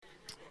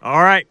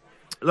All right,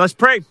 let's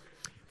pray.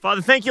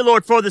 Father, thank you,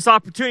 Lord, for this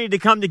opportunity to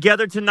come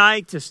together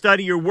tonight to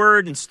study your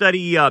word and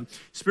study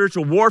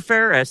spiritual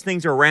warfare as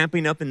things are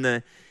ramping up in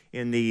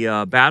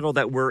the battle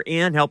that we're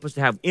in. Help us to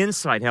have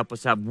insight. Help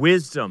us to have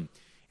wisdom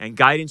and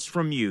guidance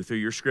from you through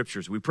your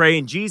scriptures. We pray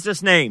in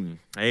Jesus' name.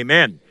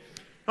 Amen.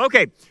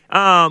 Okay,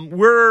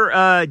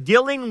 we're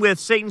dealing with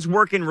Satan's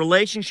work in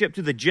relationship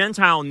to the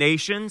Gentile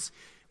nations.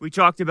 We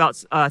talked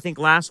about, I think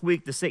last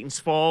week, the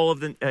Satan's fall,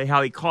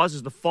 how he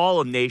causes the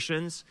fall of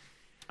nations.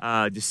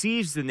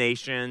 Deceives the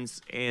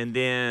nations, and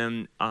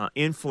then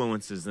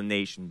influences the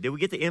nation. Did we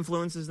get the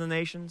influences the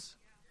nations?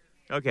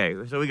 Okay,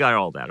 so we got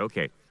all that.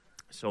 Okay,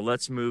 so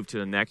let's move to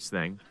the next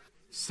thing.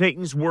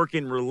 Satan's work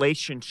in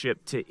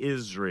relationship to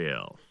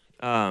Israel,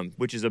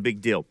 which is a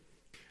big deal.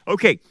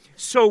 Okay,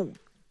 so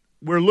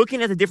we're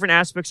looking at the different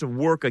aspects of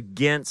work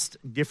against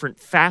different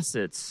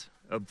facets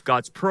of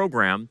God's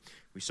program.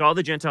 We saw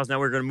the Gentiles, now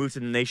we're going to move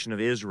to the nation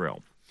of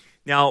Israel.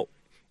 Now,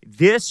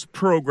 this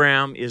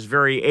program is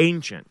very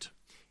ancient.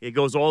 It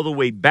goes all the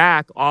way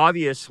back,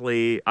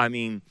 obviously. I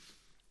mean,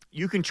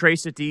 you can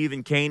trace it to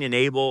even Cain and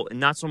Abel, and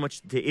not so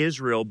much to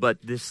Israel,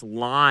 but this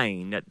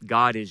line that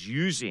God is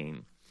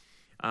using,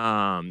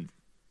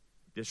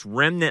 this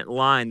remnant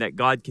line that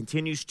God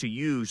continues to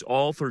use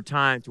all through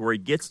time to where he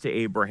gets to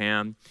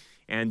Abraham,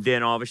 and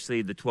then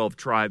obviously the 12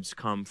 tribes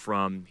come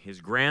from his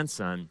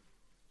grandson.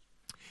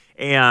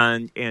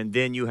 And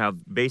then you have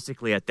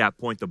basically at that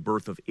point the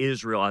birth of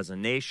Israel as a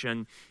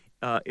nation.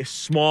 It's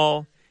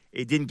small.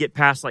 It didn't get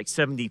past like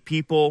 70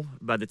 people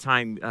by the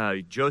time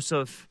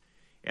Joseph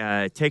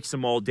takes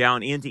them all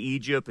down into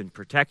Egypt and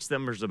protects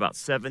them. There's about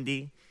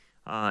 70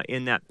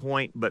 in that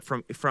point. But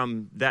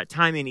from that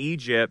time in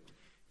Egypt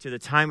to the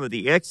time of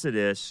the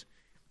Exodus,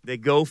 they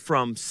go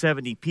from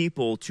 70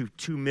 people to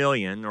 2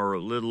 million or a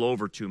little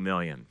over 2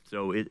 million.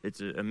 So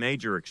it's a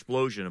major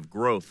explosion of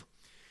growth.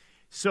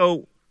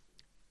 So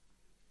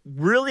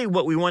really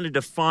what we want to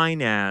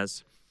define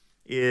as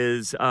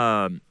is...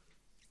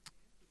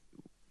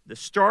 the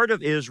start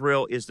of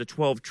Israel is the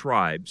 12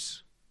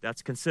 tribes.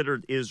 That's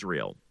considered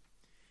Israel.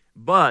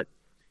 But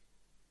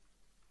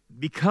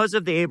because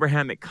of the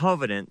Abrahamic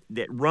covenant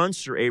that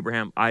runs through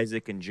Abraham,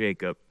 Isaac, and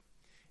Jacob,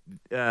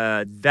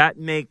 that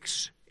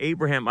makes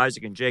Abraham,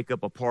 Isaac, and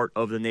Jacob a part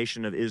of the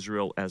nation of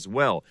Israel as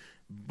well.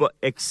 But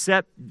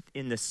except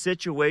in the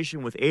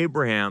situation with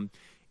Abraham,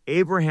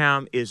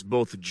 Abraham is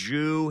both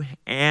Jew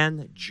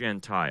and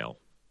Gentile.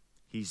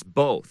 He's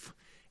both.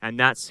 And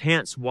that's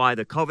hence why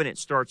the covenant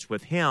starts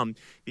with him,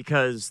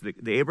 because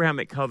the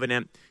Abrahamic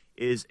covenant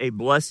is a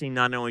blessing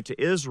not only to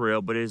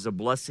Israel, but it is a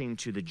blessing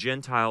to the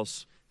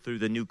Gentiles through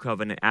the new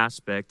covenant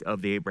aspect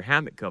of the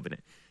Abrahamic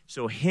covenant.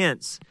 So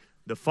hence,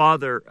 the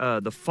father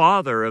of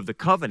the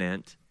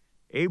covenant,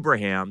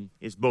 Abraham,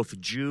 is both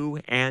Jew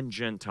and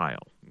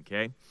Gentile.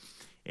 Okay?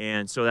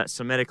 And so that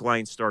Semitic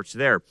line starts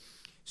there.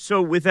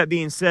 So with that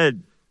being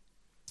said,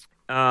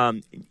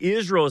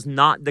 Israel is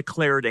not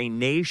declared a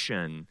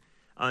nation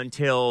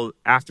until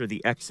after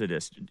the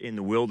Exodus in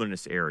the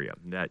wilderness area,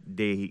 that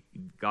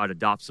God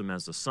adopts them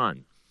as a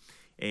son.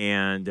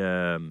 And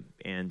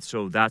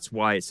so that's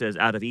why it says,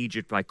 out of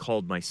Egypt I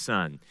called my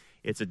son.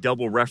 It's a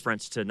double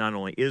reference to not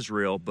only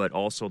Israel, but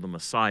also the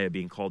Messiah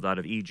being called out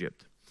of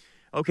Egypt.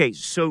 Okay,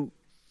 so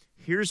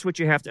here's what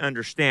you have to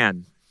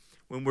understand.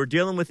 When we're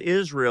dealing with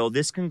Israel,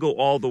 this can go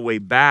all the way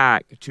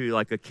back to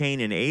like a Cain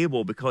and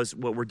Abel, because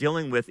what we're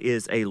dealing with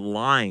is a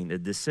line, a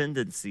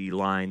descendancy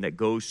line that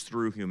goes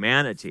through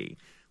humanity,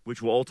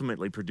 which will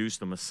ultimately produce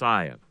the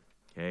Messiah.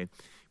 Okay,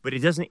 but it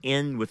doesn't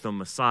end with the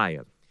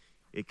Messiah.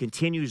 It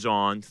continues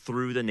on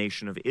through the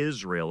nation of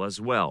Israel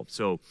as well.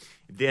 So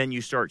then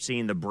you start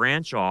seeing the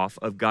branch off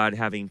of God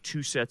having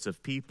two sets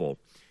of people.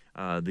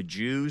 The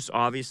Jews,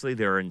 obviously,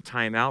 they're in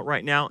timeout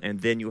right now,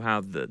 and then you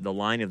have the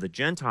line of the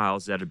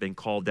Gentiles that have been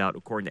called out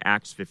according to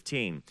Acts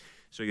 15.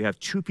 So you have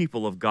two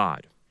people of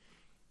God.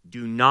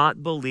 Do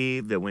not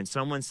believe that when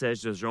someone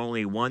says there's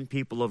only one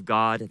people of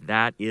God,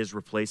 that is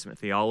replacement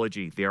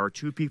theology. There are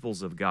two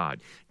peoples of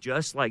God,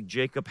 just like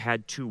Jacob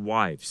had two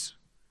wives.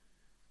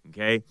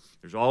 Okay?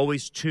 There's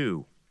always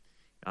two.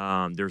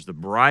 There's the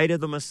bride of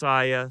the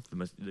Messiah,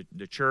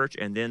 the church,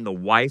 and then the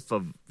wife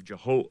of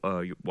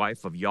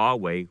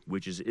Yahweh,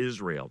 which is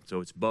Israel.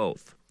 So it's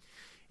both.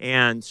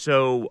 And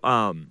so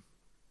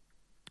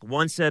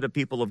one set of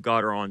people of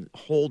God are on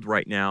hold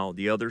right now.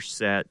 The other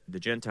set, the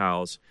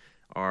Gentiles,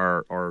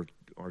 are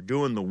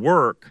doing the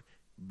work,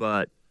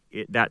 but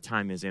that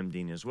time is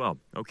ending as well.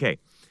 Okay,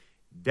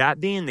 that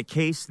being the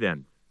case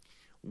then,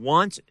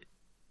 once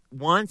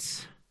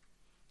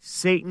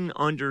Satan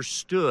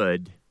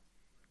understood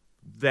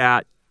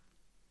that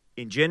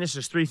in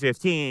Genesis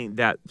 3:15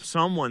 that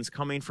someone's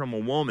coming from a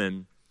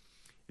woman,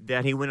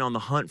 that he went on the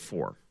hunt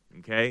for,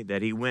 okay,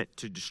 that he went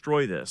to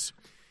destroy this.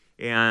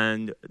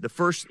 And the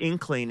first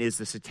inkling is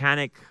the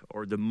satanic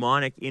or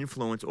demonic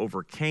influence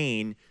over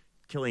Cain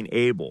killing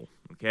Abel,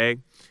 okay?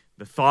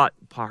 The thought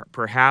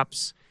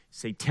perhaps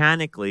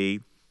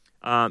satanically,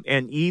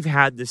 and Eve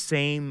had the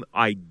same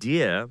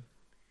idea,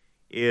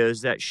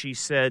 is that she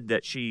said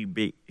that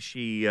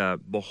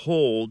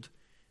behold,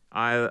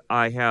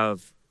 I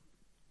have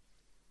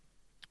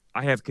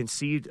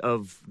conceived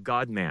of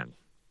God-man.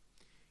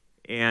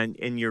 And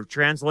in your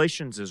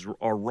translations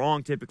are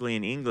wrong typically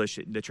in English.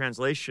 The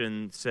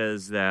translation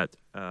says that,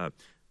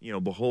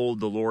 behold,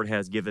 the Lord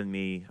has given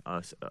me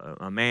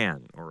a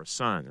man or a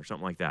son or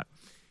something like that.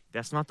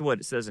 That's not what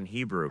it says in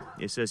Hebrew.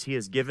 It says he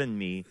has given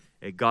me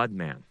a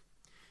God-man.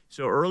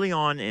 So early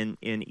on in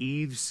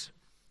Eve's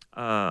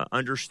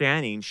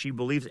understanding, she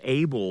believes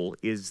Abel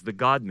is the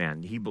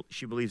God-man.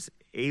 She believes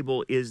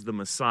Abel is the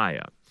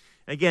Messiah.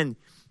 Again,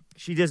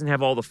 she doesn't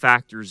have all the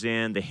factors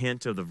in, the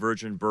hint of the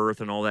virgin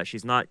birth and all that.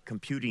 She's not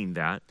computing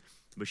that,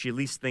 but she at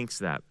least thinks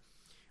that.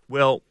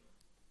 Well,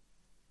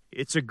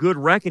 it's a good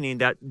reckoning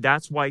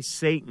that's why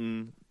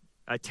Satan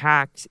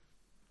attacks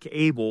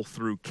Abel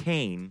through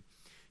Cain,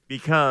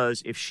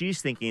 because if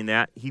she's thinking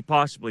that, he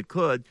possibly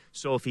could,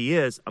 so if he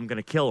is, I'm going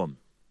to kill him.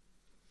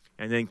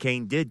 And then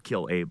Cain did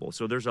kill Abel.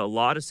 So there's a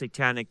lot of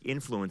satanic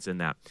influence in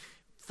that.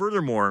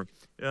 Furthermore,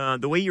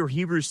 the way your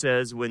Hebrew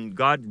says, when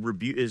God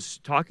is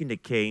talking to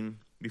Cain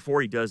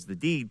before he does the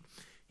deed,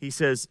 he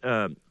says,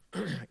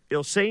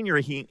 it'll say in your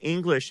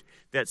English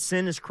that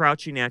sin is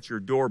crouching at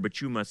your door,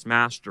 but you must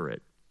master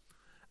it.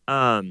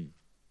 When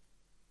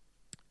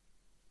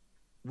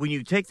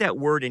you take that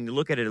word and you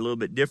look at it a little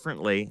bit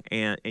differently,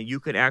 and you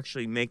could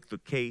actually make the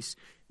case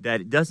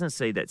that it doesn't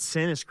say that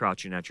sin is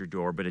crouching at your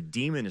door, but a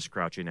demon is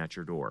crouching at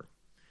your door,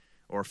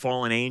 or a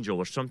fallen angel,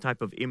 or some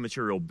type of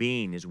immaterial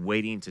being is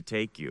waiting to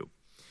take you.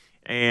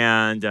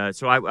 And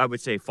so I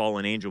would say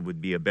fallen angel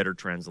would be a better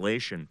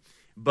translation.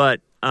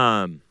 But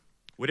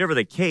whatever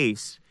the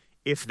case,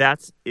 if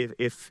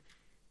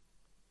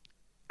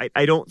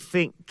I don't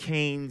think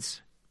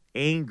Cain's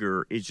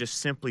anger is just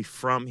simply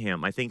from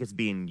him. I think it's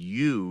being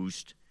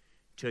used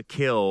to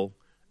kill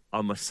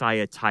a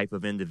Messiah type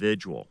of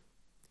individual,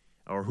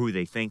 or who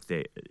they think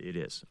it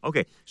is.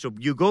 Okay, so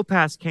you go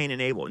past Cain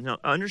and Abel. Now,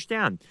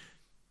 understand,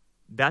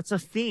 that's a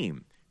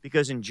theme,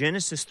 because in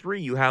Genesis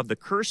 3, you have the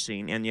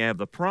cursing and you have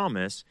the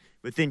promise.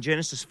 Within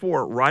Genesis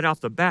 4, right off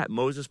the bat,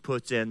 Moses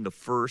puts in the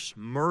first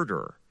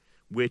murder,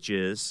 which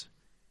is,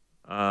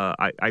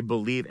 I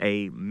believe,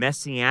 a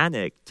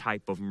messianic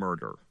type of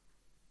murder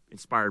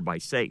inspired by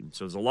Satan.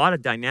 So there's a lot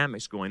of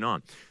dynamics going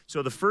on.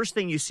 So the first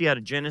thing you see out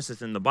of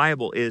Genesis in the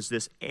Bible is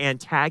this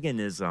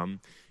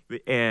antagonism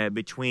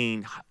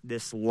between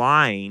this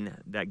line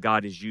that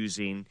God is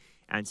using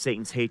and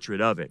Satan's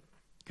hatred of it.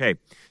 Okay,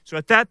 so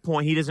at that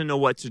point, he doesn't know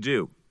what to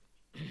do.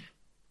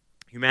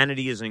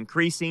 Humanity is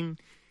increasing,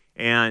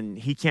 and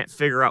he can't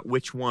figure out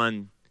which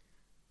one,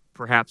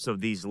 perhaps, of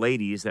these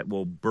ladies that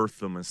will birth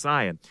the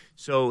Messiah.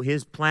 So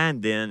his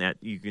plan then,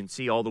 you can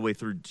see all the way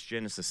through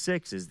Genesis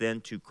 6, is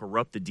then to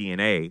corrupt the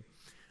DNA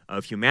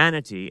of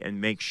humanity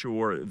and make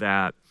sure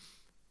that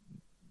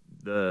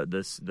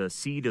the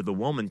seed of the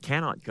woman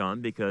cannot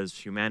come,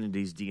 because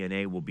humanity's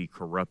DNA will be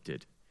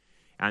corrupted.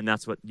 And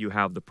that's what you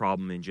have the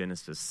problem in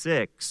Genesis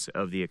 6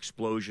 of the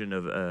explosion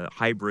of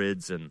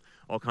hybrids and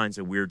all kinds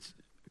of weird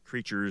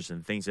creatures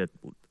and things that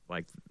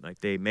like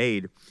they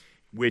made,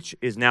 which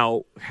is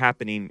now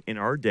happening in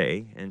our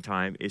day and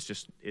time. It's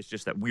just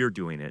that we're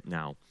doing it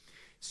now.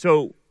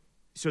 So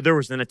there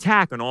was an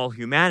attack on all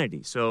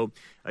humanity. So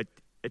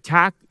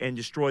attack and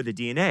destroy the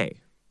DNA.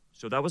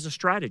 So that was a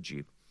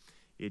strategy.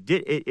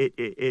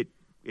 It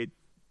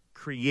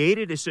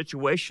created a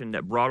situation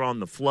that brought on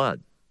the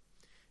flood.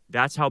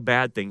 That's how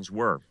bad things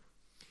were.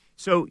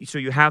 So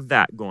you have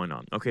that going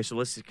on. Okay, so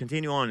let's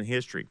continue on in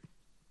history.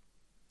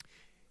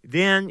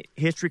 Then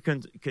history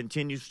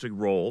continues to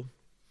roll,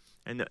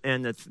 and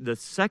the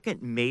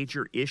second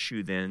major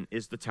issue then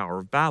is the Tower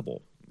of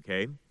Babel.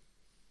 Okay,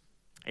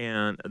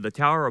 and the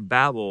Tower of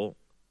Babel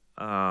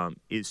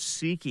is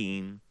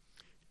seeking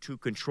to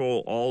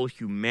control all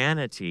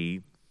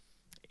humanity,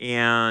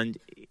 and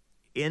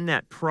in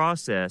that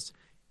process,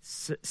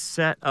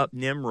 set up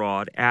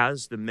Nimrod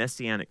as the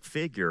messianic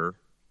figure,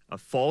 a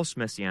false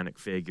messianic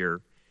figure,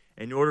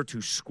 in order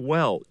to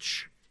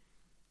squelch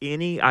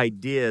any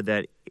idea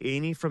that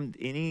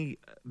any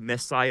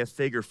Messiah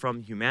figure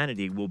from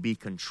humanity will be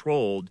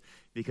controlled,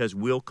 because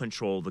we'll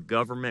control the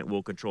government,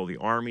 we'll control the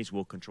armies,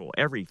 we'll control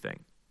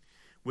everything,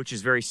 which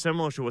is very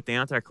similar to what the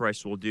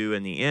Antichrist will do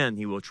in the end.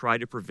 He will try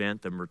to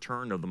prevent the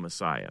return of the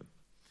Messiah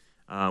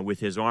with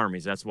his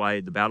armies. That's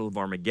why the Battle of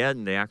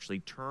Armageddon, they actually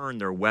turn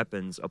their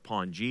weapons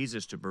upon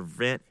Jesus to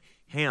prevent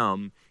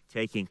him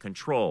taking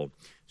control.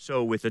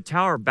 So with the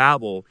Tower of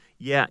Babel,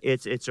 yeah,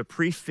 it's a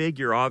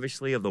prefigure,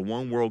 obviously, of the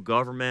one world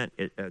government.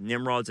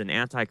 Nimrod's an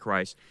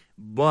Antichrist.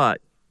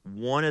 But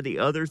one of the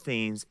other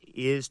things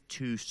is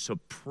to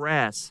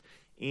suppress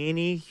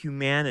any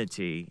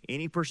humanity,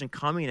 any person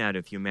coming out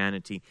of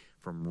humanity,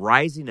 from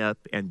rising up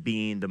and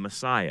being the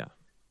Messiah.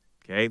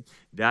 Okay,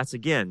 that's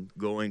again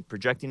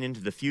projecting into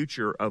the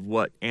future of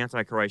what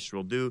Antichrist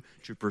will do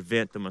to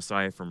prevent the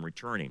Messiah from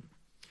returning.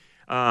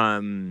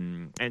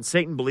 And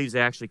Satan believes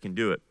they actually can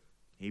do it.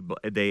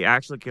 They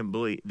actually can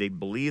believe. They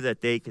believe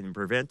that they can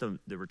prevent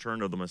the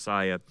return of the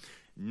Messiah,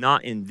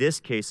 not in this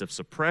case of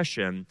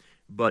suppression,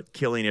 but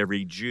killing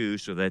every Jew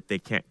so that they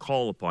can't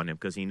call upon him,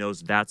 because he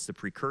knows that's the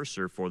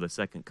precursor for the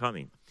second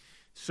coming.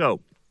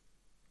 So,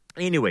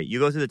 anyway, you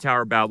go through the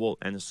Tower of Babel,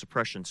 and the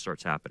suppression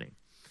starts happening.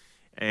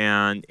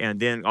 And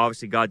then,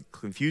 obviously, God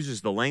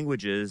confuses the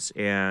languages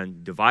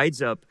and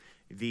divides up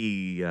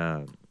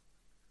the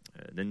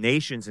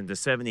nations into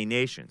 70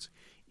 nations.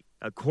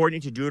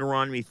 According to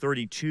Deuteronomy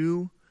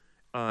 32,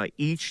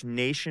 each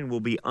nation will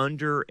be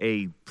under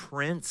a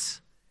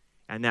prince,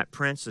 and that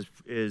prince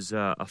is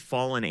a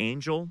fallen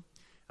angel.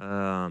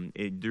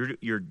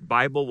 Your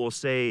Bible will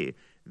say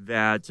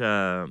that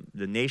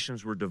the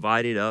nations were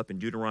divided up in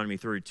Deuteronomy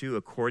 32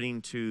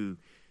 according to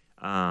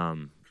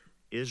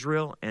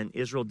Israel, and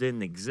Israel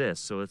didn't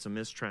exist, so it's a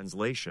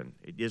mistranslation.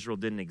 Israel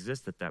didn't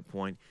exist at that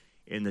point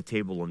in the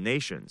table of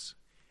nations.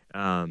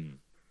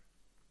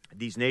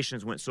 These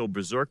nations went so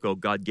berserko,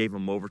 God gave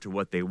them over to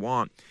what they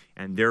want,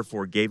 and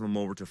therefore gave them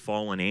over to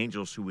fallen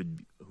angels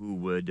who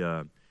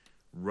would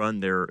run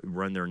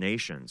their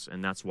nations,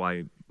 and that's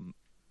why,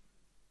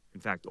 in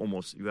fact,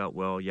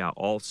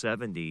 all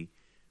 70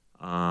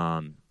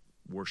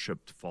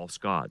 worshipped false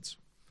gods.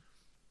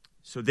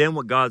 So then,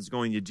 what God's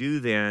going to do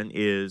then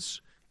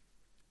is,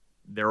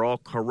 they're all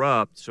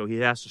corrupt, so he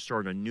has to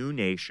start a new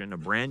nation, a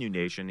brand new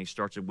nation. He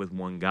starts it with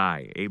one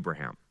guy,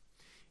 Abraham.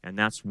 And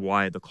that's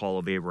why the call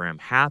of Abraham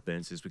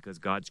happens, is because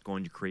God's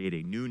going to create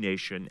a new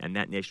nation, and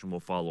that nation will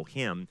follow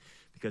him,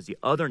 because the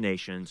other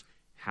nations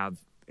have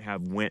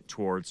went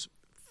towards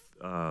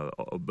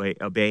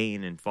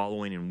obeying and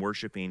following and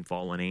worshiping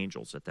fallen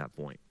angels at that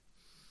point.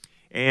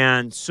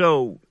 And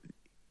so,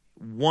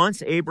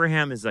 once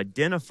Abraham is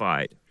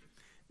identified,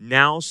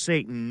 now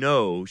Satan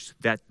knows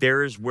that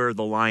there is where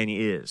the line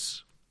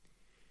is.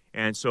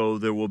 And so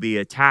there will be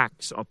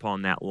attacks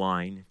upon that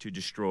line to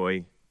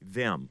destroy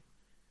them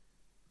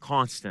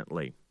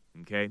constantly,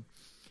 okay?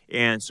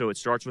 And so it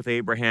starts with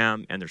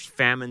Abraham, and there's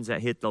famines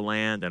that hit the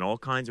land, and all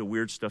kinds of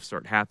weird stuff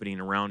start happening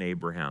around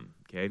Abraham,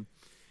 okay?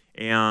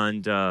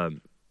 And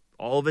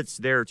all of it's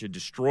there to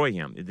destroy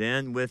him.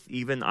 Then with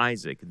even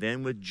Isaac,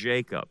 then with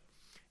Jacob.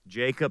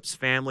 Jacob's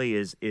family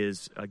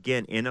is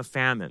again in a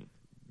famine,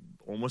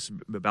 almost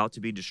about to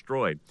be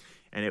destroyed.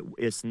 And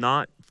it's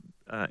not,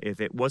 if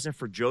it wasn't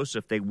for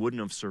Joseph, they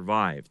wouldn't have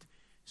survived.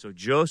 So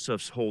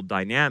Joseph's whole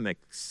dynamic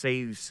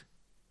saves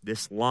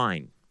this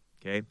line,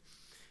 okay?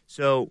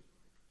 So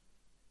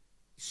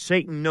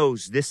Satan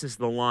knows this is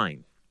the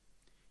line.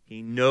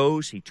 He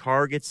knows, he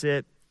targets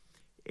it.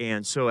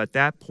 And so at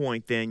that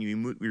point, then,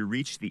 we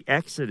reach the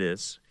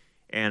Exodus.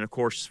 And, of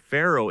course,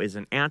 Pharaoh is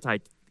an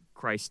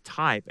Antichrist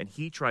type, and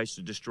he tries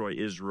to destroy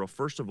Israel,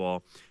 first of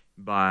all,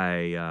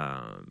 by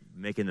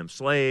making them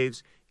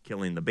slaves,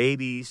 killing the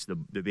babies,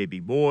 the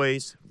baby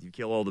boys. You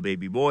kill all the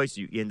baby boys,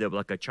 you end up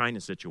like a China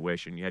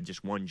situation. You have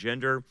just one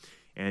gender,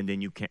 and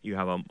then you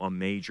have a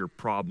major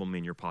problem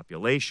in your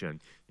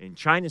population. In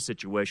China's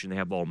situation, they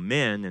have all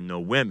men and no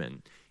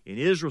women. In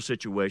Israel's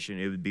situation,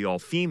 it would be all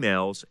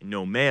females,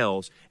 no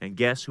males, and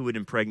guess who would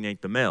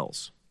impregnate the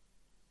males?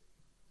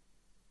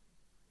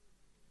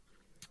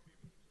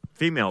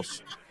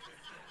 Females.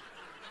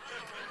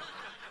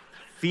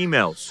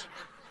 Females.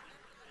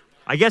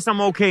 I guess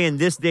I'm okay in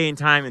this day and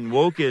time in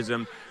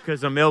wokeism,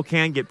 because a male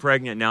can get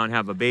pregnant now and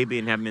have a baby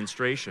and have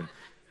menstruation.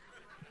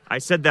 I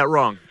said that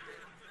wrong.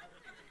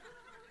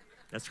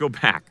 Let's go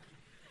back.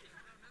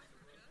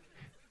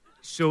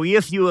 So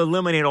if you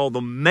eliminate all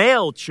the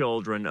male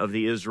children of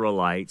the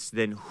Israelites,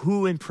 then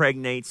who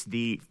impregnates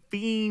the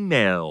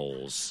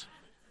females?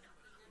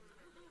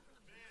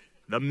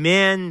 The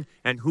men.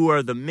 And who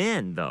are the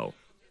men, though?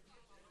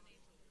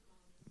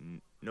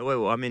 No, wait,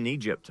 well, I'm in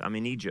Egypt.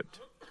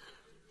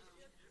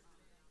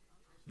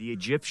 The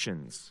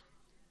Egyptians.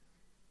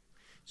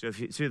 So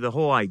the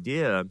whole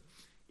idea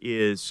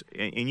is,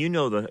 and you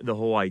know the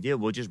whole idea,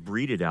 we'll just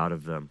breed it out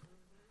of them.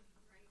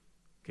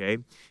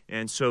 Okay?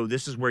 And so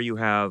this is where you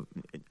have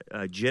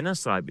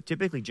genocide, but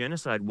typically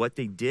genocide, what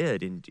they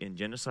did in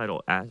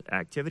genocidal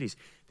activities,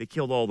 they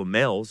killed all the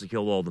males, they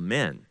killed all the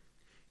men.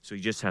 So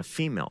you just have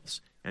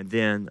females. And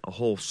then a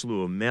whole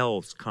slew of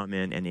males come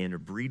in and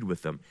interbreed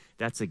with them.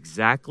 That's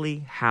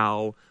exactly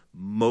how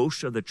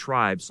most of the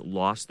tribes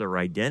lost their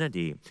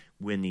identity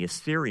when the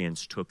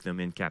Assyrians took them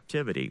in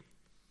captivity.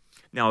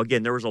 Now,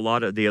 again, there was a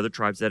lot of the other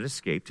tribes that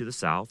escaped to the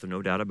south, and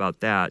no doubt about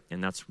that,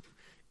 and that's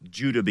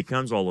Judah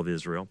becomes all of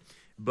Israel.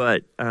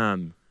 But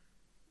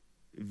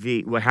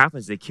what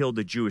happens, they killed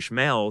the Jewish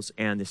males,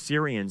 and the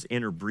Syrians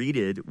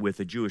interbreeded with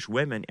the Jewish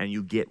women, and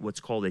you get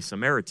what's called a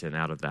Samaritan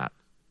out of that.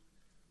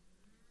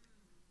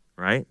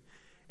 Right?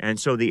 And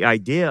so the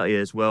idea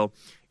is, well,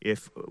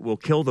 if we'll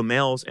kill the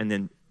males and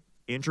then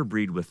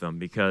interbreed with them,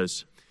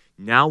 because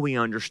now we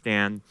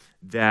understand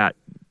that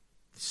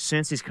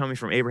since he's coming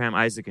from Abraham,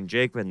 Isaac, and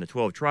Jacob and the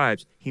 12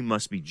 tribes, he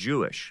must be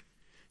Jewish.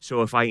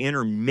 So if I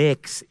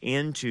intermix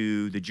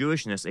into the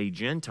Jewishness a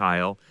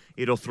Gentile,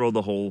 it'll throw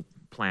the whole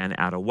plan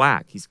out of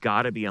whack. He's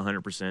got to be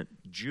 100%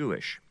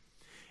 Jewish.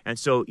 And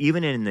so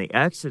even in the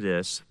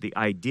Exodus, the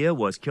idea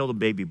was kill the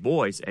baby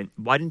boys. And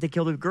why didn't they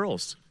kill the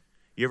girls?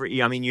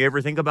 You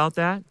ever think about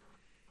that?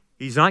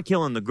 He's not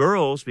killing the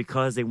girls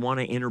because they want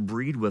to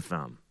interbreed with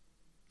them.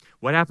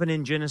 What happened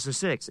in Genesis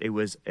 6? It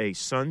was a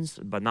sons,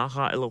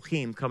 Banaha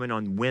Elohim, coming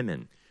on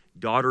women,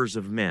 daughters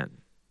of men,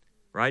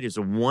 right? It's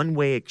a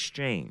one-way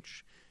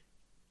exchange.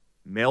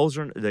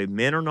 The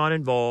men are not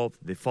involved.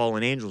 The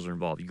fallen angels are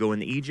involved. You go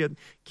into Egypt,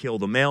 kill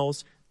the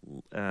males,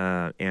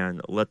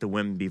 and let the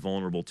women be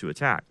vulnerable to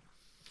attack.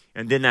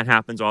 And then that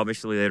happens,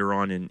 obviously, later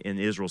on in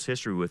Israel's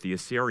history with the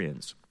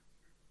Assyrians.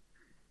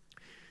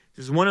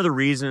 This is one of the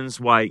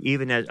reasons why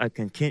even as I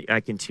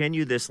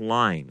continue this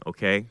line,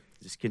 okay?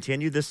 Just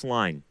continue this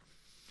line.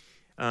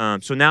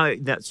 So now,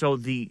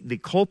 the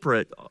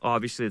culprit,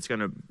 obviously, that's going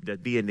to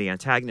be the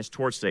antagonist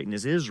towards Satan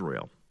is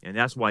Israel. And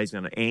that's why he's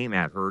going to aim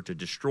at her to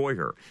destroy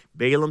her.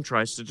 Balaam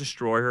tries to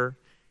destroy her.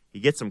 He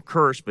gets them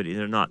cursed, but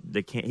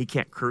he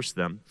can't curse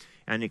them.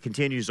 And it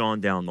continues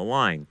on down the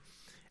line.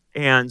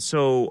 And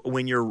so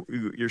when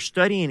you're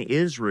studying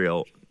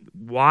Israel,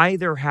 why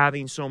they're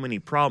having so many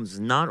problems is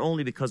not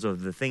only because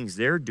of the things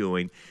they're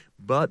doing,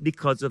 but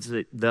because of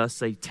the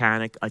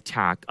satanic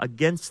attack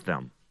against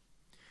them.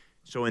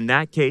 So in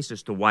that case,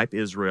 it's to wipe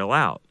Israel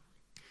out.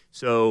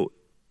 So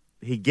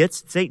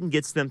Satan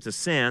gets them to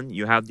sin.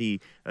 You have the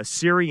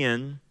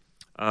Assyrian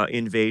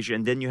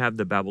invasion, then you have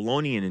the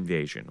Babylonian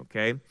invasion,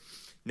 okay?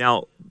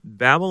 Now,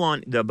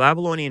 the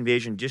Babylonian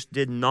invasion just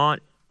did not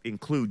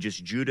include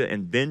just Judah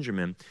and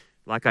Benjamin.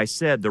 Like I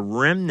said, the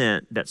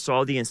remnant that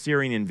saw the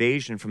Assyrian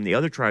invasion from the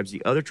other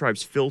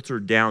tribes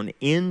filtered down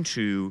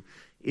into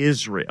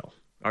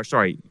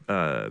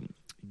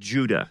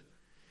Judah.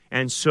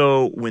 And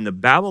so when the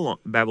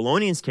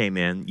Babylonians came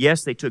in,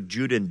 yes, they took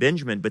Judah and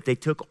Benjamin, but they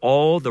took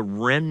all the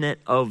remnant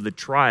of the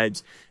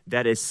tribes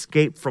that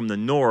escaped from the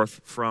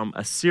north from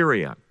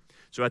Assyria.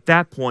 So at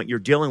that point, you're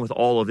dealing with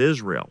all of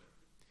Israel.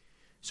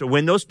 So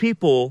when those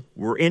people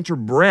were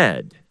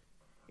interbred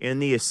in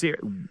the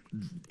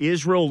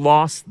Israel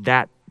lost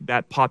that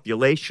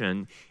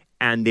population,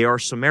 and they are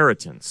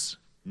Samaritans,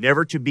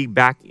 never to be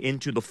back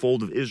into the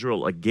fold of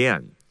Israel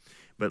again.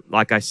 But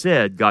like I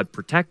said, God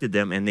protected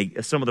them,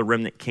 and some of the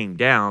remnant came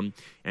down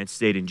and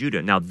stayed in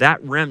Judah. Now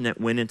that remnant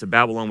went into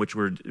Babylon, which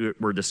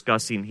we're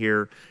discussing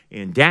here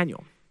in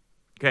Daniel.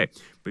 Okay,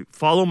 but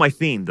follow my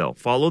theme though.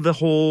 Follow the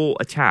whole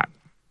attack.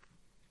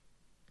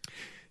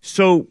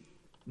 So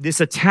this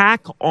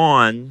attack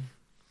on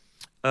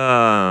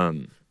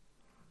the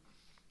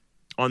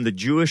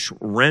Jewish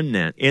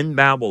remnant in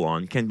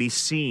Babylon can be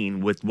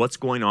seen with what's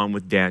going on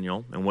with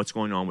Daniel and what's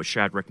going on with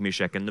Shadrach,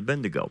 Meshach, and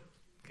Abednego.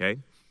 Okay?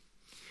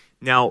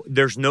 Now,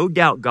 there's no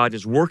doubt God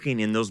is working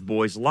in those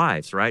boys'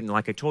 lives, right? And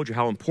like I told you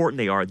how important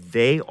they are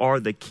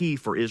the key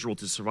for Israel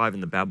to survive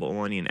in the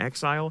Babylonian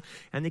exile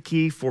and the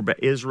key for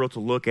Israel to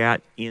look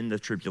at in the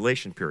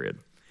tribulation period.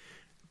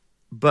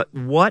 But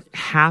what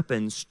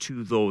happens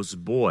to those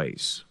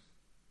boys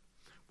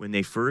when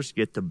they first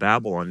get to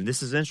Babylon? And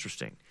this is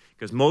interesting,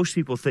 because most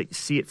people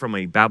see it from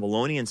a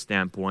Babylonian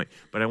standpoint,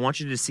 but I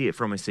want you to see it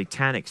from a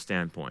satanic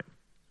standpoint.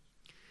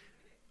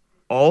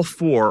 All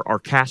four are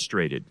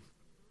castrated.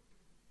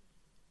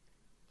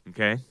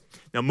 Okay?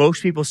 Now,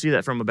 most people see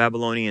that from a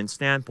Babylonian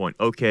standpoint.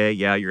 Okay,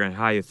 yeah, you're in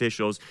high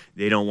officials.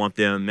 They don't want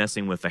them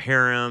messing with the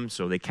harem,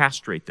 so they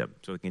castrate them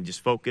so they can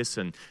just focus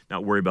and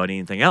not worry about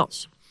anything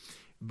else.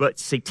 But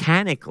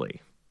satanically,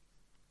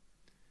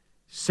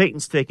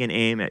 Satan's taking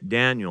aim at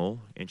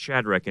Daniel and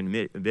Shadrach and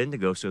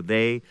Abednego so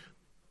they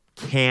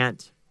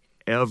can't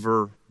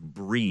ever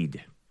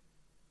breed.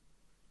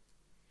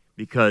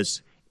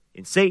 Because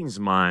in Satan's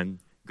mind,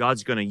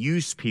 God's going to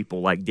use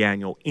people like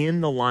Daniel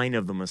in the line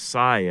of the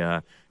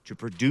Messiah to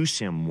produce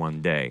him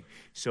one day.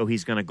 So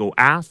he's going to go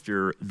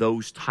after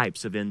those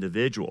types of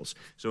individuals.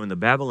 So in the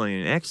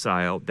Babylonian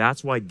exile,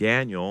 that's why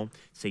Daniel,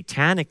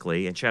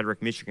 satanically, and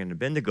Shadrach, Meshach, and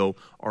Abednego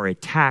are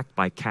attacked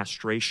by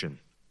castration.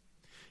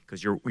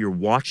 Because you're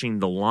watching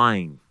the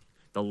line.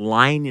 The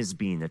line is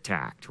being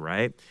attacked,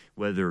 right?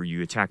 Whether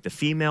you attack the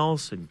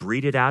females and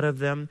breed it out of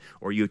them,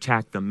 or you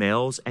attack the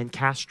males and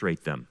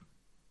castrate them.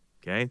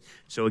 Okay?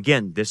 So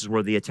again, this is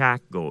where the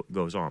attack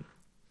goes on.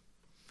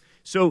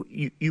 So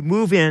you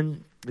move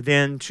in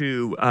then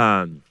to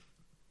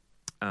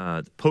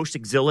the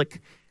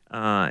post-exilic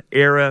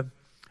era.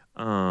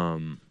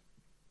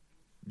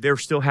 They're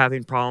still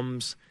having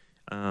problems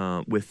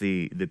with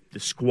the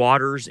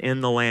squatters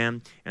in the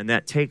land, and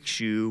that takes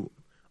you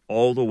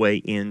all the way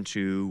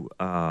into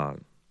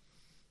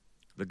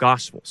the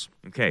Gospels.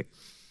 Okay,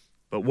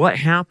 but what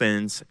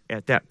happens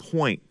at that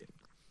point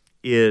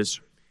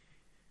is,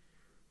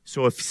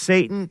 so if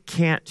Satan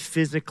can't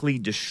physically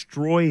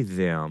destroy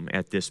them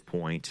at this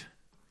point,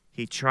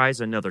 he tries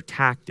another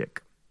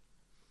tactic.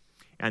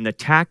 And the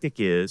tactic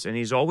is, and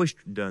he's always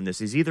done this,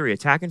 he's either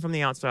attacking from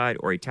the outside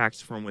or he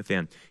attacks from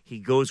within. He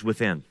goes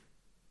within.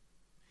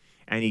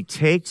 And he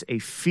takes a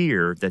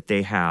fear that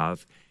they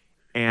have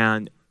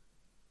and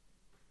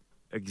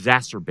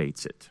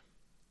exacerbates it.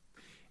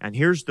 And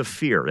here's the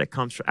fear that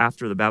comes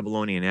after the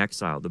Babylonian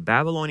exile. The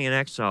Babylonian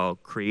exile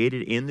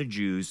created in the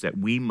Jews that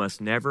we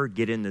must never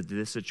get into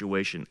this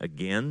situation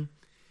again.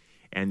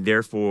 And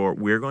therefore,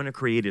 we're going to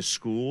create a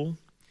school,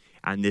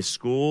 And this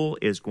school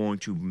is going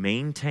to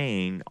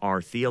maintain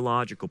our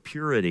theological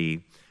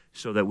purity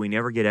so that we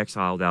never get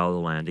exiled out of the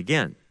land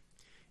again.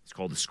 It's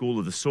called the School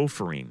of the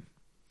Sopharim.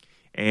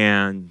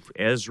 And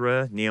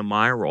Ezra,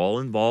 Nehemiah were all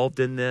involved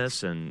in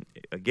this. And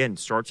again,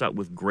 starts out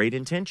with great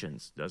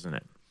intentions, doesn't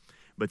it?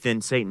 But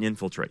then Satan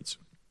infiltrates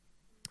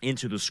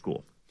into the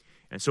school.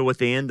 And so what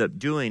they end up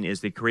doing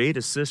is they create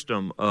a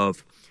system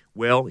of,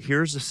 well,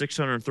 here's the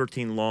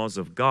 613 laws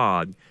of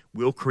God.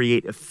 We'll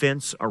create a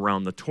fence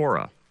around the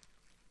Torah.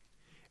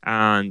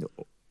 And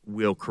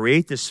we'll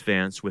create this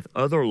fence with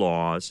other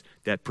laws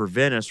that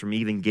prevent us from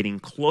even getting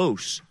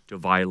close to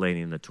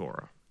violating the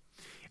Torah.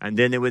 And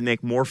then they would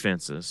make more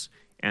fences,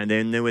 and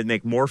then they would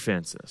make more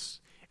fences.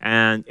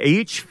 And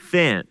each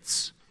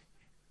fence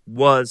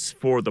was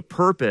for the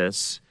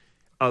purpose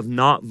of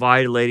not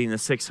violating the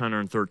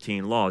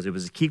 613 laws. It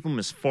was to keep them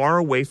as far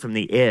away from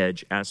the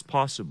edge as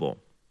possible.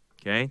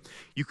 Okay?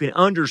 You can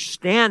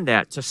understand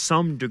that to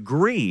some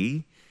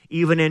degree,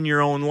 even in your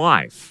own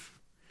life.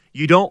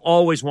 You don't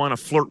always want to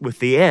flirt with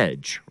the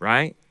edge,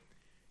 right?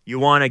 You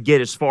want to get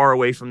as far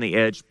away from the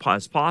edge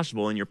as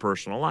possible in your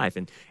personal life.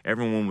 And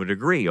everyone would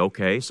agree,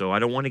 okay, so I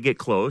don't want to get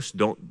close.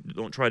 Don't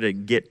try to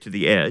get to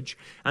the edge.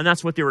 And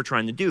that's what they were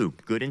trying to do.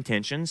 Good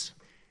intentions.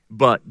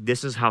 But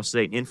this is how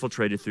Satan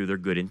infiltrated through their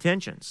good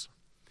intentions.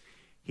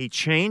 He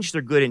changed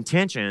their good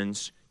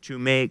intentions to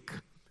make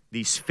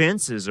these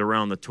fences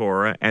around the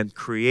Torah and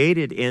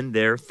created in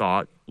their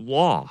thought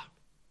law.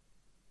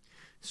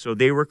 So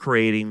they were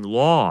creating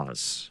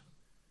laws.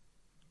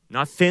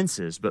 Not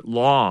fences, but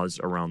laws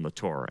around the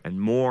Torah, and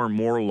more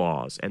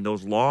laws. And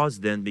those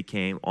laws then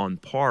became on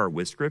par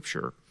with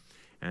Scripture.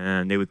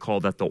 And they would call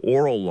that the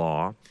oral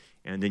law,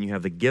 and then you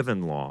have the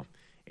given law.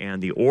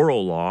 And the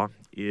oral law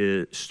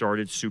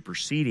started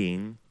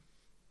superseding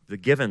the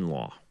given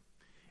law.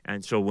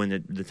 And so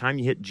when the time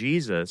you hit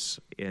Jesus,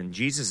 in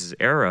Jesus'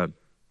 era,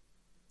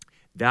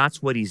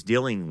 that's what he's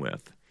dealing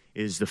with,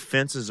 is the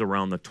fences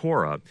around the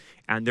Torah.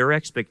 And their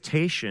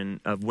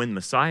expectation of when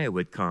Messiah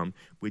would come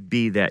would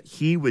be that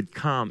he would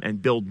come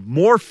and build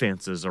more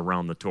fences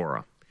around the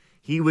Torah.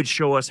 He would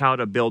show us how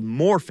to build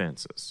more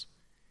fences.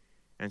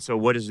 And so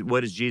what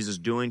is Jesus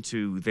doing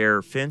to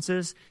their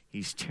fences?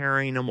 He's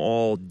tearing them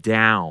all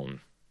down.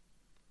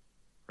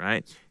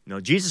 Right? Now,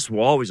 Jesus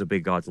will always obey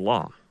God's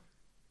law.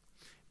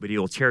 But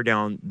he'll tear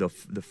down the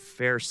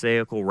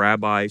Pharisaical,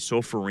 rabbi,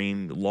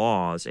 Sopharim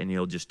laws, and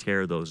he'll just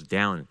tear those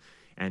down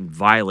and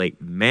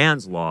violate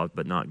man's law,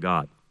 but not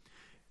God.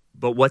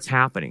 But what's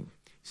happening?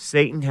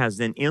 Satan has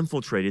then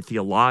infiltrated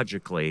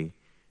theologically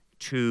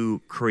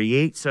to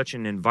create such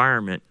an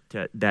environment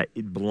that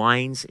it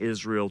blinds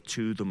Israel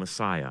to the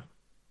Messiah.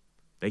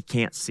 They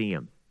can't see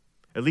him,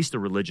 at least the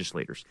religious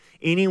leaders.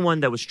 Anyone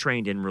that was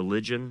trained in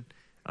religion,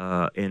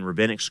 in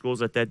rabbinic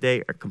schools at that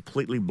day, are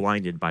completely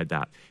blinded by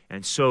that.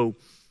 And so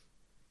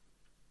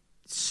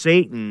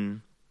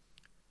Satan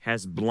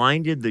has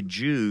blinded the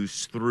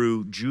Jews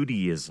through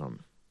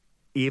Judaism.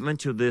 Even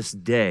to this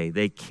day,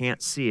 they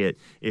can't see it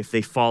if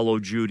they follow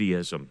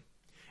Judaism.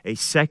 A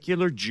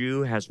secular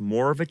Jew has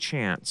more of a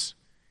chance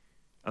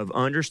of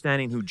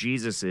understanding who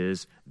Jesus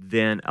is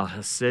than a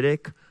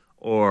Hasidic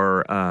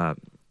or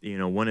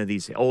one of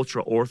these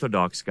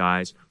ultra-Orthodox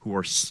guys who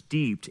are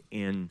steeped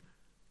in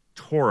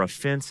Torah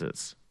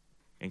fences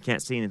and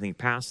can't see anything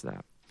past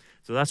that.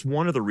 So that's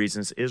one of the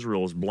reasons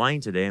Israel is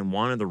blind today, and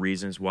one of the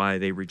reasons why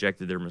they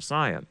rejected their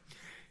Messiah.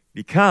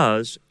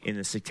 Because in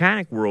the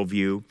satanic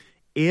worldview,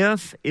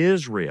 if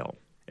Israel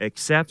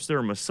accepts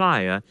their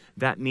Messiah,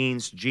 that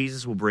means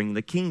Jesus will bring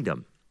the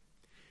kingdom.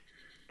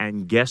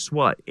 And guess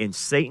what? In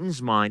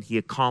Satan's mind, he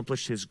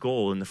accomplished his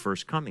goal in the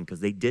first coming because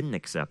they didn't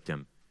accept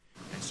him.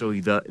 And so he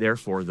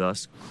therefore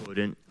thus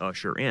couldn't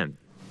usher in.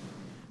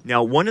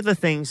 Now, one of the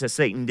things that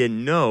Satan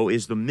didn't know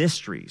is the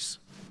mysteries.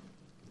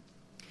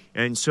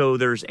 And so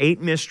there's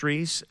 8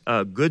 mysteries,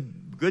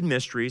 good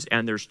mysteries,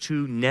 and there's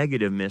 2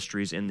 negative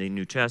mysteries in the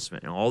New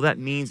Testament. And all that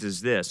means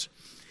is this,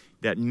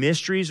 that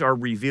mysteries are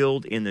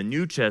revealed in the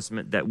New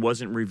Testament that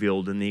wasn't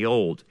revealed in the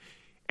Old.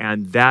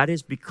 And that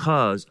is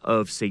because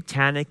of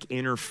satanic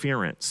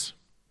interference.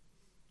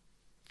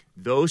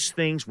 Those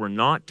things were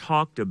not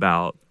talked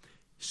about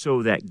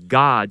so that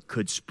God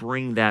could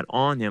spring that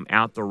on him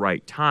at the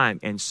right time,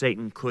 and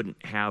Satan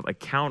couldn't have a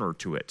counter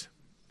to it.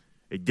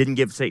 It didn't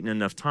give Satan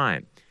enough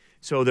time.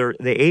 So the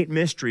 8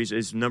 mysteries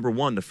is, number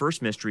 1, the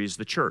first mystery is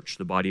the church,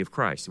 the body of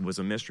Christ. It was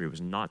a mystery. It was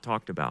not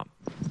talked about.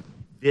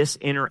 This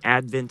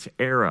inter-Advent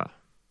era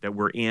that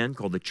we're in,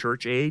 called the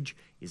church age,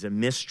 is a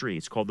mystery.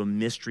 It's called the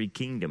mystery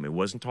kingdom. It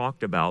wasn't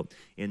talked about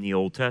in the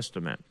Old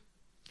Testament.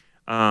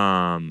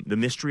 The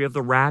mystery of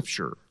the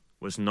rapture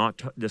was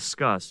not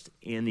discussed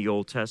in the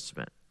Old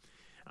Testament.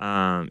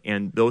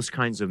 And those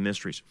kinds of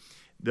mysteries.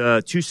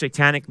 The 2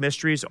 satanic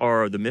mysteries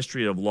are the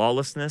mystery of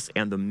lawlessness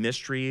and the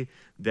mystery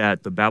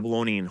that the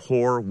Babylonian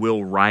whore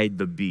will ride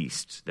the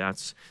beast.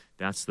 That's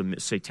the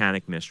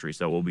satanic mysteries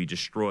that will be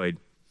destroyed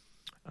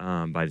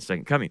by the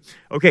second coming.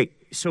 Okay,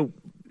 so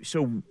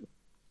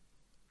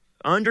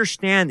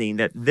understanding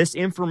that this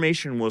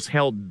information was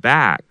held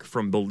back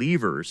from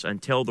believers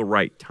until the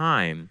right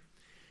time,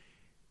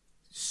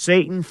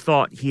 Satan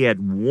thought he had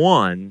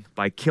won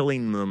by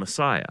killing the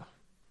Messiah,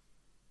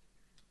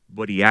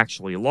 but he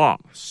actually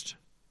lost.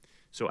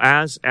 So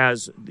as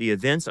the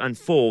events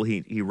unfold,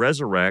 he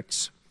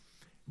resurrects,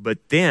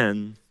 but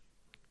then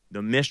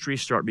the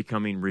mysteries start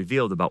becoming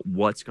revealed about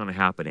what's going to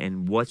happen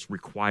and what's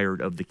required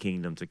of the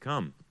kingdom to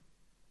come.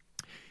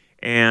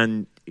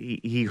 And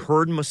he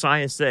heard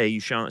Messiah say, "You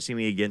shall not see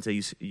me again till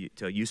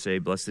you say,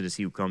 blessed is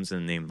he who comes in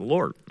the name of the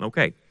Lord."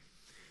 Okay.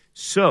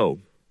 So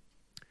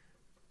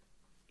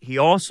he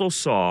also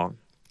saw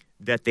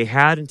that they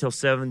had until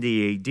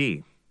 70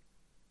 AD.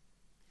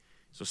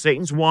 So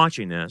Satan's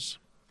watching this,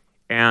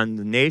 and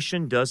the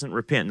nation doesn't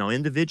repent. Now,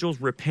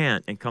 individuals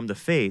repent and come to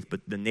faith,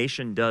 but the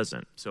nation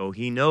doesn't. So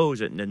he knows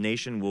that the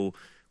nation will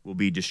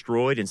be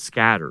destroyed and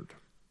scattered.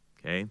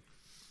 Okay?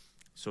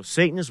 So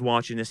Satan is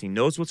watching this. He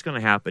knows what's going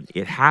to happen.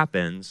 It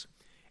happens,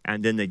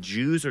 and then the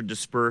Jews are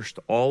dispersed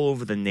all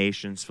over the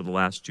nations for the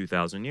last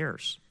 2,000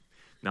 years.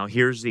 Now,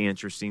 here's the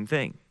interesting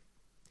thing.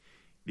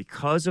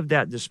 Because of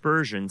that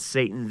dispersion,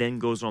 Satan then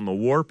goes on the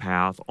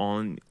warpath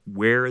on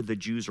where the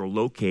Jews are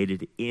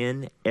located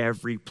in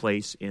every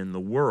place in the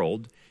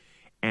world,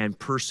 and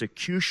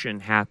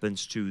persecution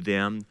happens to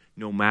them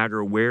no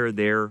matter where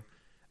they're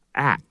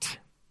at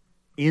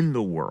in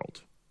the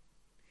world.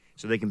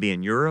 So they can be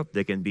in Europe,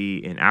 they can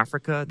be in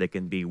Africa, they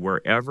can be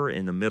wherever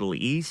in the Middle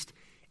East,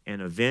 and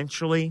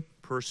eventually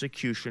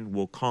persecution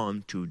will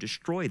come to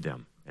destroy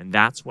them. And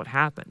that's what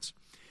happens.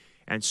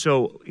 And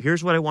so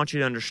here's what I want you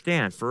to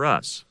understand for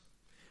us.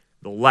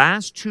 The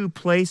last two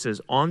places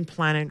on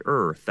planet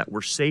Earth that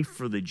were safe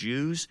for the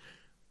Jews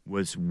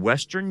was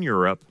Western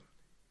Europe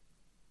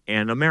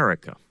and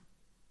America.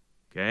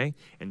 Okay?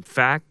 In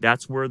fact,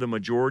 that's where the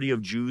majority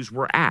of Jews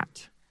were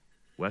at.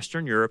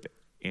 Western Europe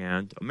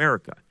and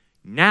America.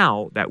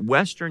 Now that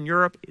Western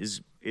Europe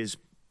is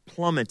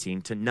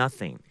plummeting to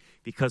nothing.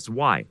 Because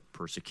why?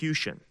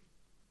 Persecution.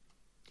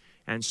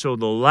 And so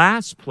the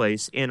last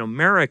place in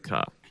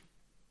America,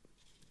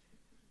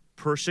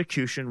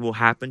 persecution will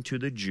happen to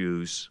the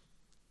Jews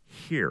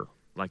here,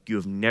 like you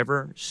have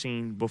never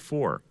seen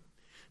before.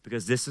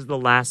 Because this is the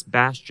last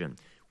bastion.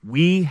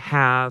 We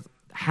have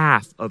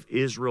half of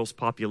Israel's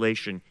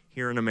population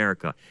here in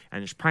America.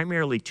 And there's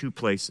primarily two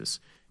places.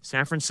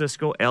 San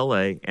Francisco,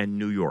 LA, and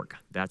New York.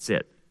 That's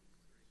it.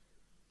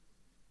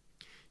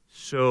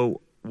 So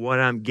what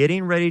I'm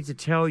getting ready to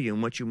tell you,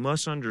 and what you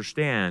must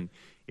understand,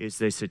 is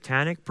the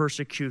satanic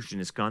persecution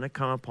is going to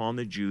come upon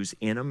the Jews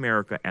in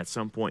America at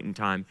some point in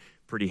time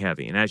pretty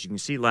heavy. And as you can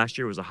see, last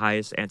year was the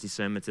highest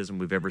anti-Semitism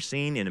we've ever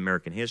seen in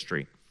American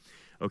history.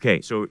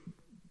 Okay, so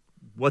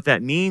what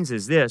that means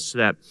is this,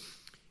 that,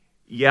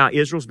 yeah,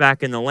 Israel's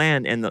back in the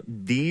land, and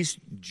these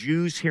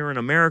Jews here in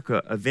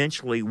America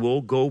eventually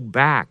will go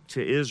back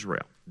to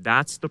Israel.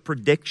 That's the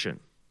prediction.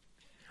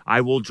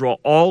 I will draw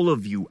all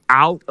of you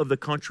out of the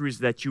countries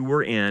that you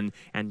were in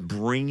and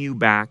bring you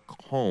back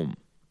home.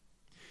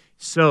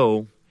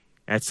 So,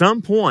 at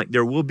some point,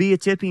 there will be a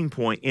tipping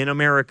point in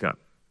America,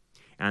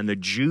 and the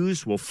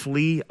Jews will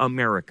flee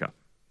America.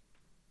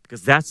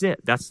 Because that's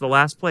it. That's the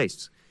last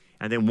place.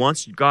 And then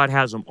once God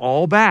has them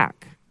all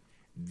back,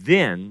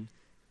 then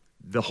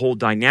the whole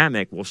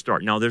dynamic will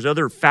start. Now, there's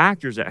other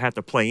factors that have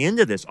to play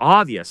into this,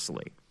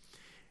 obviously.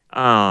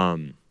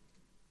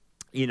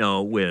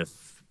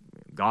 With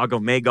Gog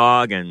of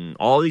Magog and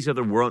all these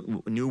other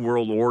New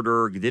World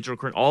Order, digital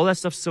currency, all that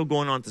stuff's still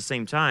going on at the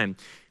same time.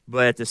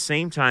 But at the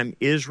same time,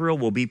 Israel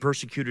will be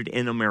persecuted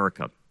in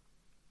America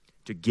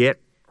to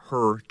get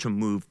her to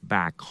move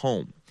back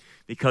home.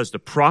 Because the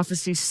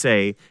prophecies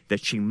say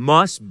that she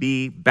must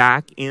be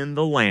back in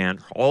the land,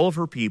 all of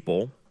her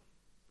people,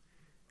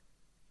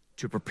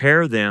 to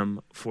prepare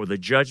them for the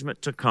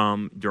judgment to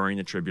come during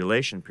the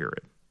tribulation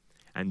period.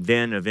 And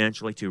then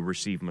eventually to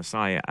receive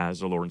Messiah as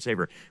the Lord and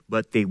Savior.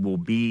 But they will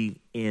be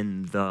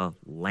in the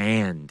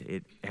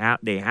land.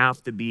 They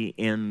have to be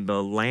in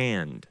the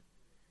land.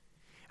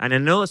 And I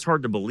know it's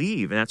hard to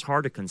believe, and that's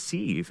hard to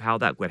conceive how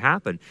that would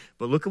happen.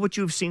 But look at what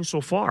you've seen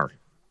so far.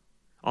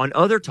 On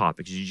other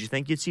topics, did you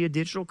think you'd see a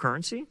digital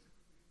currency?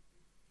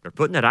 They're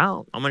putting it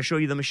out. I'm going to show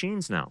you the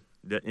machines now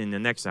in the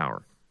next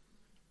hour.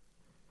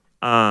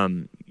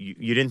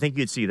 You didn't think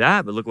you'd see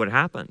that, but look what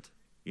happened.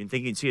 You didn't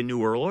think you'd see a new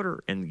world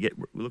order, and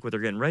look what they're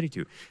getting ready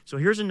to. So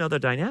here's another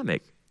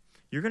dynamic.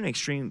 You're going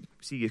to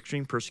see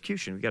extreme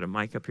persecution. We got a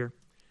mic up here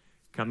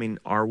coming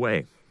our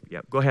way.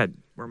 Yeah, go ahead.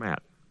 Where am I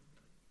at?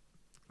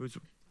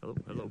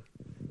 Hello.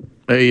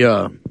 Hey,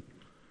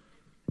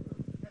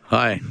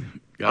 hi.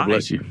 God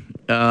bless you.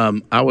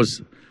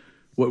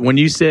 When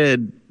you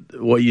said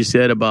what you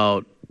said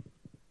about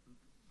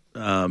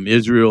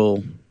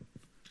Israel,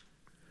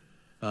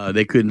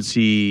 they couldn't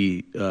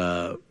see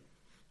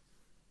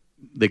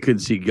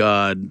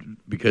God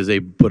because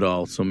they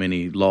put so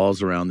many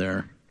laws around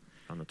there.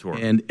 On the Torah.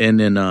 And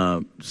in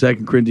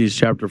 2 Corinthians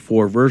chapter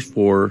 4, verse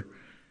 4,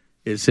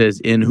 it says,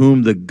 "In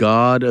whom the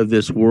God of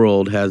this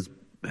world hath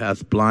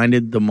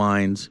blinded the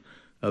minds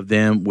of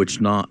them which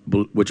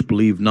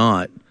believe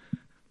not,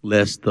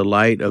 lest the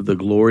light of the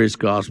glorious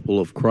gospel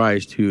of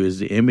Christ, who is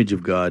the image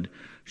of God,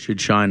 should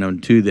shine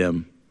unto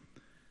them."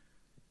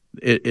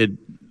 it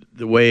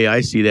the way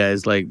I see that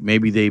is like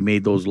maybe they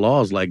made those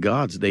laws like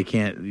God's. They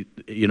can't,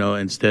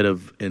 instead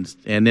of and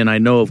then I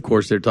know, of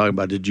course, they're talking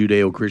about the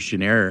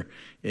Judeo-Christian era,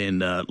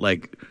 and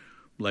like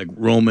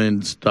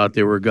Romans thought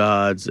they were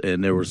gods,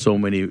 and there were so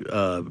many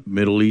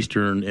Middle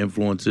Eastern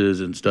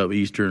influences and stuff,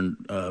 Eastern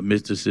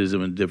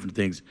mysticism and different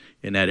things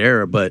in that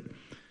era. But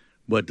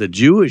the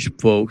Jewish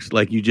folks,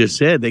 like you just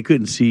said, they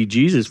couldn't see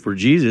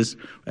Jesus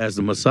as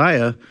the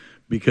Messiah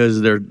because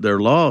of their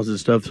laws and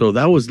stuff. So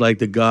that was like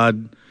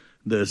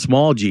the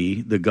small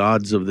g, the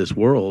gods of this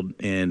world.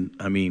 And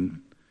I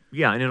mean,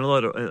 yeah,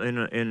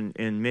 and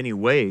in many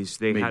ways,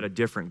 they had a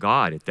different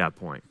God at that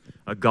point.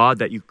 A God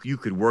that you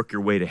could work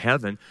your way to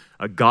heaven,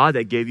 a God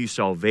that gave you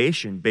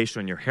salvation based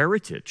on your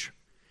heritage.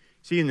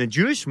 See, in the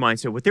Jewish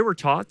mindset, what they were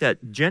taught,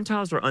 that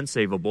Gentiles are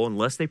unsavable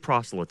unless they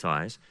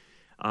proselytize,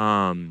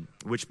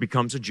 which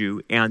becomes a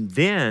Jew, and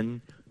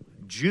then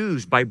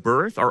Jews by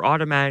birth are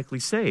automatically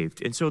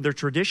saved. And so their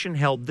tradition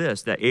held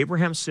this, that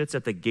Abraham sits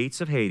at the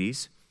gates of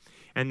Hades,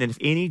 and then if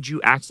any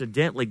Jew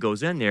accidentally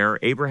goes in there,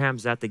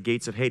 Abraham's at the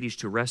gates of Hades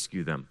to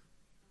rescue them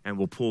and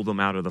will pull them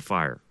out of the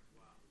fire.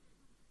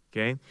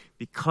 Okay?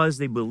 Because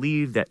they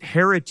believe that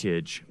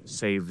heritage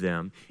saved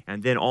them,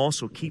 and then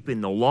also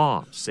keeping the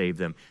law saved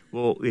them.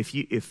 Well,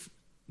 if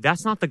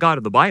that's not the God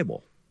of the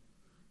Bible,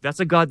 that's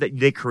a God that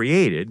they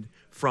created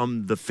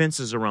from the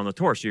fences around the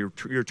Torah. So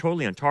you're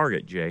totally on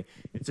target, Jay.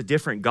 It's a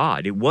different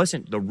God. It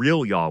wasn't the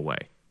real Yahweh.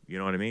 You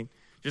know what I mean?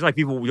 Just like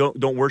people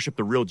don't worship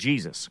the real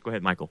Jesus. Go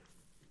ahead, Michael.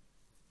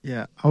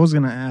 Yeah, I was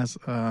going to ask,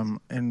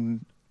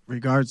 in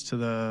regards to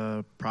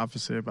the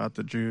prophecy about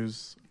the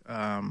Jews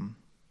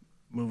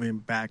moving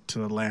back to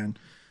the land,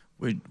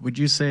 would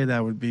you say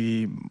that would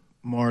be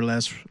more or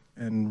less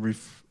in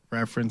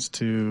reference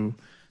to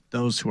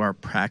those who are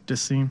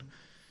practicing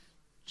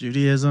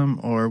Judaism,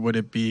 or would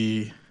it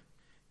be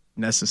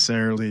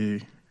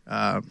necessarily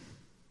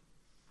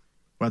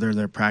whether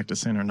they're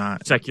practicing or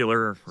not?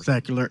 Secular,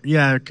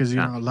 yeah, because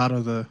a lot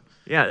of the...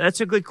 Yeah, that's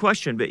a good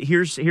question, but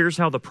here's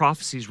how the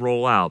prophecies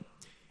roll out.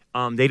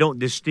 They don't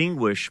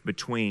distinguish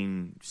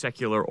between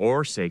secular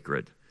or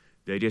sacred.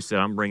 They just said,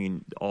 I'm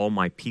bringing all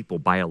my people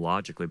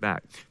biologically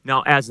back.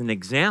 Now, as an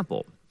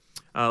example,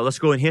 let's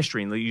go in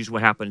history and use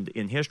what happened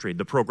in history.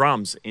 The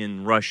pogroms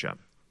in Russia.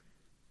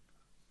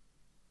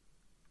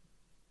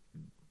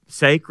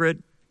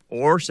 Sacred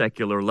or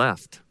secular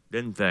left,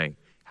 didn't they?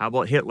 How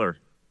about Hitler?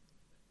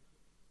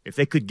 If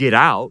they could get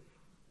out,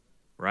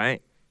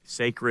 right?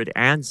 Sacred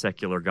and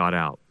secular got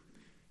out.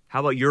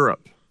 How about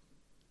Europe?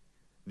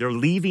 They're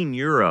leaving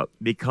Europe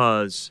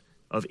because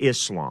of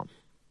Islam.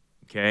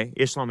 Okay?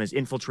 Islam has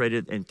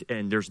infiltrated,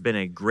 and there's been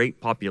a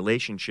great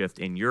population shift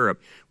in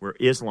Europe where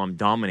Islam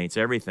dominates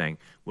everything.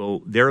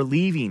 Well, they're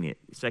leaving it,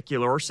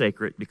 secular or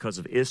sacred, because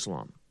of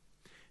Islam.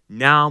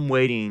 Now I'm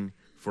waiting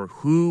for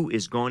who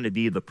is going to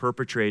be the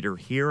perpetrator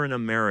here in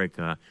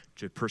America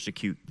to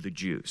persecute the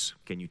Jews.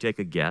 Can you take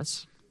a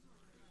guess?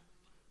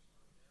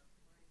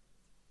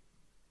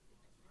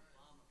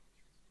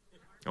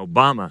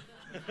 Obama.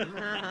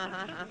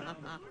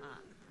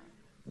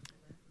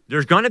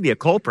 There's going to be a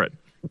culprit.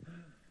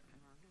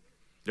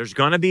 There's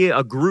going to be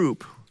a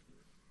group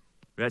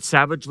that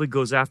savagely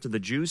goes after the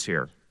Jews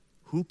here.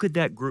 Who could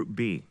that group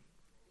be?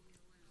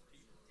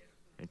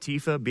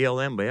 Antifa,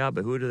 BLM, yeah,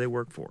 but who do they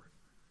work for?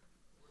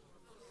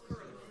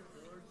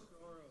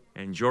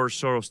 And George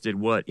Soros did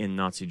what in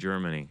Nazi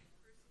Germany?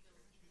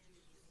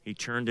 He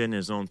turned in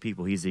his own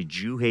people. He's a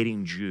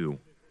Jew-hating Jew.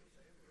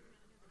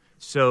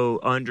 So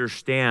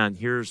understand,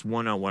 here's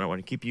one I want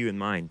to keep you in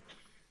mind.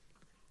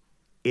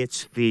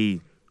 It's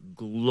the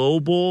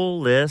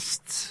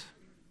globalists,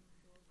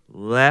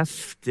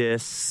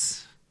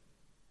 leftists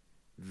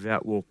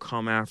that will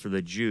come after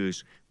the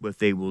Jews, but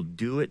they will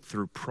do it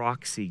through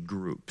proxy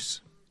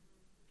groups.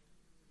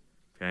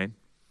 Okay?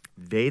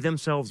 They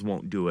themselves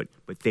won't do it,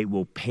 but they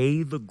will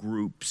pay the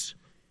groups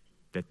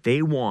that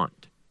they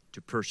want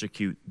to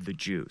persecute the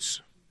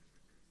Jews.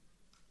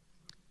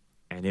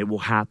 And it will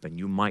happen.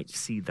 You might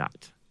see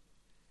that.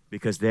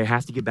 Because they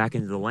have to get back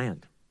into the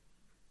land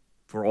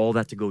for all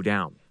that to go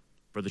down.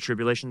 For the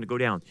tribulation to go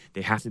down,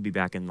 they have to be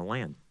back in the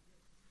land.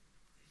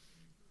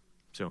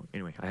 So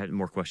anyway, I had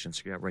more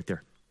questions. Yeah, right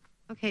there.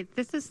 Okay,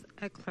 this is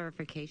a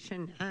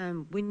clarification.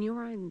 When you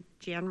were on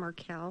Jan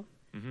Markell,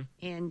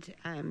 and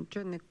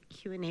during the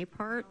Q&A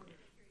part,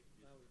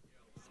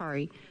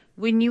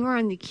 when you were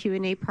on the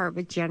Q&A part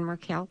with Jan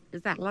Markell,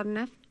 is that loud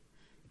enough?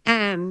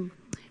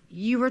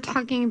 You were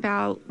talking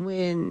about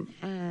when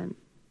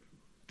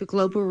the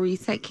global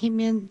reset came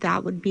in,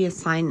 that would be a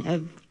sign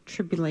of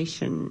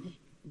tribulation.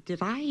 Did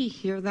I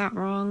hear that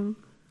wrong?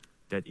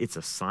 That it's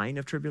a sign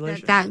of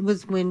tribulation? That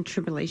was when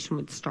tribulation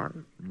would start.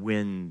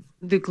 When?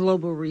 The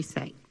global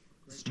reset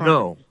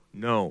started.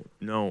 No.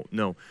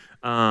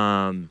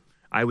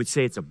 I would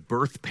say it's a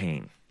birth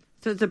pain.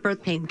 So it's a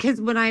birth pain. Because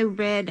when I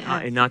read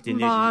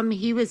Mom,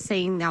 he was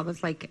saying that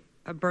was like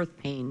a birth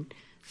pain.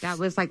 That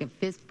was like a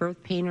fifth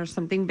birth pain or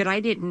something, but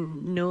I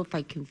didn't know if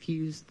I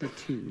confused the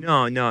two.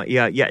 No,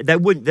 yeah.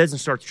 That doesn't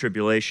start the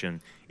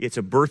tribulation. it's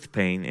a birth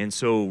pain. And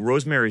so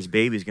Rosemary's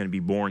Baby is going to be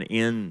born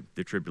in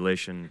the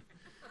tribulation,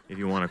 if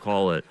you want to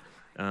call it.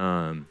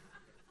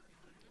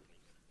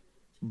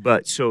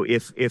 But so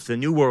if the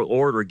New World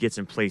Order gets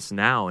in place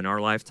now in our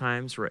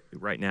lifetimes,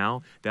 right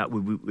now, that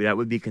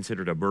would be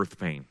considered a birth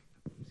pain.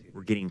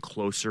 We're getting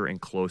closer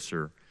and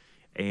closer,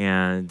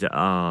 and we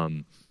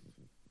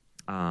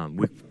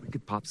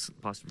could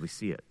possibly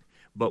see it.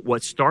 But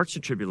what starts the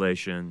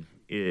tribulation,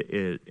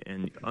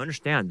 and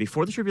understand,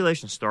 before the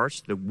tribulation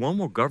starts, the one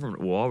world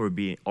government will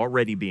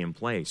already be in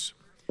place.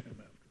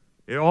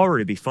 It'll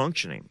already be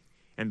functioning.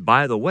 And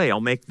by the way,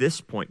 I'll make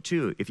this point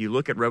too. If you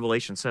look at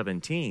Revelation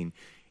 17,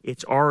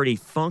 it's already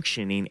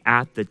functioning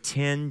at the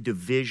 10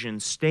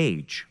 division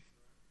stage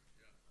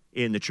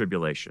in the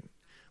tribulation.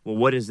 Well,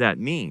 what does that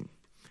mean?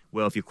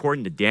 Well, if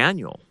according to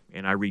Daniel,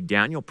 and I read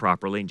Daniel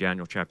properly in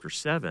Daniel chapter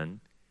 7,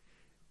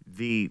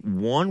 the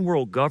one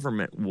world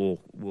government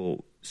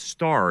will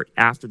start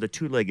after the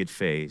two-legged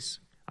phase.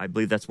 I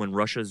believe that's when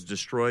Russia is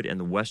destroyed and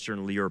the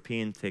Western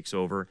European takes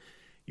over.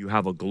 You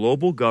have a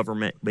global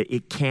government, but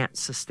it can't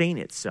sustain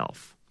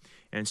itself.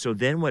 And so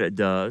then what it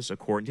does,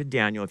 according to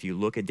Daniel, if you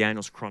look at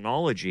Daniel's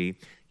chronology,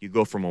 you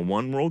go from a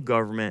one world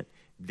government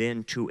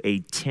then to a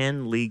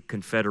 10-league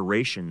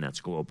confederation that's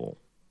global.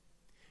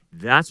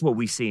 That's what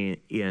we see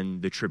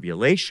in the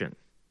tribulation,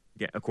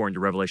 according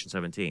to Revelation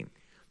 17.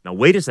 Now,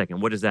 wait a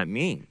second. What does that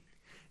mean?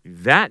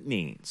 That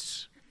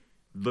means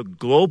the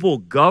global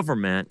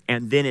government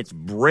and then its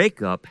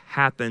breakup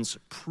happens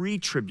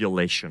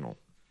pre-tribulational.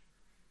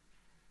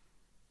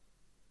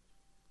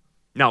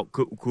 Now,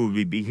 could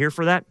we be here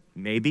for that?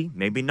 Maybe,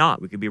 maybe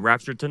not. We could be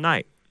raptured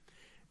tonight.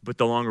 But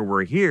the longer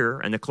we're here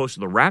and the closer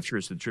the rapture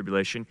is to the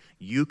tribulation,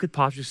 you could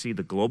possibly see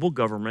the global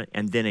government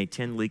and then a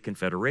 10-league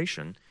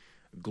confederation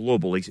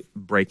globally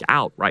break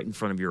out right in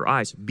front of your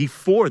eyes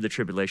before the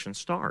tribulation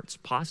starts,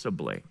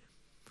 possibly.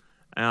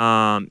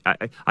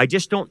 I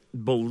just don't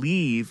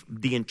believe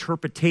the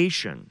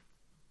interpretation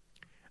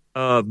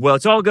of, well,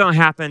 it's all going to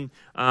happen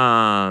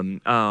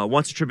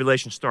once the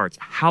tribulation starts.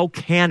 How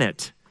can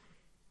it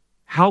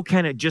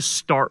just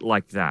start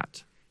like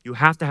that? You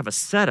have to have a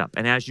setup.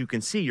 And as you can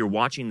see, you're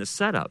watching the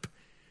setup.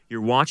 You're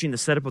watching the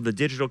setup of the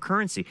digital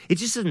currency. It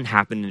just doesn't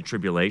happen in the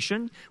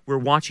tribulation. We're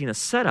watching a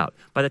setup.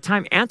 By the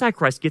time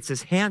Antichrist gets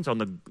his hands on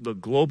the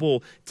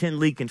global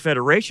 10-league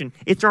confederation,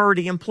 it's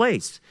already in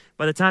place.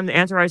 By the time the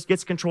Antichrist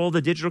gets control of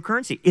the digital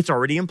currency, it's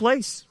already in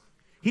place.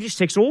 He just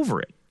takes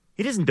over it.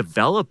 He doesn't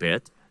develop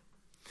it.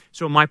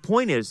 So my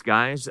point is,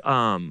 guys,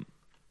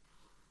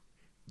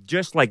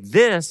 just like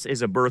this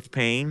is a birth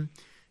pain,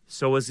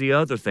 so is the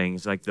other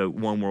things, like the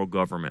one world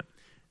government.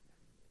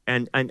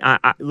 And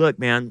I look,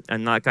 man,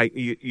 and like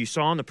you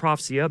saw in the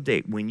prophecy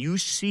update, when you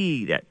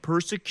see that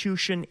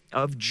persecution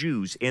of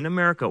Jews in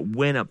America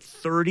went up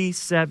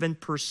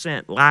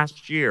 37%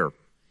 last year,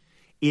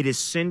 it is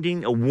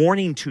sending a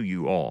warning to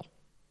you all.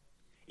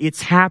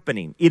 It's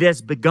happening. It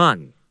has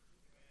begun.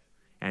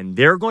 And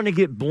they're going to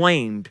get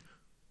blamed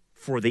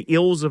for the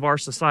ills of our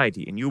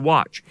society. And you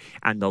watch.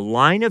 And the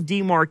line of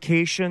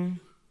demarcation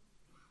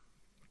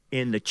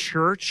in the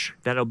church,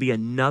 that'll be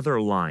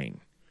another line.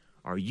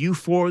 Are you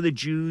for the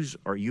Jews?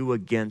 Or are you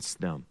against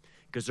them?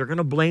 Because they're going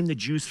to blame the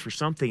Jews for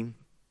something.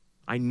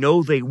 I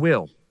know they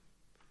will.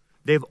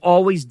 They've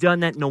always done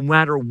that no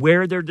matter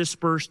where they're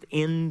dispersed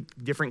in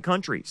different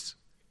countries.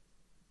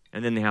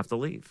 And then they have to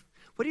leave.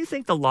 What do you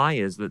think the lie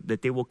is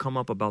that they will come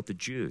up about the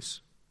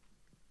Jews?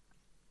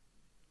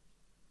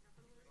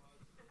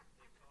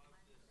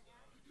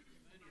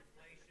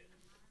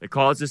 They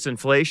caused this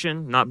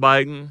inflation, not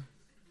Biden.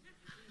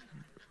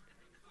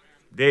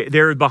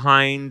 They're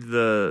behind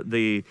they're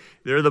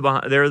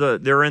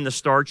in the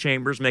star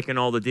chambers making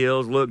all the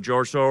deals. Look,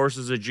 George Soros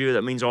is a Jew.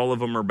 That means all of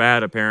them are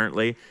bad.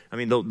 Apparently, I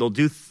mean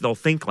they'll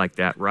think like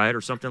that, right, or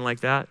something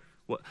like that.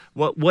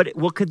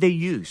 What could they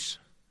use?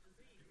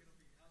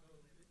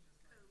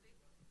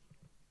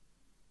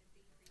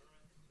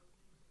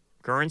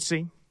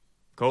 Currency,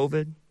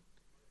 COVID.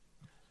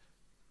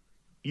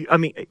 I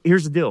mean,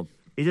 here's the deal.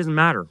 It doesn't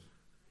matter.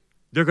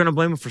 They're going to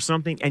blame them for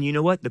something, and you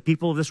know what? The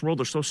people of this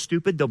world are so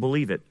stupid they'll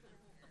believe it.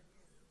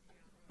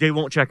 They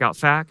won't check out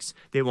facts.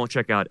 They won't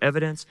check out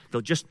evidence.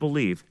 They'll just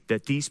believe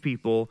that these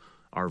people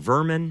are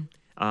vermin,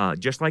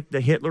 just like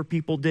the Hitler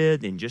people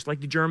did and just like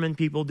the German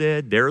people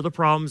did. They're the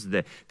problems.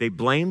 They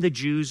blame the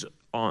Jews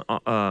for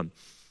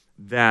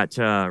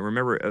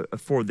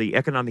the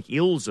economic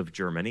ills of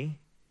Germany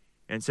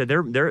and said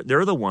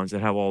they're the ones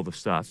that have all the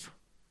stuff.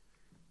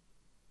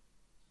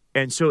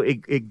 And so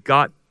it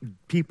got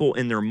people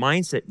in their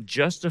mindset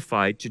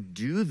justified to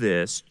do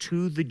this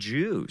to the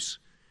Jews.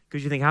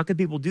 Because you think, how could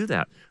people do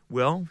that?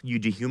 Well, you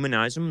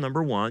dehumanize them,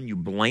 number one. You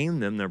blame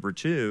them, number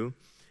two.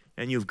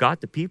 And you've got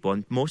the people.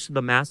 And most of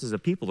the masses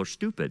of people are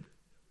stupid.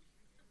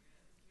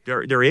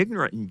 They're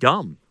ignorant and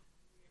dumb.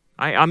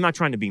 I'm not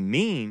trying to be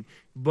mean,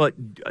 but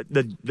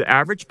the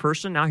average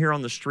person out here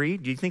on the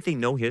street, do you think they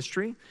know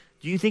history?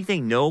 Do you think they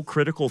know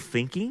critical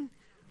thinking?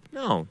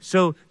 No.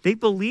 So they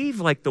believe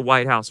like the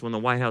White House when the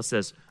White House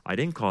says, I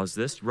didn't cause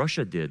this,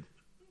 Russia did.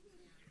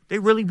 They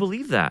really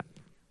believe that.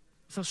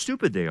 That's how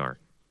stupid they are.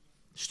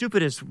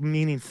 Stupid is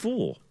meaning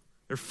fool.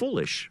 They're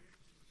foolish.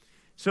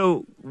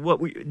 So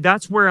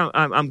that's where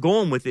I'm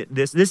going with it.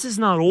 This is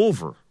not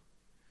over.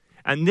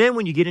 And then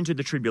when you get into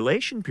the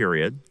tribulation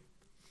period,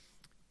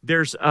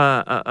 there's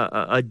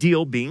a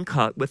deal being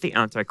cut with the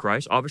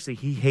Antichrist. Obviously,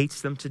 he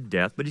hates them to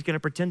death, but he's going to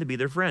pretend to be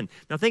their friend.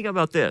 Now, think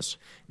about this.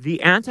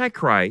 The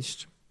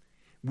Antichrist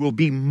will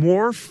be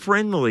more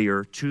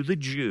friendlier to the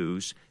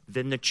Jews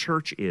than the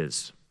church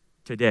is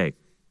today.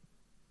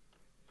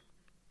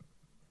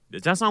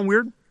 Does that sound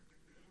weird?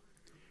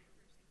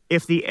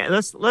 If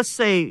let's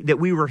say that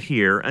we were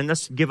here, and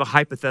let's give a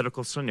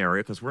hypothetical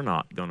scenario, because we're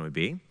not going to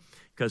be,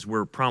 because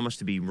we're promised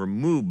to be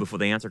removed before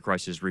the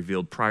Antichrist is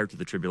revealed prior to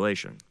the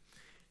tribulation.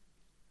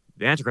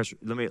 The Antichrist,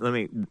 let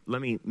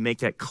me make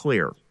that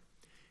clear.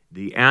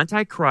 The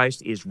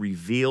Antichrist is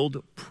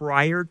revealed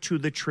prior to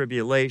the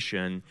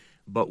tribulation,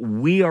 but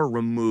we are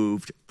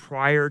removed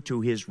prior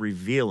to his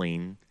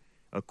revealing,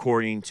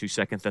 according to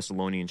 2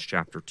 Thessalonians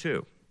chapter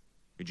 2.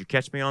 Did you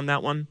catch me on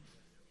that one?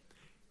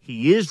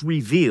 He is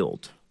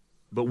revealed,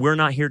 but we're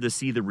not here to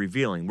see the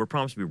revealing. We're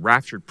promised to be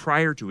raptured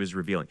prior to his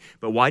revealing.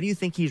 But why do you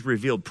think he's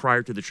revealed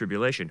prior to the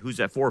tribulation? Who's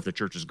that for if the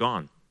church is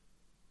gone?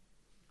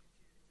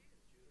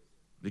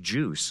 The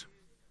Jews.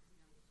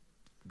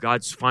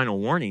 God's final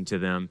warning to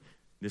them,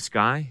 this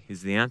guy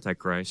is the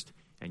Antichrist,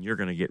 and you're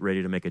going to get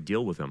ready to make a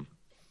deal with him.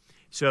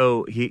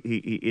 So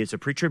it's a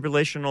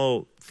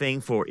pre-tribulational thing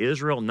for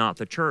Israel, not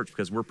the church,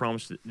 because we're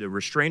promised that the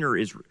restrainer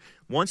is,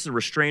 once the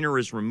restrainer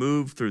is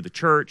removed through the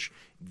church,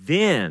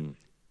 then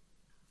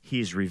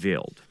he's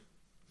revealed.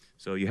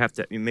 So you have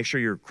to make sure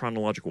your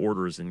chronological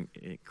order is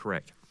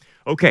correct.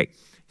 Okay,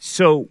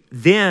 so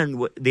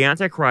then the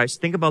Antichrist,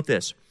 think about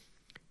this.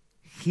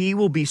 He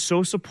will be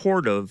so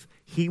supportive,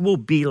 he will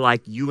be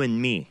like you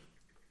and me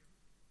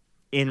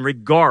in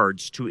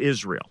regards to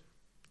Israel.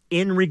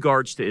 In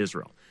regards to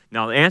Israel.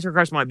 Now, the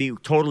Antichrist might be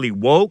totally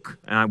woke,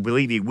 and I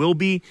believe he will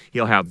be.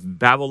 He'll have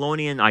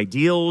Babylonian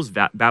ideals,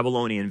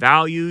 Babylonian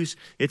values.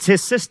 It's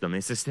his system.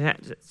 It's a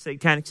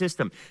satanic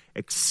system,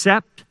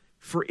 except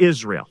for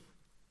Israel,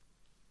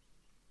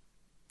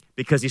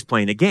 because he's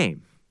playing a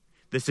game.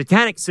 The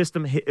satanic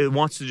system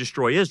wants to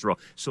destroy Israel,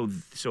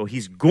 so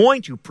he's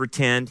going to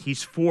pretend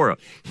he's for it.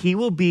 He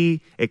will be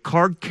a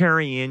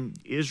card-carrying,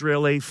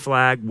 Israeli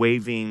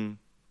flag-waving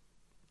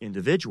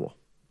individual.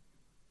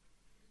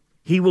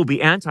 He will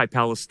be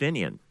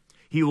anti-Palestinian.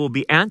 He will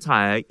be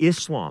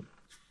anti-Islam.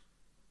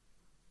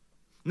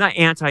 Not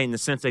anti in the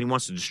sense that he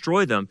wants to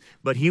destroy them,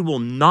 but he will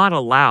not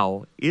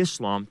allow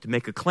Islam to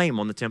make a claim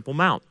on the Temple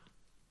Mount.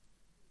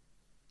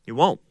 He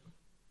won't.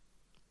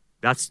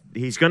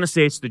 He's going to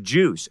say it's the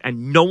Jews,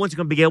 and no one's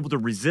going to be able to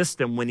resist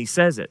him when he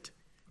says it.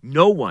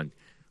 No one.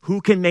 Who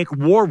can make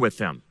war with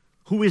them?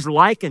 Who is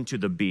likened to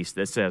the beast,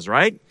 that says,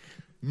 right?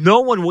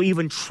 No one will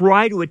even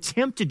try to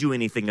attempt to do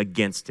anything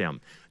against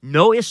him.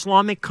 No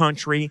Islamic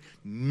country,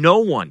 no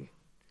one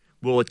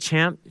will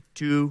attempt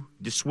to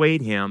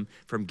dissuade him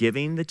from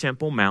giving the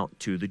Temple Mount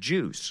to the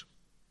Jews.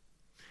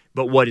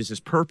 But what is his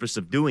purpose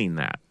of doing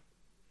that?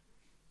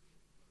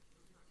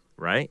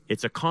 Right?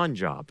 It's a con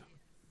job.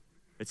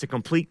 It's a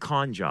complete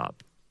con job.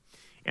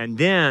 And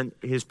then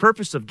his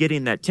purpose of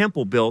getting that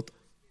temple built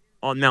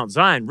on Mount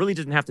Zion really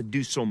doesn't have to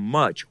do so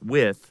much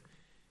with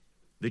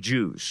the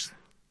Jews.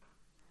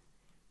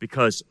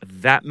 Because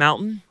that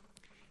mountain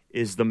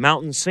is the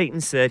mountain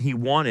Satan said he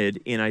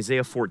wanted in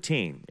Isaiah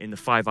 14, in the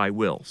 5 I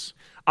wills.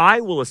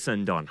 I will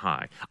ascend on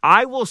high.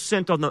 I will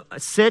sit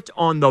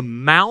on the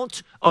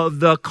mount of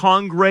the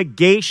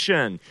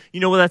congregation. You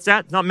know where that's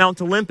at? It's not Mount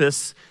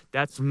Olympus.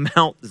 That's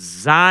Mount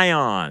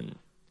Zion.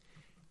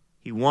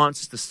 He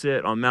wants to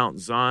sit on Mount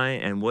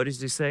Zion, and what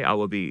does he say? I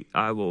will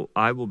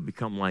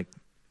become like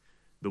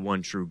the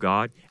one true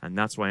God. And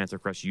that's why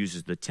Antichrist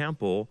uses the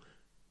temple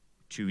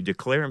to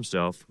declare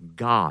himself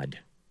God.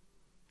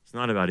 It's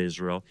not about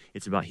Israel.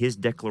 It's about his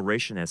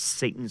declaration as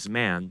Satan's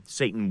man,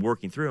 Satan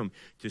working through him,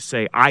 to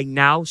say, I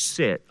now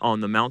sit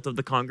on the mount of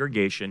the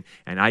congregation,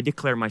 and I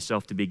declare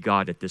myself to be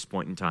God at this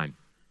point in time.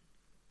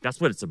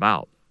 That's what it's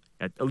about,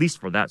 at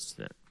least for that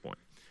point.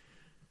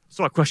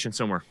 So a question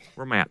somewhere.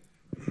 Where am I at?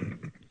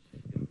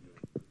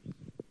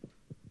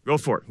 Go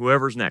for it.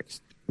 Whoever's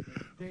next.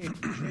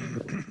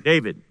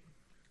 David.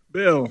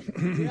 Bill.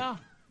 Yeah.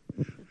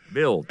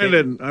 Bill.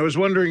 Brandon, I was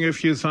wondering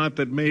if you thought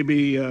that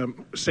maybe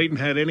Satan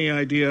had any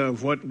idea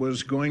of what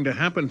was going to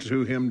happen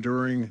to him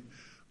during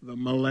the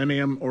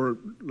millennium, or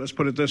let's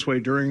put it this way,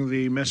 during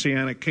the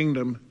Messianic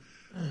kingdom,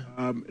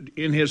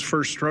 in his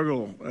first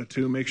struggle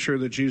to make sure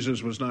that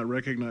Jesus was not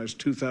recognized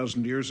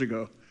 2,000 years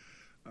ago.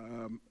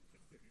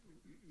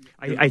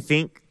 I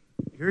think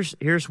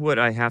here's what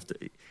I have to...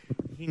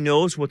 He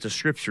knows what the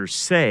scriptures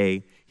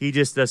say. He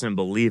just doesn't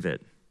believe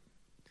it.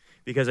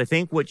 Because I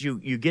think what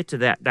you get to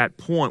that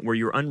point where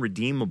you're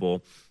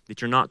unredeemable,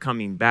 that you're not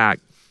coming back,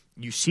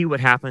 you see what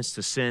happens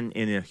to sin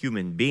in a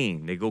human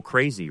being. They go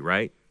crazy,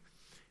 right?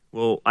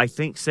 Well, I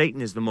think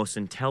Satan is the most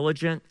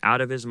intelligent,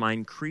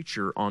 out-of-his-mind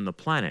creature on the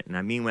planet. And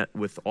I mean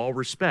with all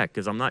respect,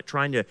 because I'm not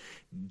trying to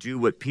do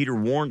what Peter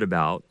warned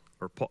about,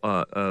 or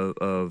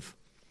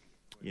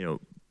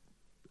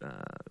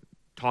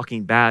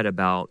talking bad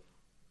about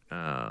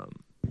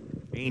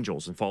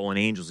angels and fallen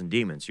angels and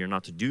demons. You're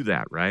not to do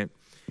that, right?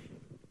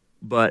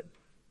 But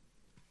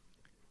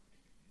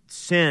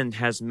sin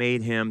has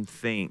made him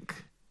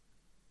think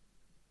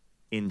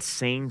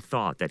insane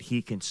thought that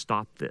he can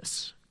stop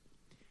this,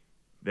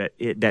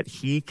 that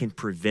he can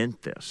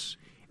prevent this.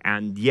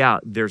 And yeah,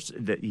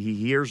 he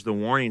hears the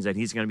warnings that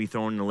he's going to be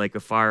thrown in the lake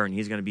of fire and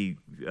he's going to be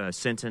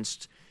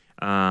sentenced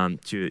to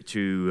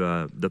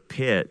the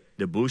pit,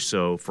 the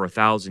buso, for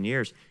 1,000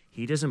 years.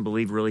 He doesn't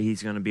believe really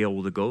he's going to be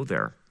able to go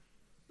there.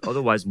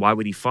 Otherwise, why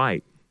would he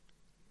fight?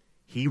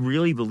 He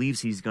really believes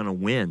he's going to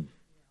win.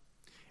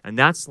 And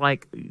that's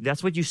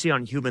what you see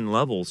on human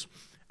levels,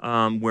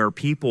 where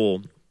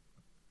people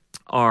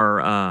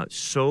are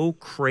so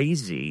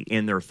crazy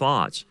in their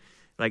thoughts.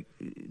 Like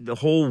the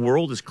whole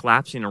world is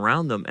collapsing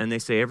around them and they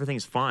say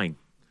everything's fine.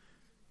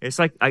 It's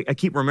like, I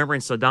keep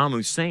remembering Saddam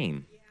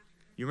Hussein.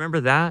 You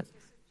remember that?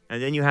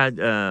 And then you had,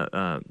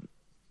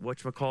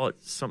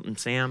 something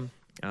Sam?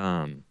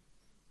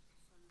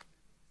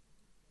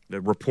 The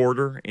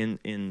reporter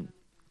in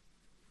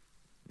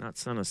not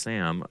Son of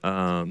Sam.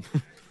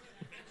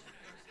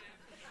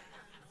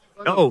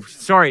 Oh,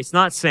 sorry, it's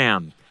not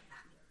Sam.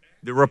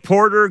 The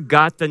reporter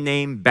got the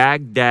name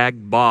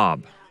Baghdad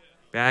Bob.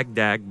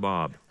 Baghdad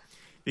Bob.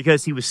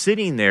 Because he was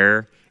sitting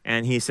there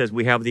and he says,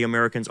 we have the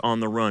Americans on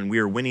the run. We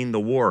are winning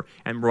the war.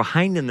 And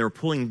behind them,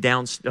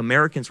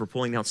 Americans were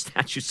pulling down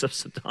statues of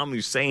Saddam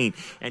Hussein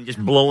and just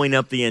blowing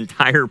up the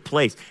entire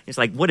place. It's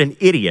like, what an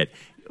idiot.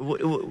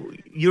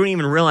 You don't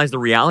even realize the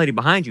reality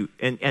behind you.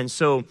 And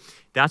so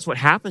that's what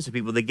happens to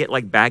people. They get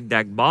like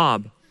Baghdad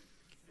Bob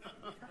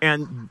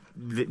and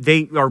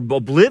they are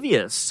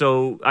oblivious.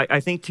 So I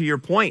think to your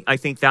point, I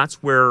think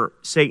that's where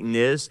Satan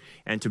is.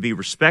 And to be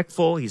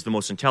respectful, he's the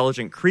most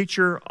intelligent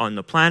creature on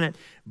the planet.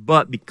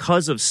 But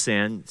because of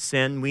sin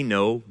we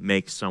know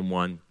makes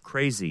someone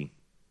crazy.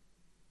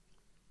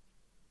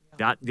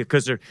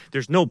 Because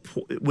there's no,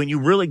 when you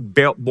really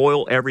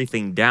boil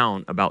everything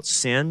down about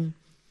sin,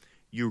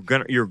 you're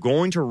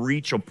going to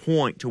reach a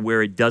point to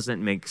where it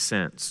doesn't make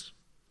sense.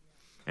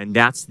 And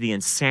that's the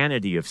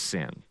insanity of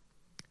sin.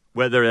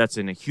 Whether that's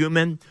in a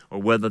human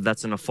or whether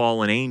that's in a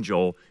fallen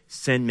angel,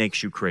 sin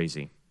makes you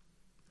crazy.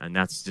 And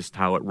that's just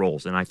how it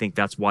rolls. And I think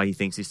that's why he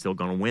thinks he's still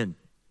going to win.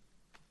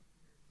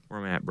 Where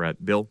am I at,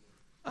 Brett? Bill?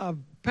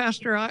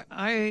 Pastor,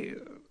 I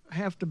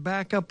have to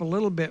back up a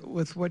little bit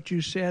with what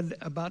you said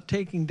about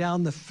taking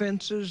down the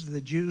fences the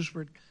Jews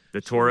were...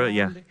 The Torah,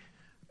 yeah.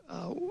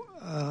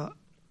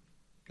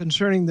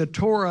 Concerning the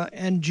Torah,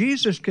 and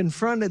Jesus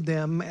confronted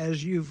them,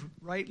 as you've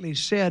rightly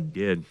said,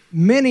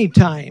 many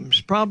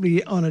times,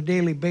 probably on a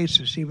daily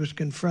basis. He was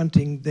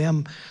confronting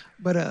them.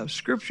 But a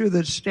scripture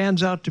that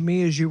stands out to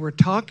me as you were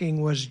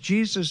talking was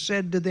Jesus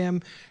said to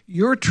them,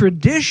 your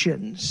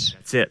traditions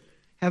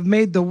have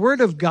made the word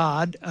of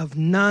God of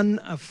none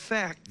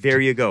effect. There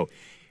you go.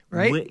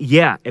 Right?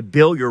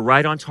 Bill, you're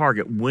right on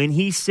target. When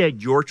he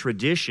said your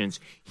traditions,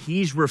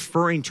 he's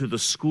referring to the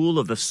school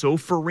of the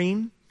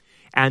Sopharim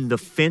and the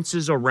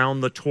fences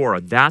around the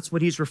Torah. That's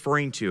what he's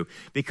referring to,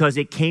 because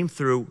it came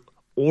through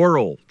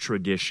oral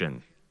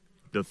tradition,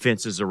 the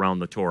fences around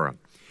the Torah.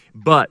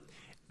 But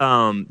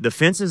the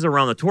fences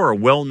around the Torah are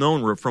well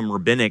known from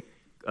rabbinic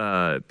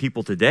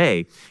people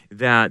today,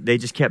 that they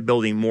just kept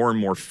building more and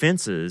more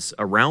fences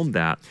around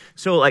that.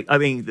 So,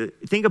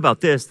 think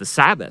about this, the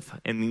Sabbath.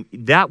 I mean,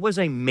 that was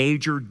a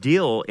major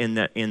deal in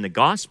the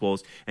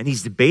Gospels, and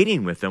he's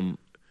debating with them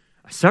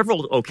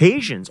several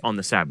occasions on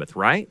the Sabbath,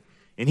 right?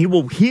 And he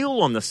will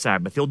heal on the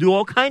Sabbath. He'll do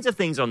all kinds of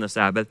things on the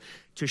Sabbath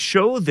to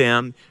show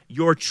them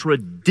your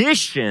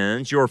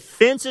traditions, your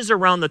fences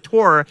around the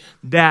Torah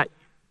that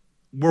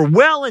were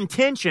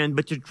well-intentioned,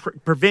 but to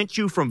prevent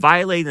you from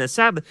violating the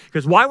Sabbath.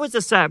 Because why was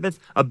the Sabbath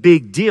a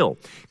big deal?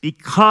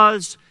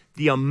 Because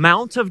the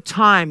amount of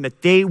time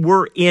that they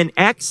were in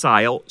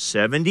exile,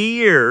 70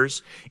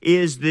 years,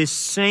 is the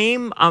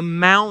same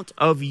amount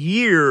of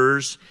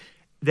years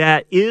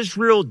that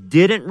Israel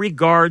didn't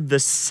regard the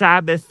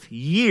Sabbath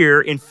year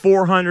in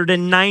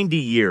 490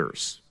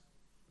 years.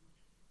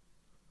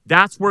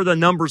 That's where the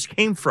numbers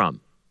came from.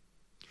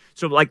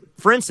 So,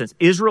 for instance,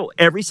 Israel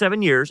every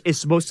 7 years is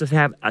supposed to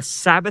have a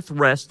Sabbath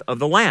rest of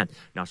the land.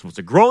 Not supposed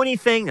to grow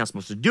anything, not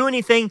supposed to do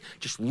anything,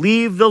 just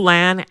leave the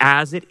land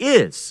as it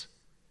is.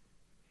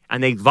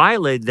 And they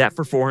violated that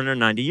for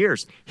 490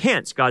 years.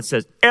 Hence, God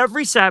says,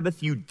 every Sabbath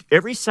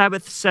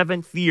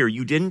seventh year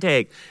you didn't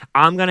take,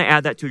 I'm going to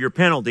add that to your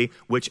penalty,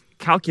 which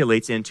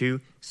calculates into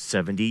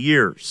 70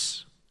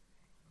 years.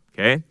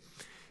 Okay?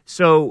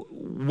 So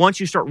once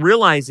you start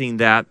realizing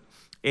that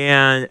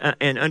and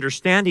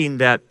understanding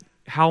that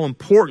how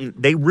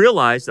important, they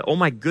realize that, oh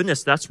my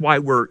goodness, that's why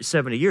we're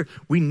 70 years.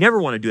 We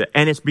never want to do that.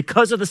 And it's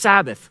because of the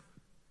Sabbath.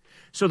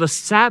 So the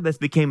Sabbath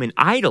became an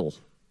idol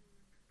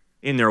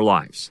in their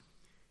lives.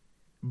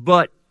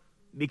 But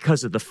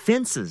because of the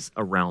fences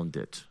around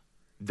it,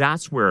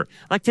 that's where,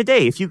 like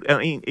today, if you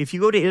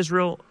go to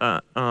Israel,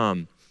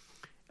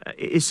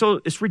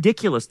 it's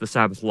ridiculous, the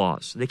Sabbath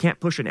laws. They can't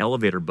push an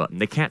elevator button.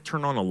 They can't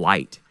turn on a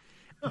light.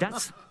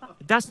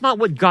 That's not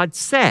what God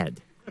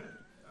said.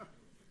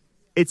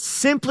 It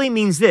simply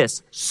means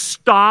this: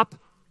 stop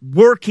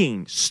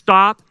working,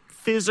 stop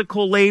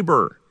physical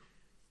labor.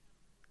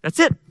 That's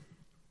it.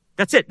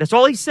 That's it. That's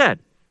all he said,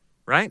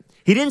 right?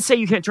 He didn't say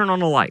you can't turn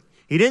on a light.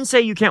 He didn't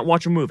say you can't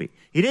watch a movie.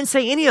 He didn't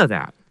say any of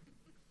that.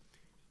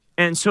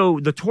 And so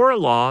the Torah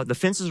law, the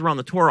fences around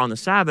the Torah on the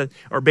Sabbath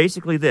are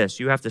basically this.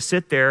 You have to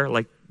sit there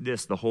like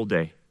this the whole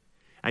day.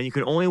 And you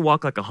can only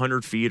walk like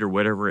 100 feet or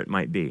whatever it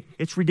might be.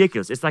 It's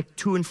ridiculous. It's like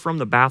to and from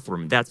the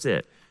bathroom. That's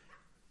it.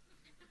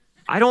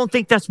 I don't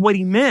think that's what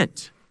he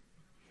meant.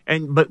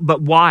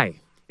 But why?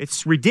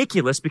 It's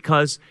ridiculous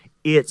because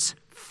it's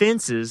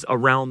fences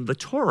around the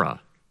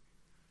Torah,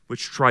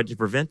 which tried to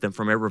prevent them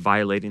from ever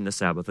violating the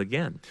Sabbath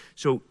again.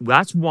 So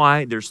that's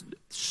why there's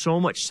so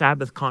much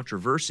Sabbath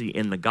controversy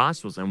in the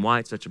Gospels, and why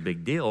it's such a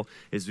big deal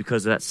is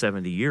because of that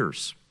 70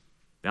 years.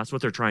 That's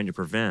what they're trying to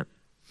prevent.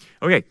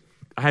 Okay,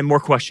 I have more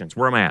questions.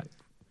 Where am I at?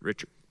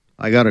 Richard.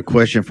 I got a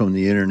question from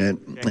the internet,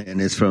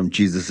 and it's from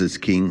Jesus is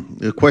King.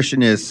 The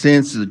question is,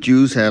 since the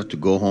Jews have to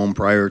go home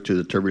prior to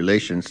the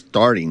tribulation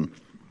starting,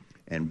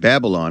 and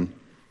Babylon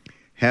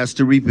has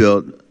to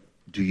rebuild,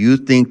 do you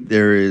think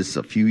there is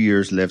a few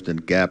years left in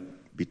gap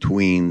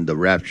between the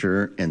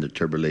rapture and the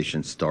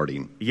tribulation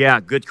starting? Yeah,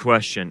 good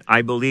question.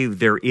 I believe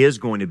there is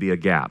going to be a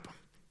gap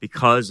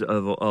because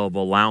of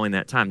allowing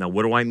that time. Now,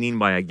 what do I mean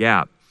by a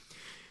gap?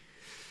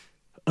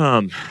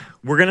 We're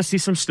going to see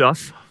some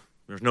stuff.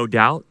 There's no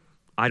doubt.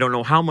 I don't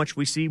know how much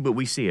we see, but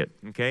we see it,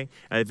 okay?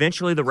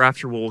 Eventually, the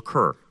rapture will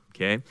occur,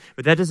 okay?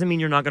 But that doesn't mean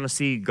you're not going to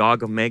see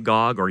Gog of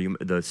Magog or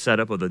the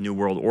setup of the New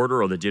World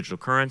Order or the digital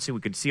currency. We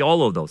could see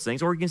all of those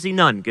things, or we can see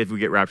none if we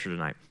get raptured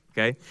tonight,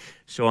 okay?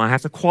 So I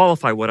have to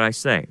qualify what I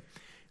say.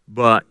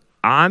 But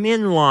I'm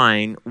in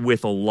line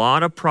with a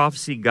lot of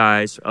prophecy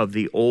guys of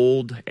the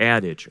old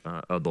adage,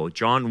 of the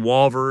John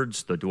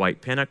Walvards, the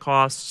Dwight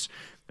Pentecosts,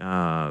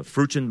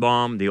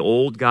 Fruchtenbaum, the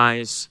old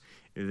guys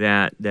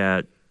that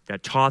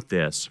taught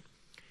this,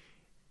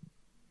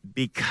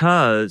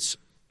 because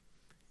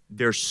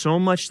there's so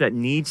much that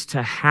needs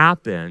to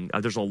happen.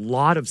 There's a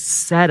lot of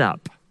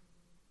setup.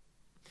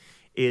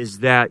 Is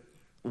that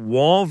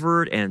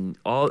Walvard and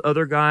all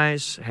other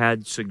guys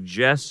had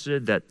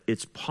suggested that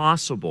it's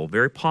possible,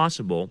 very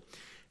possible,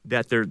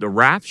 that the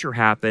rapture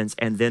happens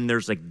and then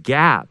there's a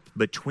gap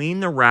between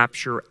the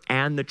rapture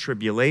and the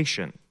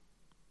tribulation.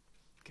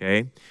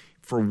 Okay?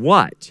 For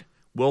what?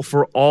 Well,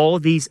 for all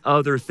these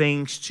other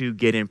things to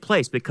get in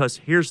place. Because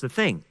here's the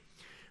thing.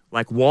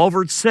 Like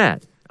Walvard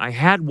said, I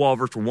had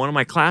Walvard for one of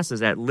my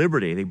classes at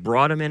Liberty. They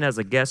brought him in as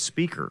a guest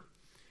speaker.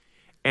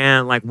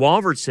 And like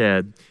Walvard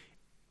said,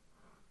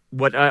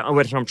 what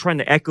I'm trying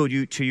to echo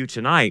to you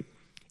tonight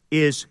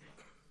is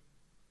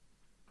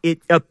it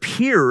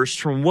appears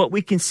from what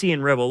we can see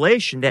in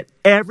Revelation that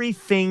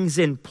everything's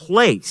in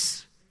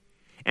place.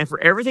 And for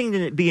everything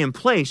to be in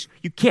place,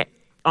 you can't,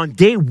 on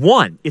day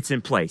one, it's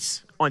in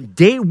place. On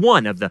day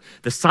one of the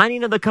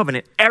signing of the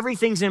covenant,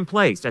 everything's in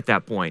place at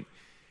that point.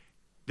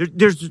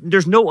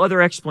 There's no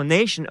other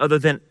explanation other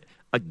than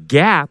a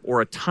gap or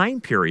a time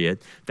period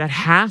that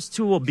has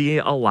to be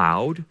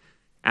allowed,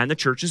 and the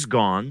church is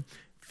gone,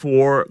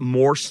 for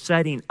more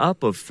setting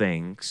up of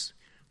things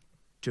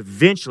to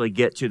eventually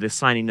get to the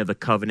signing of the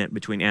covenant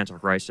between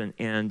Antichrist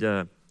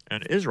and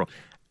Israel.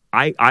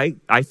 I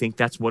think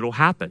that's what will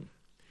happen.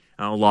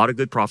 A lot of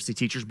good prophecy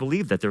teachers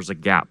believe that there's a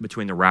gap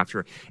between the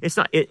rapture. It's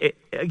not.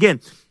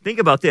 Again, think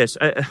about this.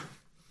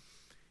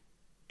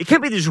 It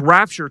can't be this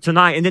rapture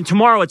tonight and then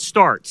tomorrow it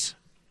starts.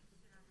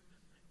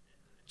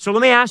 So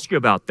let me ask you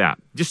about that,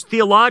 just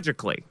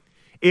theologically.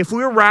 If we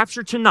were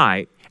raptured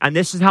tonight, and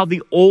this is how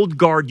the old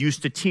guard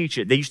used to teach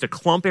it, they used to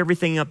clump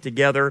everything up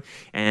together,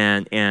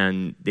 and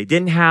they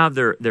didn't have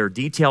their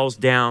details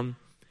down.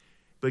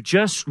 But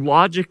just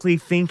logically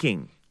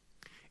thinking,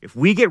 if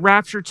we get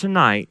raptured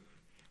tonight,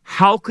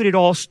 how could it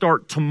all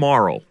start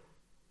tomorrow?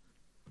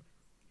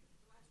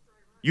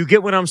 You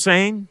get what I'm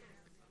saying?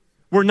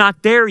 We're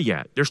not there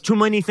yet. There's too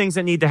many things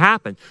that need to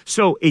happen.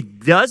 So it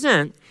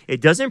doesn't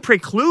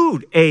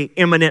preclude a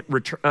imminent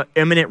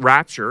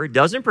rapture. It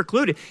doesn't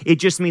preclude it. It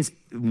just means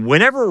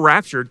whenever we're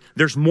raptured,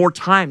 there's more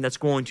time that's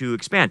going to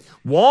expand.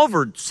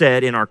 Walvard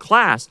said in our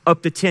class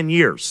up to 10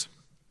 years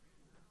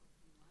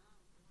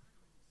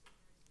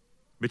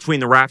between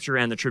the rapture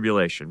and the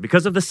tribulation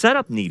because of the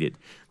setup needed.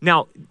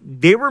 Now,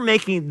 they were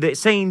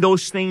saying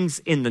those things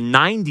in the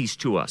 90s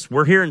to us.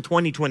 We're here in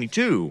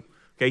 2022.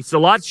 Okay, so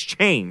a lot's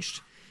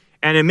changed.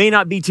 And it may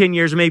not be 10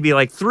 years, it may be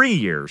like 3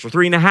 years or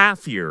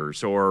 3.5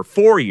 years or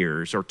 4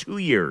 years or 2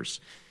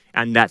 years.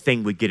 And that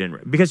thing would get in.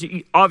 Because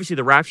obviously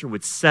the rapture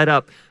would set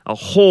up a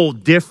whole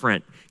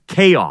different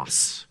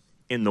chaos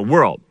in the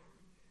world.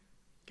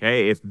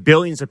 Okay, if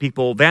billions of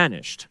people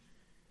vanished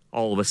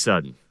all of a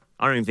sudden.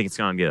 I don't even think it's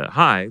going to get that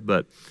high,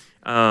 but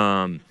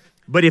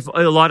if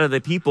a lot of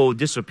the people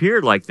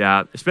disappeared like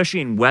that,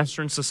 especially in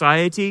Western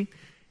society,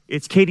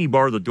 it's Katie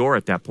bar the door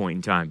at that point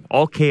in time.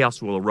 All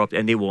chaos will erupt,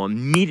 and they will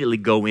immediately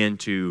go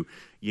into,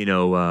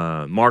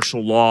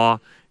 martial law,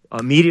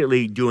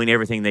 immediately doing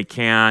everything they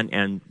can,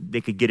 and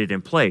they could get it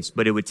in place.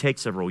 But it would take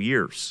several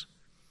years.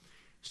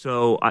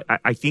 So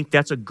I think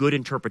that's a good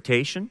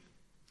interpretation.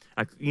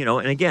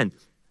 And again,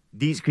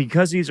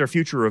 because these are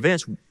future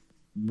events,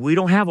 we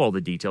don't have all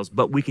the details,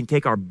 but we can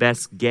take our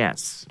best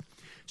guess.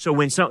 So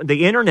when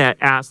the internet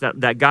asked,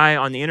 that guy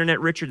on the internet,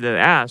 Richard, that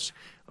asked,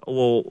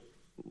 well,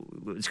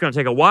 it's going to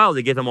take a while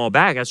to get them all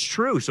back. That's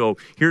true. So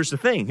here's the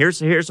thing.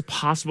 Here's a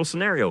possible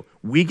scenario.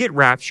 We get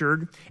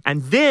raptured,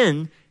 and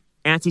then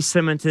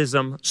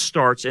anti-Semitism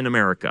starts in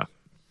America.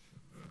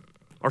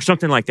 Or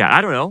something like that.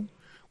 I don't know.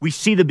 We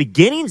see the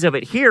beginnings of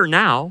it here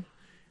now,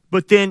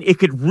 but then it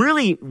could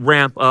really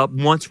ramp up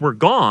once we're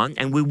gone,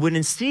 and we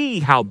wouldn't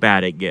see how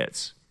bad it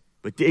gets.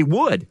 But it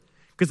would.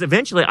 Because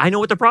eventually, I know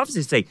what the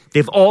prophecies say.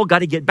 They've all got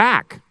to get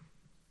back.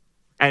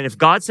 And if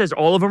God says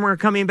all of them are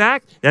coming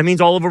back, that means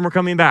all of them are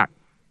coming back.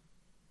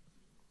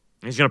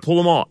 And he's going to pull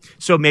them all.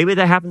 So maybe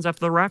that happens after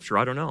the rapture.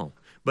 I don't know.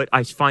 But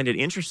I find it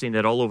interesting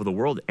that all over the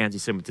world,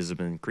 anti-Semitism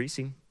is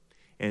increasing,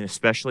 and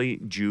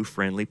especially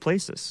Jew-friendly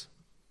places.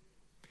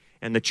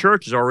 And the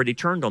church has already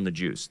turned on the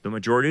Jews. The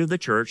majority of the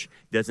church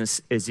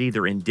is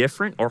either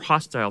indifferent or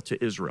hostile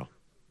to Israel.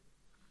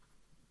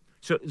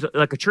 So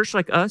like a church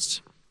like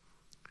us,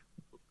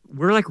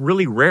 we're like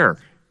really rare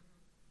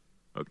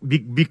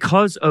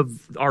because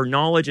of our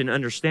knowledge and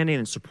understanding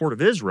and support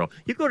of Israel.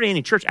 You go to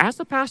any church, ask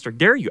the pastor,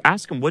 dare you,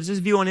 ask him, what is his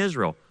view on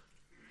Israel?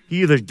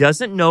 He either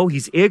doesn't know,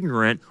 he's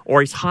ignorant, or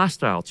he's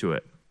hostile to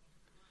it.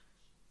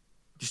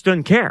 Just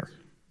doesn't care.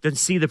 Doesn't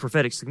see the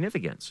prophetic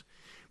significance.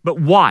 But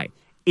why?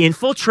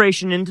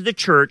 Infiltration into the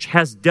church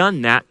has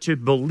done that to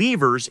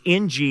believers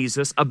in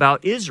Jesus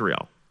about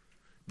Israel.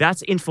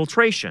 That's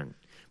infiltration.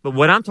 But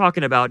what I'm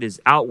talking about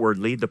is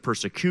outwardly the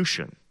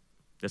persecution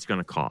that's going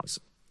to cause.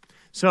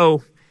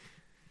 So,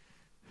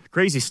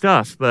 crazy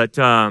stuff, but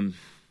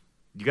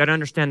you got to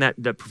understand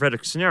that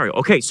prophetic scenario.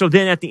 Okay, so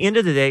then at the end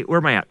of the day, where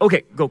am I at?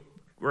 Okay, go.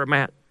 Where am I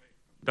at?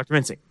 Dr.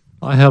 Mensing.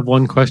 I have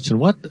one question.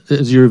 What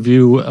is your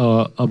view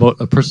about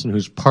a person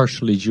who's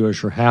partially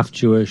Jewish or half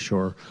Jewish,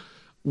 or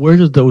where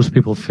do those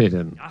people fit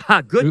in?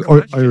 Good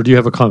question. Or do you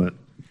have a comment?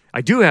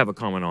 I do have a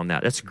comment on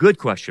that. That's a good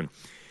question.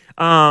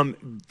 God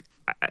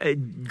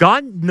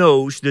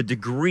knows the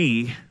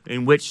degree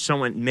in which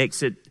someone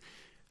makes him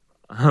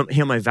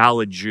a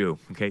valid Jew.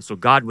 Okay, so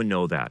God would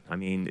know that. I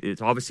mean,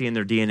 it's obviously in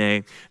their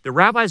DNA. The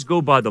rabbis go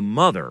by the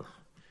mother,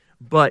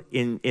 but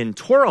in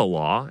Torah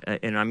law,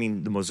 and I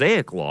mean the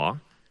Mosaic law,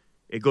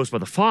 it goes by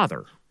the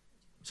father.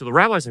 So the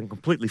rabbis have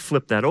completely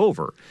flipped that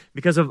over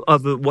because of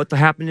what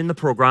happened in the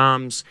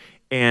pogroms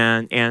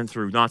and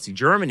through Nazi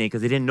Germany,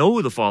 because they didn't know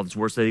who the fathers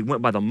were, so they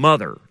went by the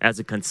mother as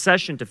a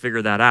concession to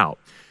figure that out.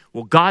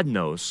 Well, God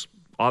knows,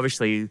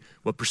 obviously,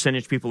 what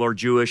percentage people are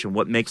Jewish and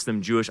what makes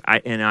them Jewish,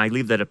 and I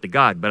leave that up to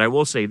God. But I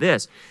will say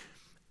this.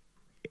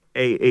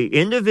 A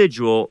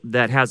individual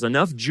that has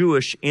enough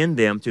Jewish in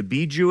them to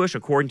be Jewish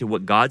according to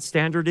what God's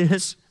standard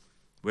is,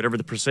 whatever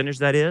the percentage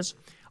that is,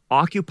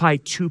 occupy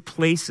two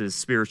places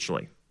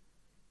spiritually.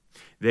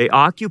 They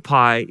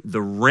occupy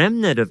the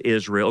remnant of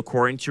Israel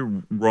according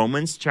to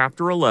Romans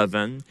chapter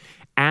 11,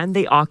 and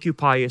they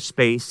occupy a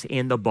space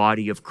in the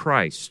body of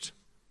Christ.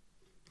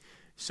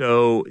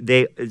 So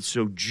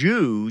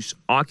Jews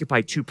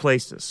occupy two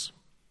places.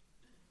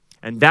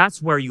 And that's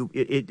where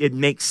it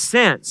makes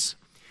sense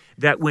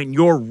that when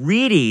you're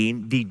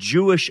reading the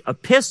Jewish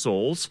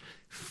epistles,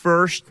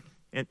 1st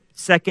and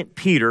 2nd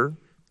Peter,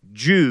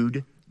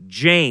 Jude,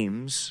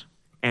 James,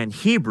 and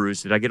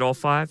Hebrews. Did I get all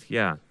 5?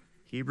 Yeah.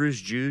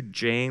 Hebrews, Jude,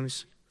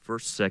 James,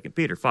 1st, 2nd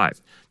Peter,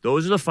 5.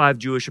 Those are the 5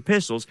 Jewish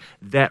epistles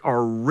that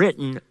are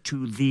written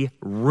to the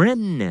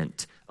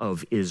remnant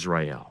of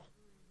Israel.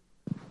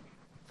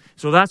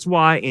 So that's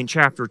why in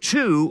chapter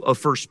 2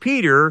 of 1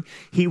 Peter,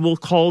 he will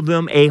call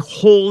them a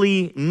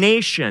holy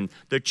nation.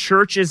 The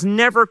church is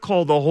never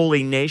called a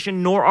holy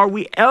nation, nor are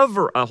we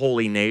ever a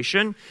holy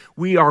nation.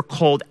 We are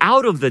called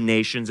out of the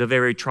nations of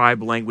every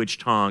tribe, language,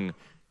 tongue.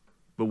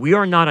 But we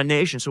are not a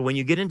nation. So when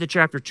you get into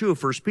chapter 2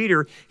 of 1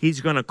 Peter, he's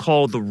going to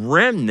call the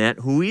remnant,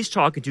 who he's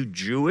talking to,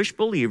 Jewish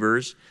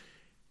believers,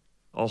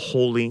 a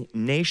holy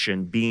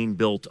nation being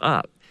built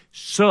up.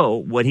 So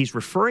what he's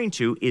referring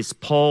to is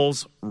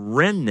Paul's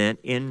remnant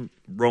in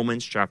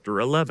Romans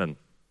chapter 11,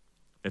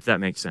 if that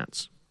makes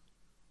sense.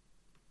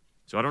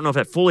 So I don't know if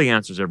that fully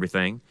answers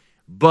everything,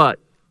 but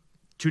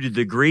to the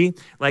degree,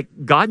 like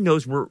God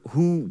knows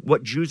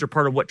what Jews are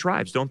part of what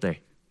tribes, don't they?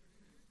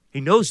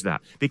 He knows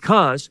that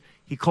because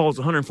he calls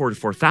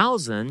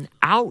 144,000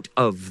 out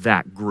of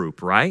that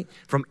group, right?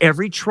 From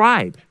every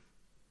tribe.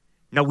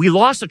 Now, we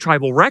lost the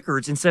tribal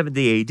records in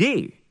 70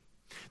 AD.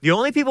 The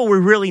only people we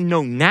really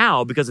know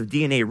now because of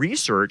DNA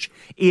research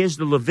is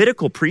the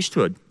Levitical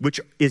priesthood, which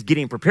is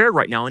getting prepared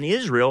right now in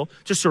Israel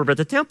to serve at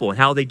the temple. And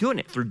how are they doing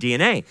it? Through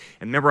DNA.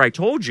 And remember I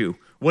told you,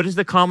 what is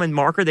the common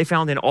marker they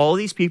found in all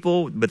these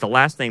people with the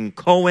last name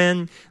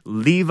Cohen,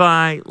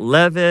 Levi,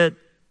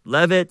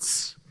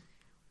 Levitz?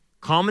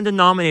 Common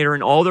denominator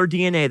in all their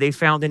DNA they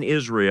found in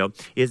Israel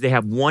is they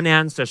have one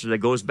ancestor that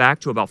goes back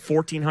to about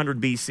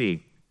 1400 BC.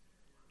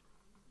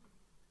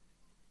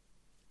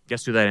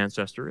 Guess who that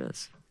ancestor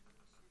is?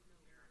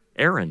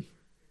 Aaron.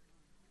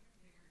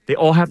 They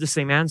all have the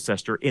same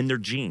ancestor in their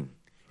gene.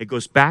 It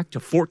goes back to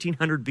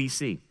 1400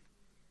 BC.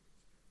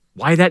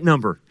 Why that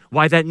number?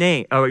 Why that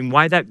name?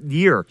 Why that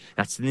year?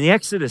 That's in the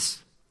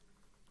Exodus.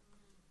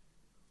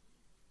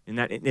 In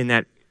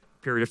that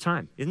period of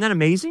time. Isn't that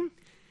amazing?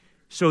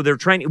 So they're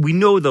trying. We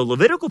know the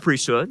Levitical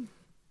priesthood,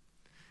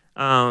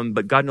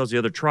 but God knows the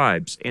other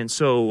tribes, and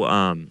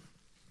so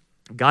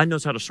God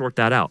knows how to sort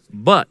that out.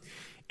 But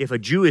if a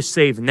Jew is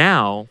saved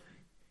now,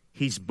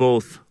 he's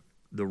both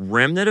the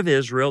remnant of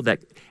Israel.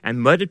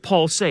 And what did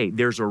Paul say?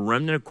 There's a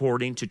remnant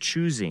according to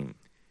choosing.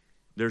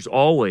 There's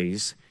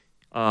always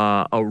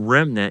a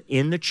remnant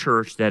in the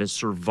church that has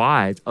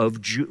survived of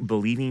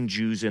believing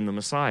Jews in the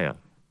Messiah.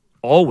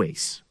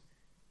 Always.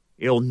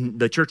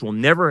 The church will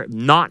never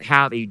not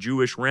have a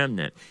Jewish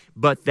remnant.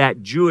 But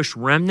that Jewish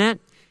remnant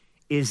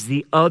is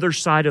the other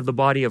side of the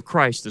body of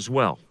Christ as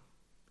well.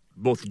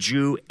 Both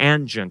Jew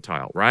and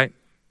Gentile, right?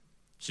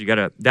 So you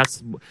gotta,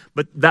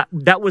 but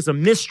that was a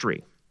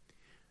mystery.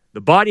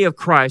 The body of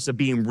Christ of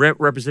being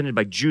represented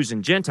by Jews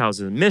and Gentiles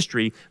is a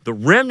mystery. The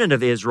remnant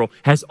of Israel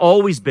has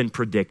always been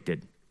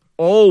predicted.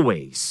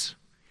 Always.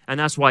 And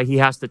that's why he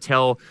has to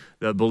tell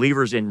the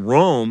believers in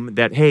Rome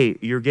that, hey,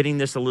 you're getting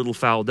this a little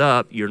fouled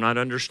up. You're not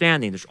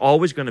understanding. There's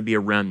always going to be a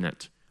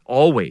remnant,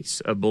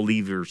 always, of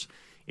believers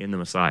in the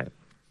Messiah.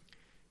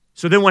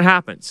 So then what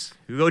happens?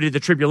 We go to the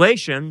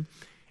tribulation.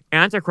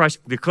 Antichrist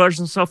declares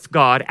himself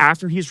God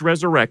after he's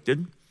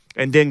resurrected,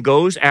 and then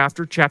goes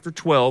after chapter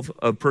 12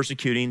 of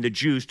persecuting the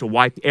Jews to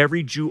wipe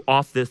every Jew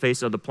off the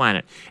face of the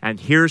planet. And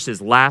here's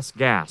his last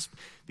gasp.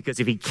 Because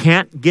if he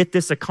can't get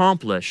this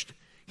accomplished,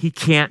 he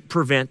can't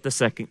prevent the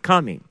second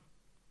coming.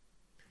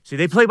 See,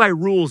 they play by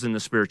rules in the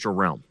spiritual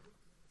realm.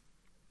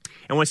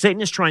 And what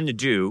Satan is trying to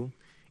do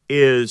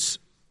is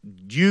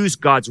use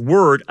God's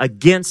word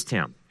against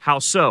him. How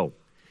so?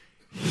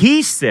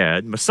 He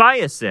said,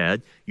 Messiah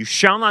said, you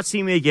shall not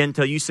see me again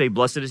until you say,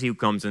 blessed is he who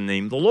comes in the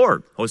name of the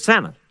Lord.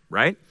 Hosanna,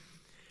 right?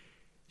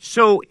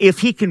 So if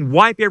he can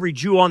wipe every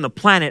Jew on the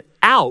planet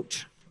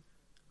out,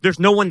 there's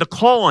no one to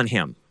call on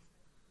him.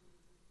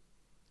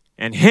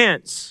 And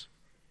hence,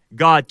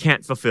 God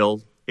can't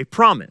fulfill a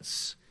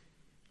promise.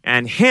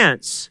 And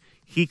hence,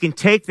 he can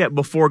take that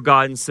before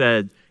God and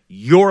said,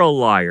 you're a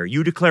liar.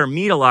 You declare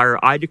me a liar.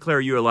 I declare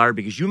you a liar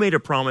because you made a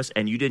promise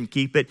and you didn't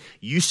keep it.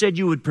 You said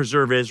you would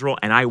preserve Israel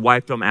and I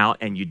wiped them out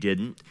and you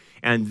didn't.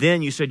 And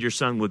then you said your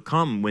son would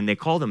come. When they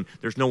called him,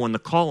 there's no one to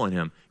call on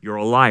him. You're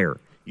a liar.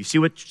 You see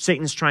what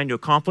Satan's trying to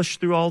accomplish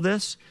through all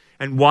this?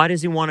 And why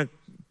does he want to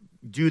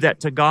do that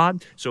to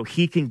God? So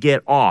he can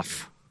get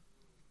off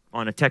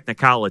on a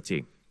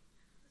technicality.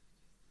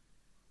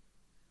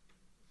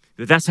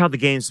 But that's how the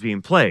game's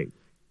being played.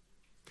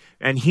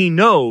 And he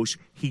knows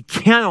he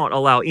cannot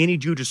allow any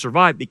Jew to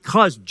survive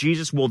because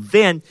Jesus will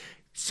then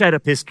set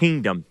up his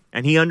kingdom.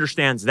 And he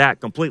understands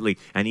that completely.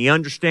 And he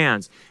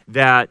understands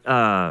that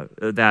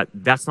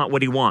that's not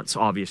what he wants,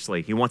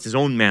 obviously. He wants his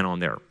own man on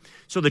there.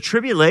 So the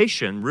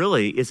tribulation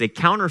really is a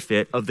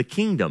counterfeit of the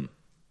kingdom.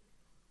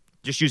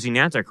 Just using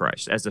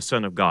Antichrist as the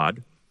Son of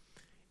God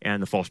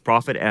and the false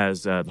prophet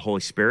as the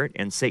Holy Spirit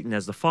and Satan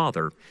as the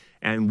Father.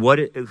 And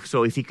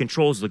so if he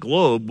controls the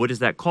globe, what is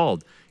that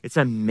called? It's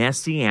a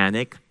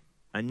messianic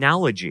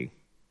analogy.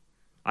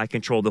 I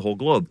control the whole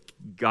globe.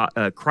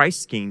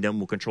 Christ's kingdom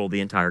will control the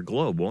entire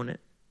globe, won't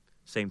it?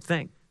 Same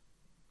thing.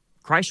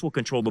 Christ will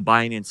control the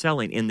buying and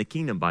selling in the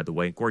kingdom, by the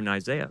way, according to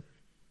Isaiah.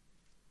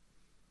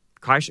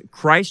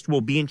 Christ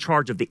will be in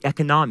charge of the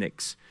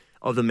economics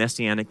of the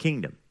messianic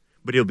kingdom.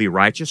 But he'll be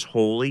righteous,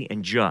 holy,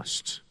 and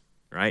just.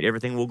 Right?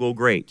 Everything will go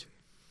great.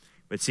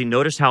 But see,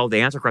 notice how the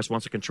Antichrist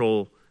wants to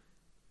control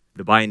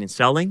the buying and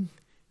selling.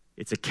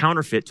 It's a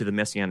counterfeit to the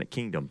messianic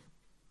kingdom.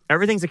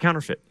 Everything's a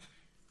counterfeit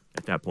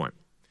at that point.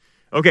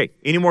 Okay,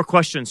 any more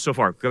questions so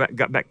far? Go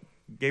back.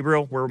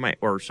 Gabriel, where am I?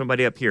 Or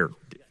somebody up here.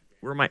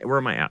 Where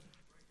am I at?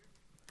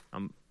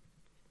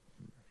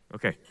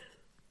 Okay.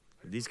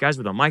 These guys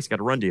with the mics got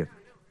to run to you.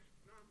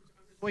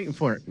 Waiting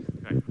for it.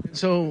 Okay.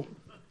 So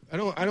I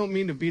don't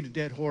mean to beat a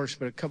dead horse,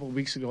 but a couple of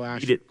weeks ago I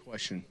asked you a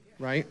question,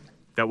 right?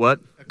 That what?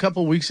 A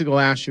couple of weeks ago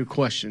I asked you a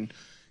question,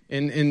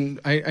 and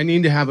I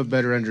need to have a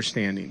better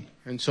understanding.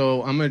 And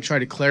so I'm going to try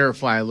to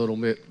clarify a little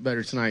bit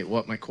better tonight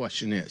what my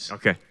question is.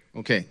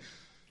 Okay.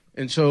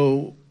 And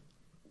so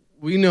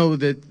we know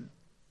that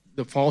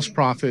the false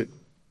prophet,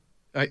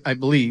 I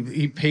believe,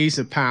 he pays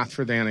the path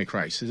for the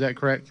Antichrist. Is that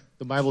correct?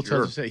 The Bible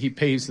tells us that he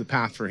pays the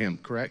path for him,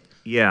 correct?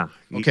 Yeah.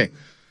 Okay.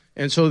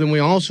 And so then we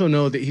also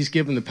know that he's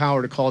given the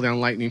power to call down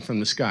lightning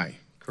from the sky,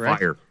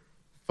 correct?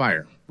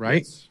 Fire,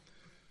 right? Yes.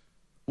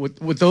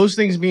 With those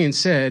things being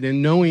said,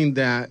 and knowing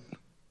that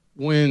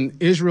when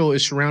Israel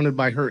is surrounded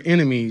by her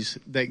enemies,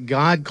 that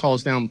God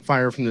calls down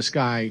fire from the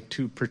sky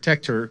to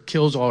protect her,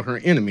 kills all her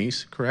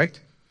enemies,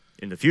 correct?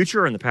 In the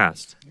future or in the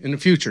past? In the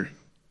future.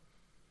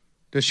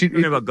 Does she?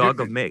 You're talking about Gog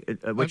of Magog?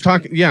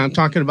 I'm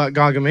talking about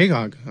Gog and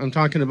Magog. I'm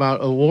talking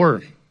about a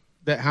war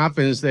that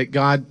happens that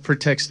God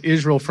protects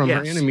Israel from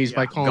her enemies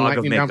by calling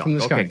lightning down from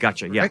the sky. Okay,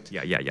 gotcha.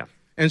 Yeah.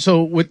 And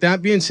so with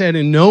that being said,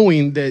 and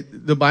knowing that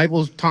the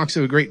Bible talks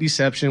of a great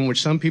deception,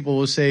 which some people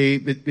will say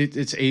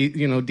it's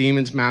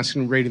demons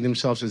masquerading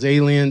themselves as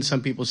aliens.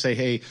 Some people say,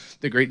 hey,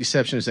 the great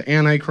deception is the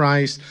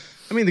Antichrist.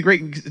 I mean, the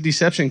great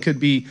deception could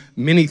be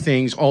many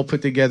things all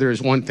put together as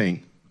one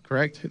thing,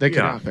 correct? That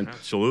could happen.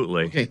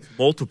 Absolutely. Okay.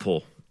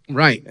 Multiple.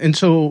 Right. And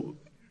so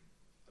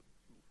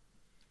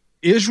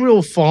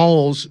Israel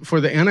falls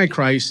for the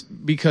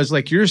Antichrist because,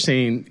 like you're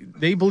saying,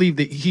 they believe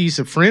that he's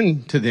a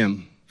friend to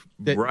them.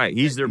 Right.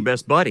 He's their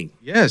best buddy.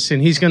 Yes,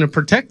 and he's going to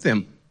protect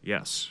them.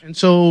 Yes. And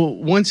so,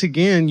 once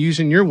again,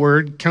 using your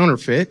word,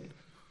 counterfeit,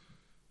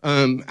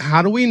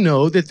 how do we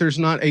know that there's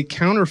not a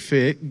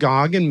counterfeit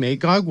Gog and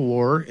Magog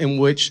war in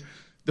which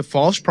the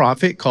false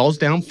prophet calls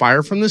down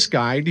fire from the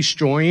sky,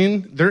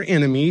 destroying their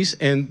enemies,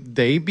 and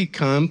they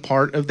become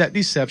part of that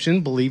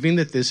deception, believing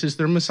that this is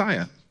their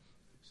Messiah?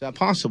 Is that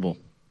possible?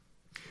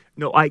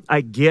 No,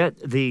 I get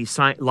the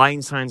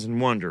lying signs and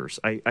wonders.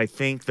 I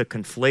think the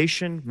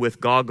conflation with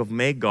Gog of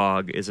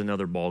Magog is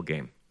another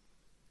ballgame.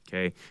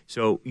 Okay,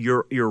 so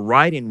you're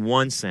right in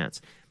one sense.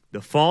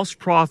 The false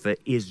prophet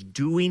is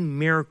doing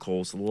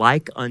miracles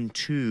like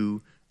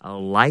unto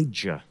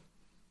Elijah.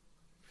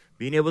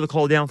 Being able to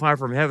call down fire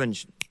from heaven,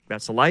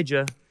 that's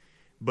Elijah.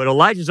 But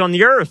Elijah's on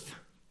the earth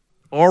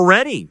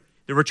already.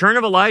 The return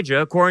of Elijah,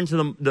 according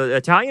to the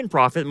Italian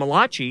prophet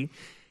Malachi,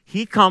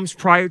 he comes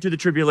prior to the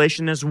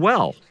tribulation as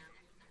well.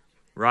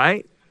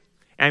 Right?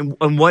 And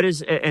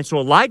so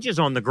Elijah's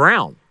on the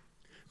ground.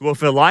 Well,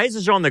 if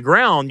Elijah's on the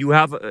ground, you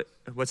have,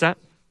 what's that?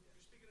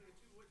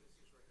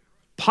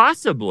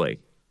 Possibly.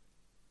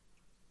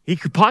 He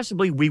could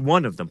possibly be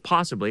one of them,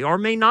 possibly, or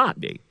may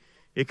not be.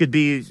 It could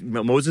be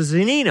Moses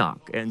and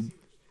Enoch, and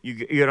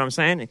you know what I'm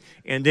saying?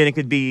 And then it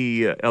could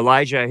be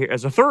Elijah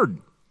as a third.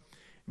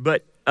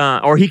 But,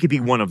 or he could be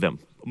one of them,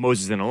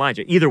 Moses and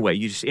Elijah. Either way,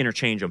 you just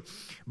interchange them.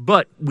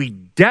 But we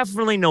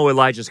definitely know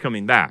Elijah's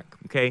coming back,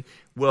 okay?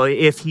 Well,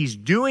 if he's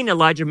doing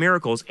Elijah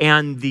miracles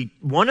and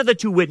one of the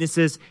two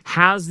witnesses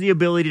has the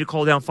ability to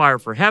call down fire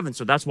for heaven,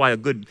 so that's why a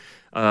good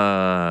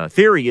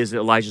theory is that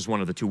Elijah's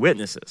one of the two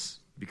witnesses.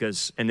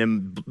 And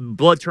then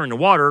blood turned to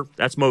water,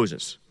 that's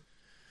Moses.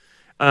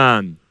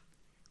 You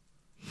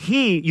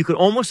could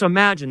almost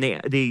imagine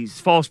the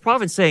false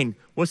prophet saying,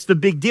 what's the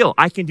big deal?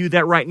 I can do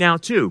that right now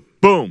too.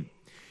 Boom.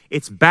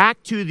 It's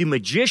back to the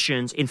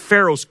magicians in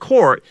Pharaoh's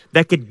court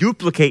that could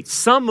duplicate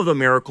some of the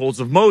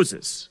miracles of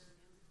Moses,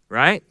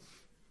 right?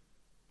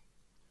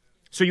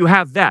 So you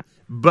have that.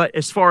 But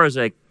as far as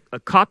a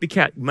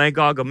copycat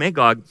Magog of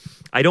Magog,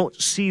 I don't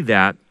see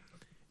that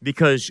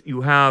because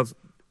you have,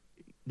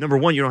 number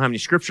one, you don't have any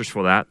scriptures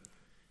for that.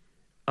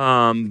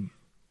 But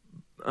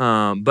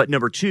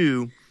number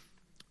two,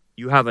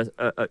 you have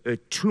a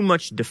too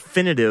much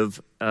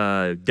definitive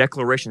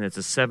declaration that's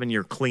a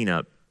 7-year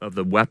cleanup of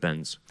the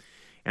weapons.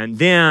 And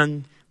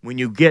then when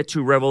you get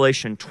to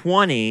Revelation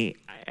 20,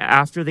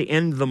 after the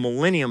end of the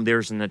millennium,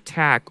 there's an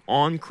attack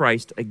on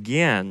Christ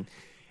again.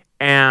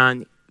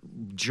 And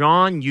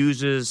John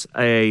uses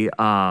a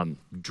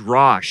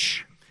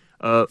drash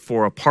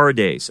for a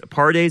pardes. A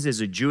pardes is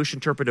a Jewish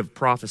interpretive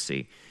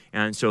prophecy.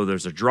 And so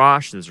there's a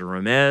drash, there's a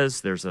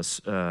remez, there's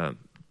a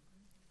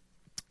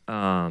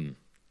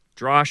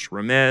drash,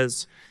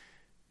 remez,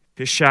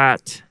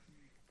 pishat,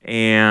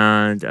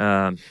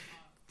 and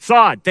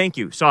sod. Thank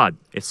you, sod.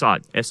 It's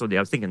sod, S-O-D. I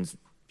was thinking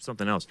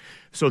something else.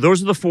 So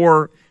those are the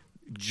 4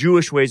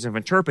 Jewish ways of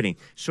interpreting.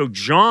 So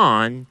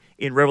John,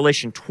 in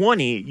Revelation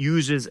 20,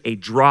 uses a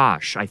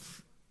drash.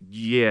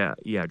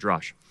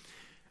 Drash.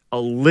 A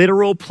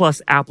literal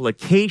plus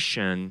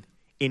application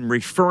in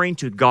referring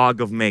to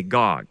Gog of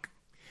Magog.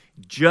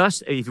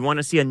 Just, if you want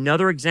to see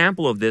another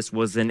example of this,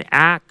 was in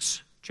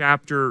Acts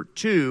chapter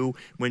 2,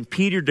 when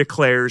Peter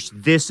declares,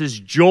 this is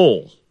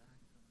Joel.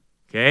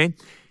 Okay?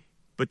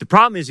 But the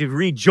problem is, if you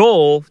read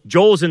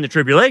Joel's in the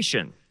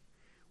tribulation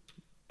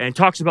and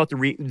talks about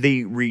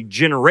the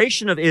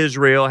regeneration of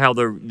Israel, how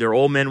their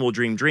old men will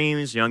dream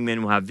dreams, young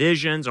men will have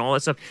visions, and all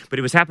that stuff. But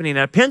it was happening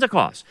at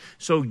Pentecost.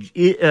 So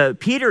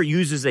Peter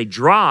uses a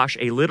drash,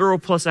 a literal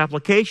plus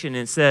application,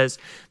 and says,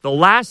 the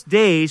last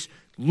days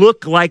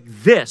look like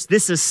this.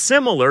 This is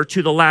similar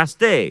to the last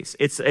days.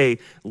 It's a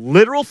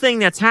literal thing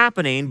that's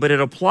happening, but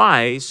it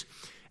applies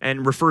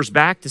and refers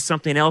back to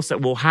something else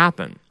that will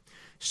happen.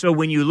 So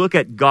when you look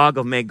at Gog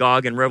of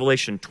Magog in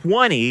Revelation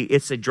 20,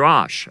 it's a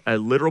drash. A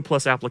literal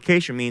plus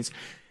application means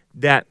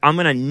that I'm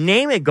going to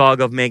name it Gog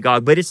of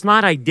Magog, but it's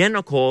not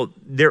identical.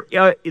 There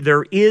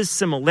is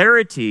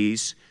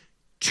similarities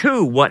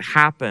to what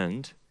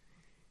happened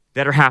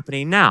that are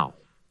happening now.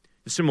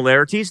 The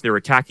similarities, they're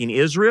attacking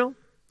Israel,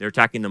 they're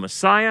attacking the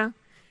Messiah,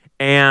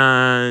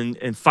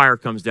 and fire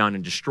comes down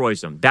and destroys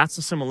them. That's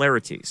the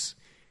similarities.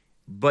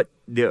 But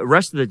the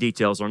rest of the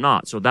details are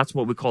not. So that's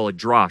what we call a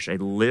drash,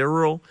 a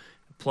literal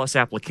plus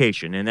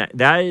application. And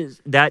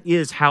that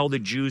is how the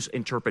Jews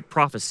interpret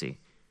prophecy.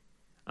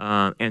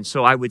 And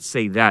so I would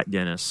say that,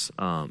 Dennis,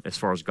 as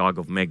far as Gog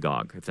of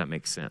Magog, if that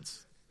makes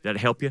sense. Did that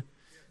help you?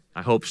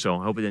 I hope so.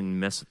 I hope it didn't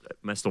mess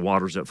the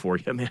waters up for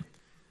you, man.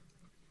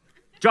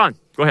 John,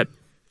 go ahead.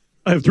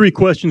 I have 3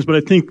 questions, but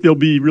I think they'll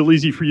be real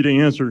easy for you to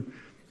answer.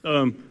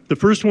 The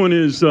first one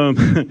is,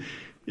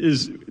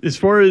 is as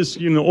far as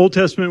the Old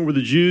Testament, where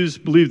the Jews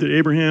believed that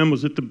Abraham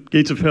was at the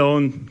gates of hell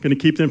and going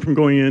to keep them from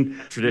going in.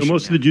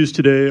 Most of the Jews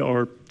today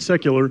are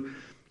secular.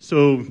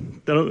 So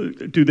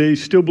do they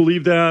still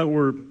believe that,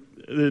 or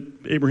that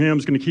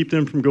Abraham's going to keep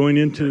them from going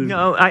into?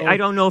 No, I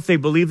don't know if they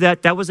believe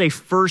that. That was a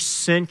first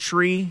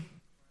century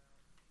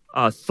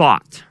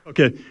thought.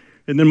 Okay,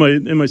 and then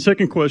my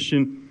second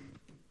question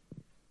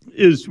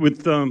is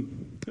with the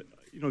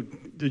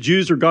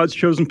Jews are God's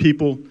chosen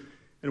people,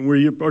 and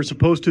we are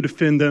supposed to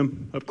defend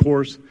them, of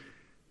course.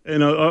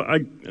 And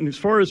and as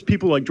far as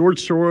people like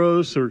George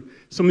Soros or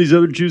some of these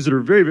other Jews that are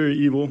very, very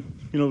evil,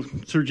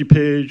 Sergey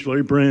Page,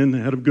 Larry Brin, the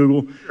head of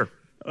Google. Sure.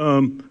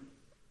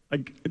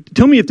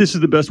 Tell me if this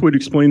is the best way to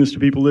explain this to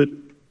people, that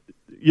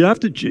you have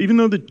to, even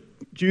though the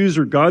Jews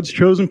are God's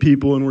chosen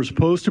people and we're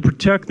supposed to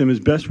protect them as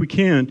best we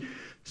can,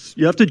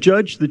 you have to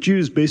judge the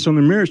Jews based on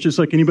their merits just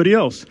like anybody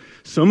else.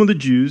 Some of the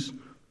Jews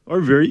are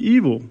very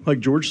evil, like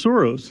George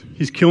Soros.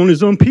 He's killing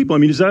his own people. I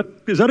mean, is that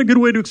a good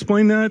way to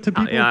explain that to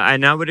people? Yeah,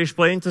 and I would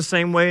explain it the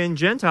same way in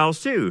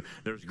Gentiles, too.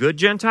 There's good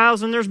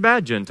Gentiles and there's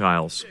bad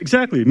Gentiles.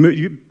 Exactly.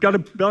 You've got to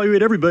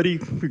evaluate everybody,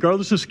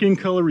 regardless of skin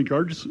color,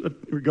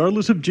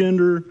 regardless of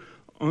gender,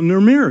 on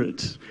their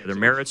merits. Yeah, their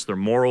merits, their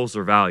morals,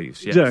 their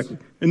values. Yes. Exactly.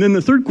 And then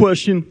the third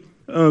question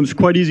is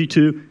quite easy,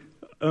 too.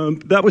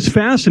 That was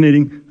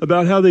fascinating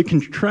about how they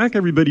can track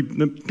everybody,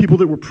 the people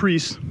that were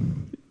priests,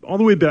 all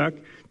the way back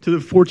to the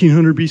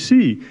 1400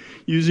 BC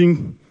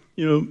using,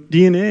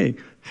 DNA.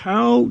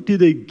 How did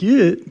they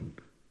get?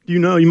 You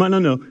might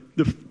not know,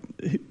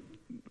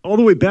 all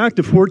the way back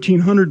to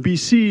 1400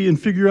 BC and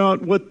figure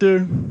out what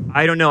they're.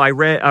 I don't know. I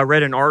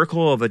read an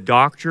article of a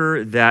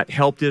doctor that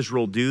helped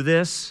Israel do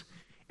this,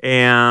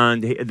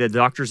 and the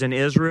doctors in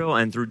Israel,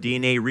 and through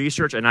DNA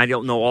research, and I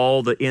don't know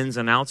all the ins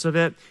and outs of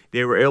it,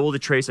 they were able to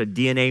trace a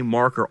DNA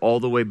marker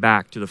all the way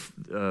back to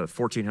the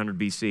 1400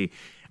 BC.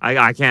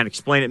 I can't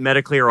explain it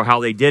medically or how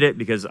they did it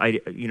because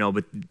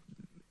but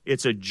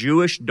it's a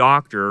Jewish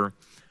doctor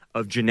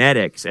of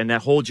genetics, and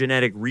that whole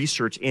genetic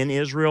research in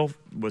Israel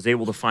was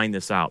able to find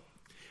this out.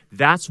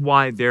 That's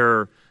why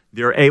they're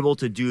able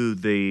to do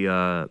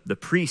the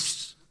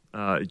priests,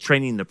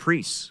 training the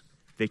priests.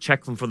 They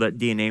check them for that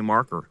DNA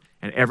marker,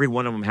 and every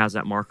one of them has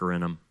that marker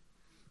in them.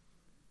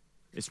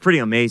 It's pretty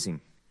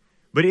amazing.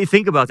 But you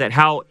think about that,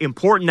 how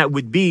important that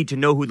would be to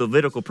know who the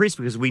Levitical priest,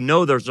 because we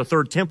know there's a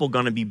third temple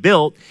going to be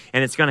built,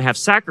 and it's going to have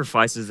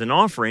sacrifices and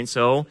offerings.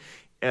 So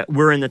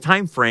we're in the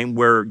time frame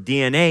where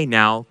DNA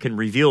now can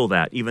reveal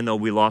that, even though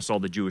we lost all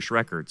the Jewish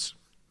records.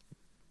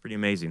 Pretty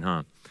amazing,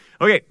 huh?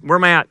 Okay, where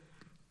am I at?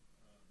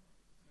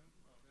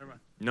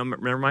 No,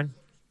 never mind.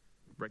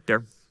 Right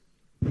there.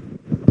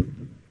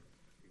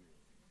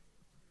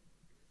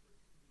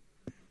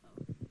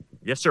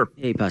 Yes, sir.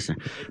 Hey, Pastor.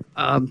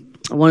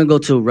 I want to go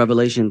to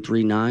Revelation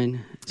 3:9.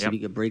 See if you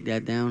could break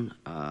that down,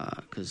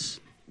 because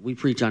we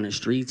preach on the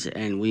streets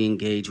and we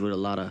engage with a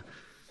lot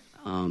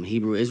of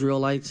Hebrew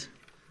Israelites.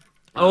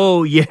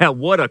 Oh yeah,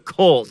 what a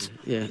cult!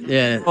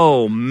 Yeah.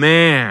 Oh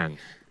man,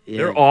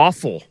 they're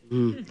awful.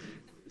 Mm.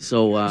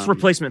 So it's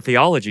replacement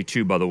theology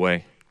too, by the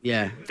way.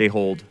 Yeah, they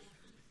hold.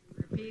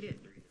 Repeat it.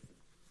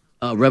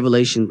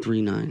 Revelation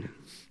 3:9.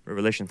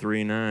 Revelation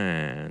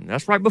 3:9.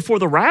 That's right before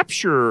the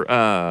rapture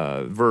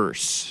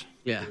verse.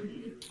 Yeah.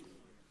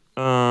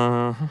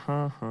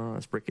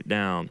 Let's break it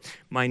down.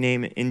 My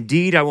name,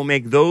 indeed, I will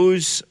make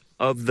those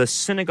of the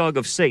synagogue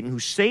of Satan who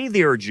say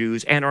they are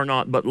Jews and are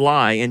not, but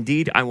lie.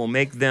 Indeed, I will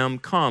make them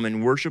come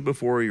and worship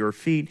before your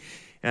feet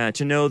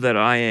to know that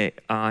I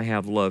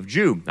have loved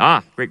you.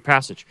 Great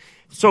passage.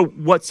 So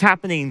what's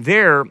happening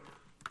there?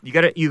 You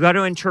got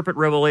to interpret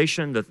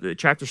Revelation, the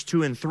chapters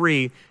 2 and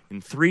 3,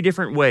 in 3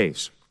 different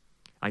ways.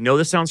 I know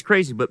this sounds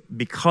crazy, but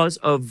because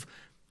of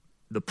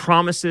the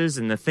promises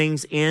and the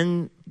things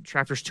in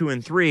chapters 2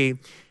 and 3,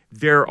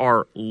 there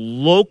are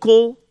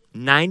local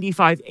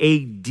 95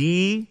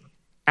 AD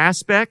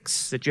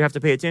aspects that you have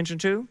to pay attention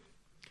to.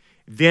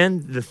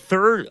 Then the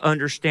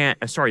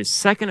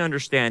second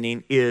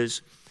understanding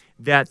is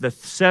that the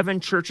 7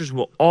 churches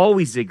will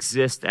always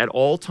exist at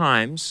all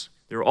times.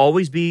 There will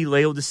always be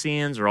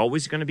Laodiceans, there are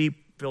always going to be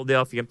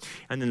Philadelphia.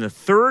 And then the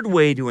third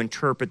way to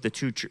interpret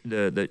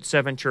the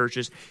 7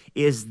 churches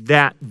is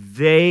that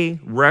they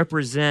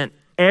represent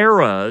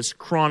eras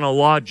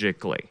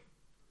chronologically.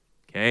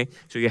 Okay?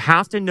 So you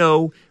have to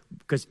know,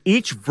 because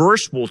each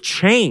verse will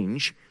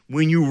change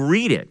when you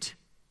read it.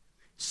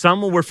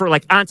 Some will refer,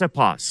 like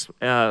Antipas,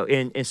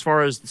 as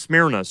far as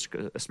Smyrna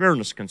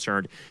is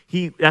concerned.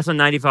 That's a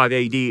 95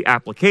 AD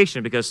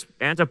application because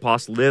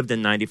Antipas lived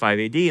in 95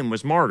 AD and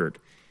was martyred.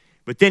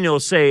 But then it'll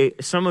say,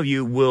 some of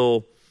you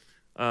will,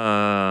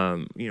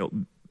 the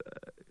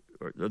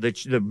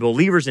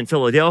believers in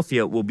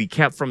Philadelphia will be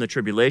kept from the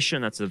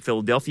tribulation. That's the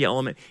Philadelphia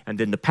element. And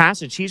then the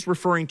passage he's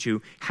referring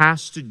to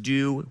has to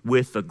do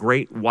with the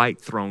great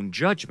white throne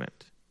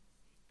judgment.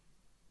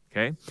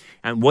 Okay?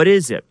 And what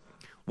is it?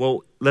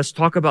 Well, let's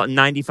talk about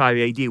 95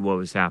 AD, what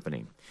was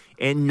happening.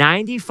 In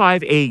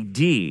 95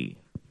 AD,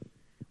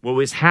 what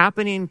was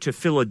happening to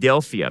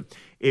Philadelphia,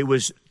 it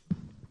was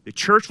the The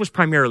church was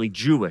primarily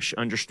Jewish,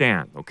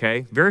 understand,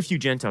 okay? Very few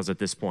Gentiles at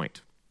this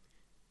point.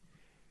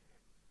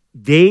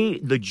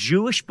 The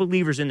Jewish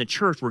believers in the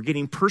church were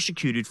getting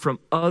persecuted from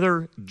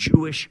other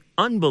Jewish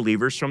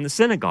unbelievers from the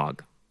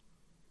synagogue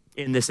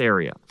in this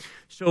area.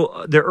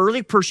 So the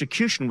early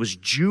persecution was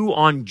Jew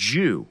on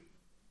Jew,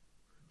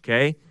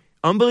 okay?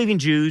 Unbelieving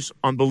Jews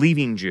on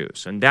believing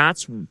Jews. And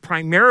that's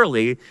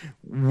primarily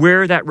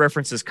where that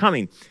reference is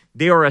coming.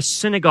 They are a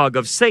synagogue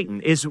of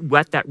Satan is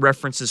what that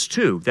references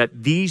to,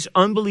 that these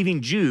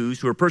unbelieving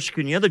Jews who are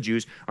persecuting other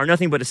Jews are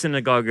nothing but a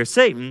synagogue of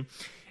Satan,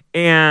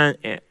 and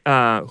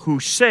who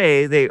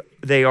say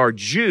they are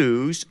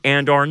Jews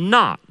and are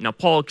not. Now,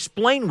 Paul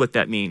explained what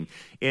that means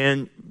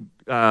in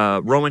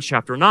Romans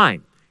chapter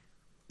 9.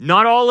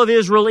 Not all of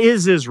Israel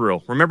is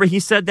Israel. Remember, he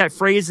said that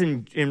phrase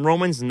in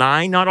Romans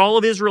 9, not all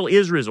of Israel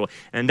is Israel.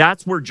 And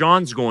that's where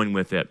John's going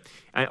with it.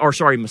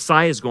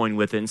 Messiah is going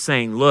with it and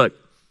saying, look,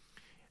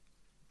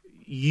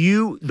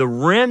 the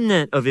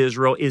remnant of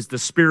Israel is the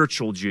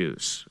spiritual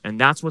Jews. And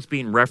that's what's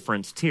being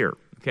referenced here.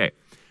 Okay.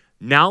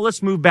 Now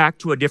let's move back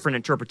to a different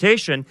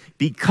interpretation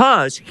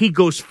because he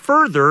goes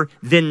further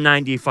than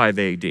 95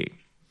 AD.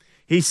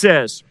 He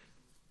says,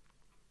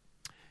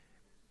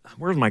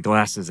 where's my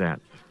glasses at?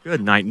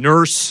 Good night,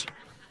 nurse.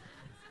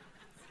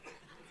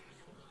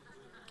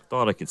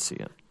 Thought I could see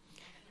it.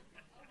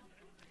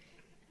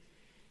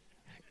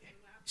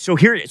 So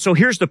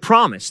here's the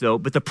promise, though,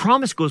 but the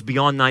promise goes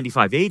beyond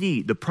 95 AD.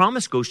 The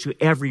promise goes to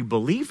every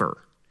believer.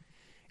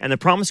 And the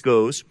promise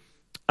goes,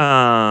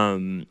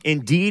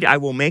 indeed, I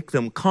will make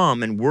them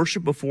come and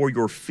worship before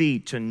your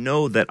feet to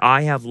know that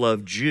I have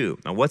loved you.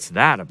 Now, what's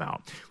that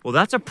about? Well,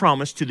 that's a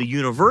promise to the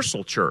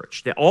universal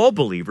church, that all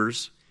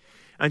believers.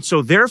 And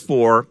so,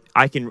 therefore,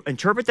 I can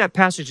interpret that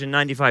passage in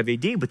 95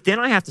 AD, but then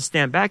I have to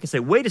stand back and say,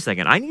 wait a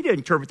second, I need to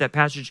interpret that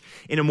passage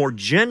in a more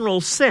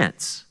general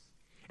sense.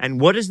 And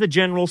what is the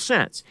general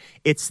sense?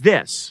 It's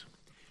this.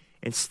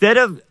 Instead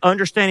of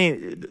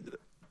understanding,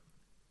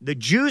 the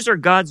Jews are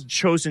God's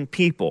chosen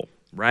people,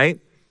 right?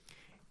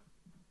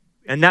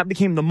 And that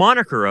became the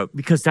moniker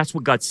because that's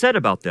what God said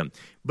about them.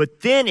 But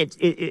then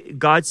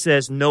God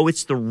says, no,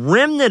 it's the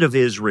remnant of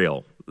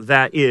Israel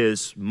that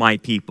is my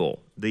people,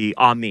 the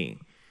Ami.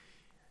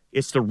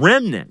 It's the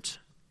remnant.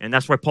 And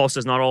that's why Paul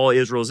says not all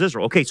Israel is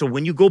Israel. Okay, so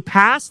when you go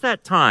past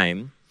that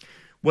time,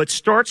 what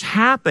starts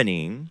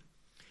happening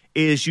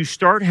is you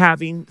start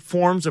having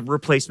forms of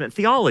replacement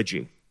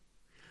theology.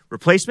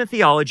 Replacement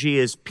theology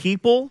is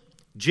people,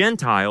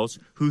 Gentiles,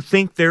 who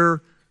think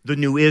they're the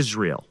new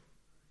Israel.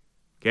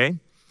 Okay? And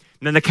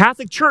then the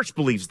Catholic Church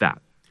believes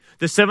that.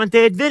 The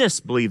Seventh-day Adventists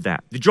believe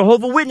that. The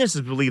Jehovah's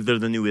Witnesses believe they're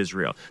the new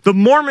Israel. The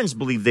Mormons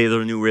believe they're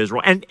the new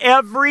Israel. And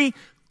every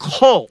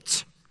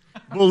cult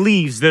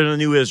believes they're the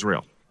new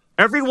Israel.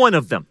 Every one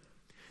of them.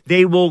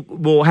 They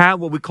will have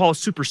what we call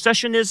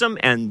supersessionism,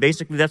 and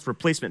basically that's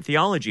replacement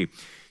theology.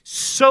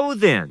 So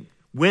then,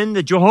 when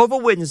the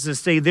Jehovah's Witnesses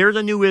say they're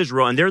the new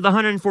Israel, and they're the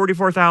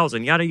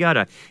 144,000, yada,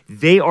 yada,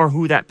 they are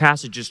who that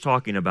passage is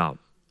talking about.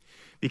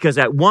 Because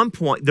at one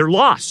point, they're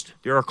lost.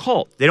 They're a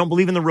cult. They don't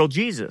believe in the real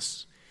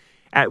Jesus.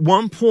 At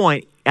one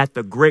point, at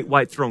the Great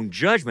White Throne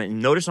Judgment,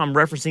 and notice I'm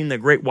referencing the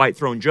Great White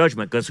Throne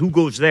Judgment, because who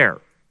goes there?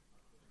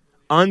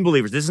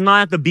 Unbelievers. This is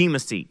not at the Bema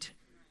seat.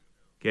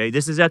 Okay,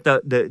 this is at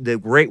the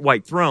Great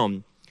White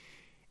Throne.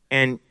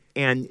 And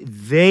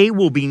they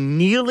will be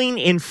kneeling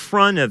in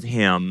front of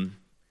him.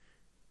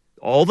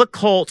 All the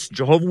cults,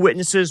 Jehovah's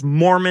Witnesses,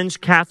 Mormons,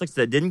 Catholics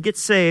that didn't get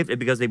saved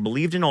because they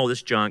believed in all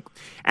this junk,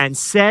 and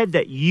said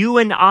that you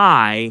and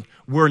I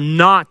were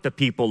not the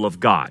people of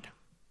God,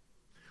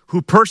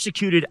 who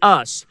persecuted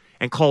us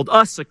and called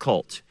us a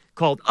cult,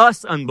 called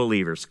us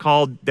unbelievers,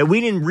 called that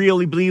we didn't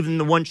really believe in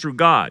the one true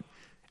God.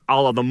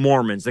 All of the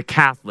Mormons, the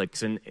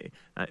Catholics, and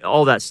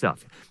all that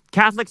stuff.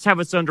 Catholics have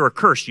us under a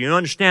curse. You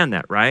understand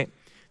that, right?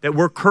 That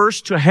we're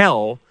cursed to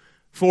hell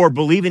for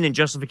believing in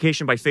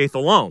justification by faith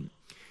alone.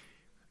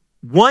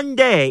 One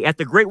day at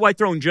the Great White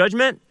Throne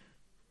Judgment,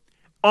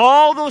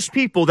 all those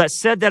people that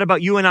said that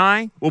about you and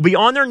I will be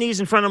on their knees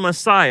in front of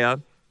Messiah,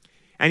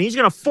 and he's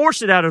going to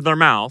force it out of their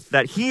mouth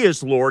that he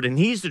is Lord and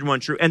he's the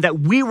one true, and that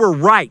we were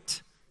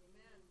right.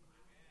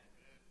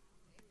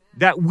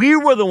 That we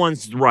were the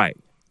ones right.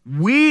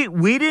 We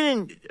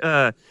weren't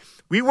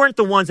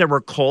the ones that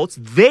were cults.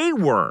 They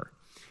were.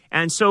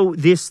 And so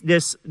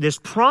this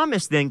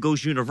promise then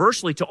goes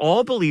universally to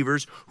all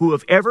believers who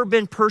have ever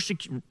been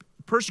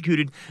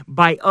persecuted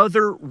by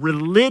other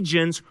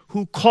religions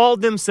who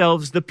called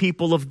themselves the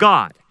people of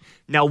God.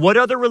 Now, what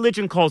other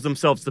religion calls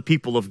themselves the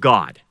people of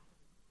God?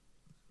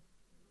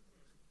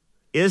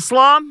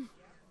 Islam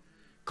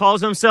calls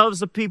themselves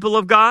the people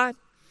of God.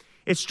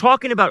 It's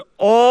talking about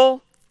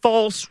all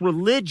false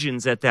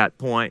religions at that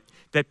point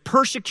that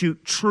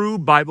persecute true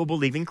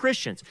Bible-believing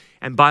Christians.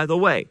 And by the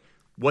way,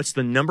 what's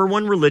the number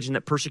one religion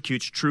that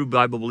persecutes true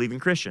Bible-believing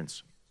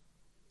Christians?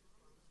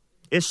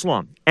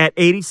 Islam. At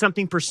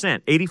 80-something%,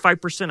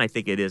 85% I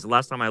think it is, the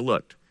last time I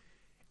looked.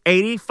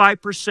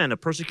 85%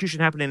 of persecution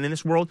happening in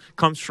this world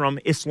comes from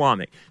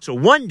Islamic. So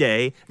one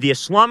day, the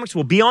Islamics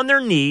will be on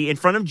their knee in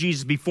front of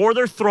Jesus before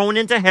they're thrown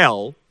into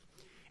hell,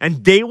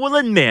 And they will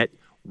admit,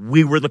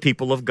 we were the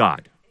people of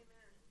God.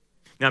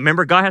 Now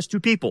remember, God has two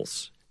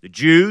peoples, the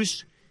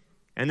Jews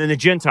and then the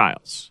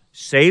Gentiles.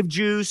 Save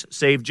Jews,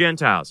 save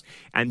Gentiles.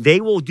 And they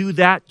will do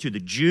that to the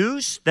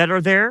Jews that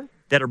are there,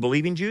 that are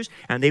believing Jews,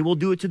 and they will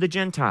do it to the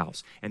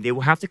Gentiles. And they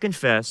will have to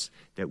confess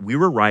that we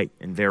were right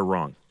and they're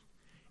wrong.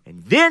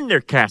 And then they're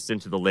cast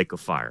into the lake of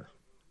fire.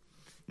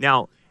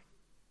 Now,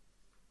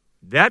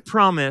 that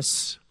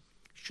promise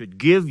should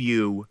give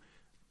you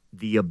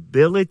the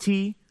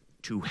ability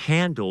to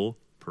handle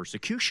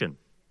persecution.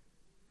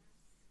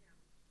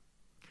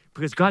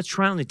 Because God's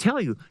trying to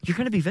tell you, you're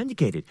going to be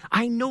vindicated.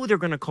 I know they're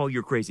going to call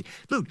you crazy.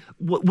 Luke,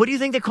 what do you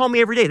think they call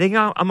me every day? They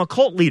think I'm a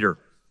cult leader.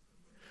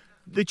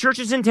 The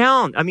churches in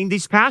town, I mean,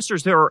 these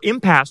pastors, there are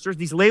impastors,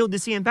 these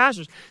Laodicean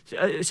pastors,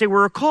 say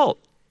we're a cult.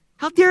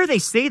 How dare they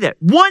say that?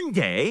 One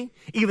day,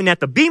 even at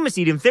the Bema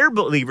seat, if they're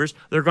believers,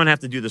 they're going to have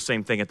to do the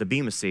same thing at the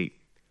Bema seat.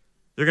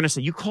 They're going to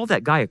say, you call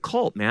that guy a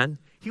cult, man.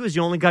 He was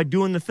the only guy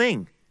doing the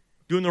thing,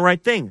 doing the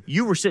right thing.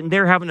 You were sitting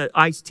there having an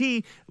iced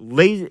tea,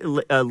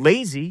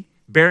 lazy,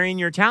 burying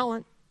your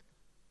talent.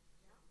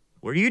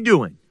 What are you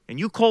doing? And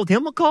you called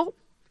him a cult?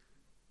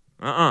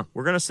 We're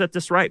going to set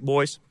this right,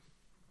 boys.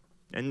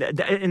 And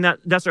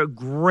that's a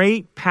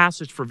great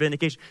passage for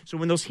vindication. So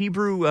when those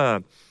Hebrew,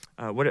 are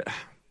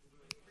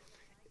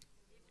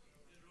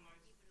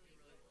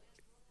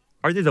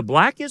they the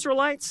black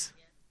Israelites?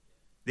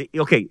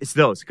 Okay, it's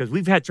those, because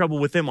we've had trouble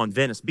with them on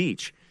Venice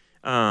Beach.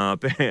 I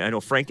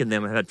know Frank and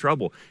them have had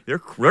trouble. They're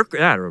out of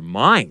their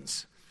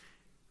minds.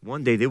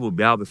 One day they will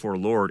bow before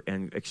the Lord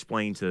and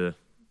explain to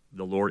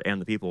the Lord and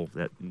the people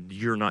that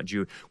you're not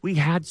Jew. We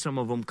had some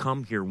of them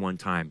come here one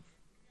time.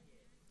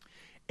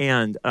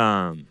 And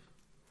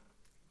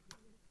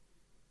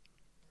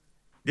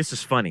this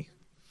is funny.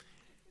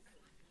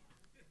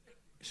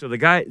 So the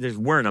guy is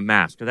wearing a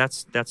mask.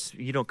 That's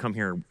you don't come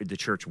here to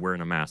church wearing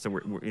a mask.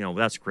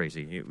 That's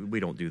crazy. We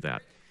don't do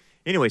that.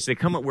 Anyway, so they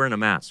come up wearing a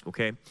mask,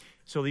 okay?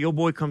 So the old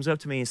boy comes up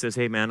to me and says,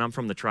 hey, man, I'm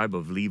from the tribe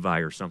of Levi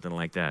or something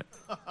like that.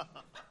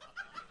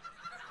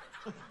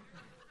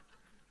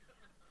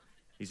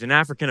 He's an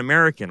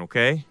African-American,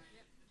 okay?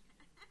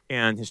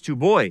 And his two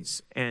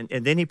boys. And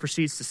then he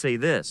proceeds to say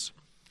this.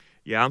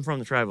 Yeah, I'm from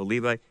the tribe of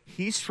Levi.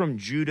 He's from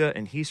Judah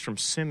and he's from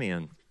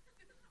Simeon.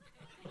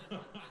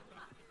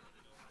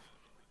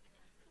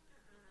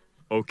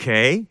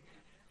 Okay?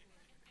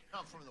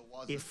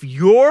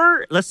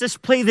 Let's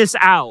just play this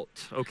out,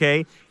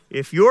 okay?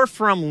 If you're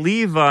from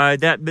Levi,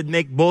 that would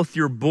make both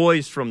your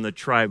boys from the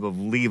tribe of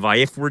Levi,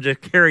 if we're to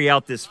carry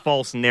out this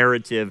false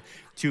narrative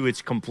to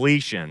its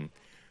completion.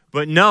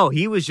 But no,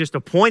 he was just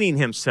appointing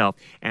himself,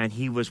 and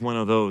he was one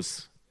of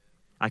those.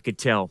 I could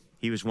tell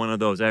he was one of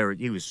those.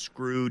 He was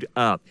screwed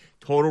up.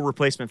 Total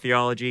replacement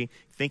theology,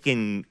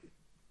 thinking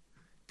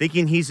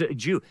he's a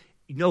Jew.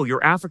 No,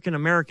 you're African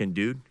American,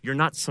 dude. You're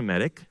not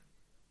Semitic.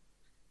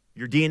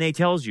 Your DNA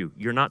tells you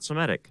you're not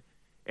Semitic.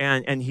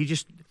 And he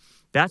just,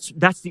 that's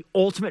the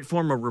ultimate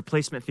form of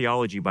replacement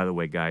theology, by the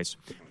way, guys.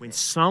 When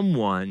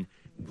someone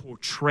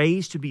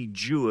portrays to be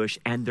Jewish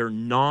and they're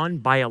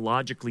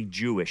non-biologically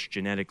Jewish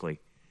genetically,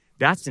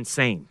 that's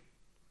insane.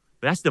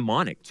 That's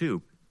demonic,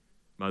 too,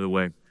 by the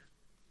way.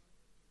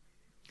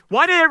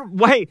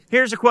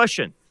 Here's a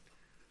question.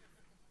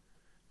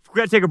 We've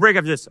got to take a break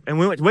after this, and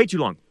we went way too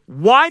long.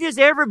 Why does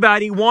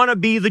everybody want to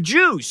be the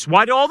Jews?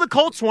 Why do all the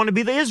cults want to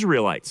be the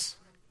Israelites?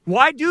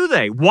 Why do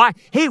they? Why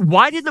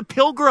did the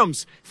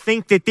pilgrims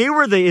think that they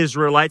were the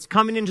Israelites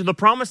coming into the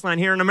promised land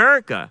here in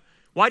America?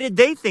 Why did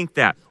they think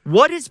that?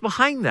 What is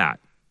behind that?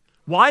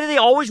 Why do they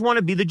always want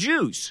to be the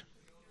Jews?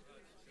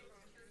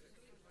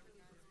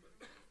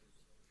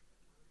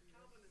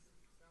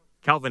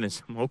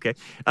 Calvinism, okay.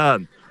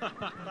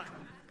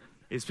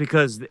 It's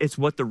because it's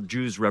what the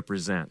Jews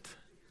represent.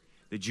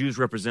 The Jews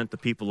represent the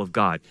people of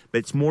God. But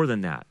it's more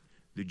than that.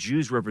 The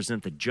Jews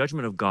represent the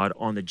judgment of God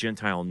on the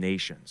Gentile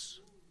nations.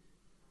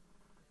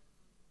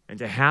 And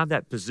to have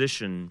that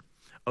position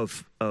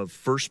of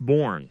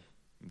firstborn,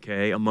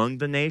 okay, among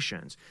the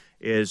nations,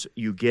 is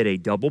you get a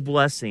double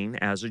blessing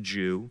as a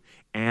Jew,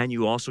 and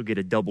you also get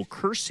a double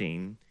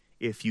cursing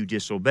if you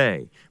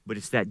disobey. But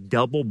it's that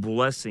double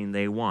blessing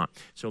they want.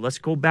 So let's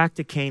go back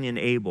to Cain and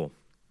Abel.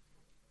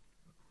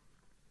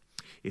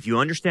 If you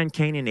understand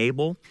Cain and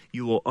Abel,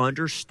 you will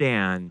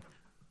understand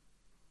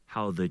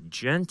how the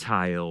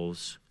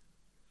Gentiles,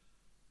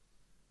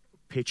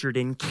 pictured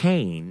in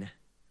Cain,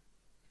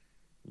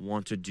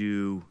 want to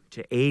do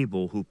to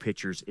Abel, who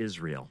pictures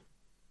Israel.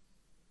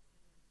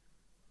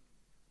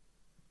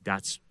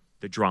 That's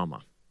the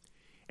drama.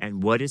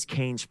 And what is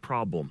Cain's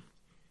problem?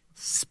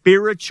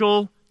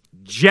 Spiritual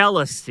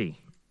jealousy.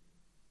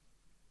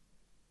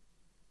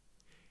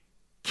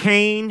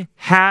 Cain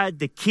had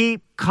to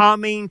keep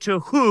coming to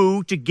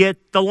who to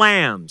get the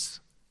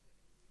lambs?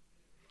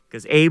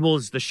 Because Abel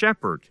is the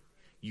shepherd.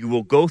 You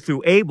will go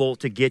through Abel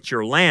to get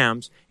your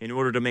lambs in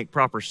order to make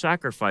proper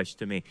sacrifice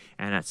to me.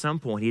 And at some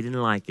point, he didn't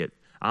like it.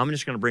 I'm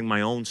just going to bring my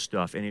own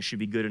stuff, and it should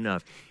be good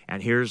enough.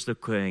 And here's the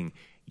thing.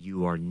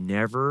 You are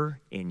never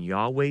in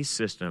Yahweh's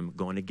system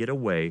going to get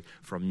away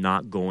from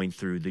not going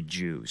through the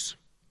Jews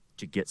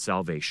to get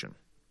salvation.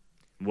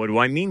 What do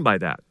I mean by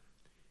that?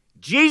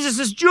 Jesus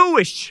is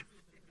Jewish.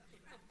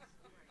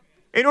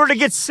 In order to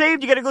get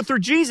saved, you got to go through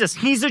Jesus.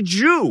 He's a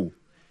Jew.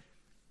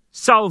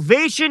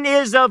 Salvation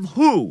is of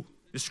who?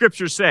 The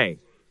scriptures say.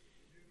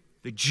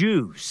 The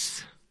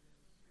Jews.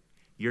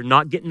 You're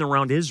not getting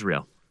around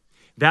Israel.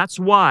 That's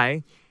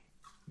why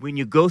when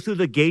you go through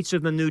the gates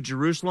of the New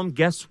Jerusalem,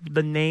 guess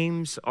the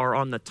names are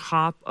on the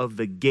top of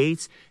the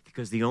gates,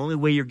 because the only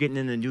way you're getting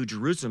into New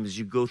Jerusalem is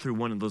you go through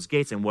one of those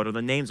gates. And what are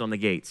the names on the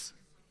gates?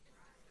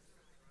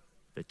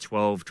 The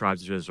 12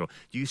 tribes of Israel.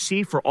 Do you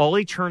see, for all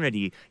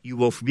eternity, you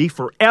will be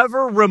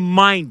forever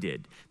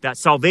reminded that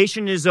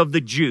salvation is of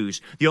the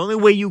Jews. The only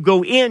way you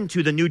go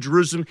into the New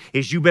Jerusalem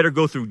is you better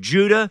go through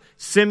Judah,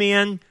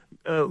 Simeon,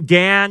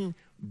 Dan,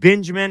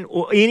 Benjamin,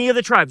 or any of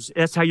the tribes.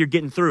 That's how you're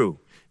getting through,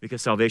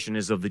 because salvation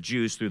is of the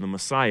Jews through the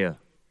Messiah.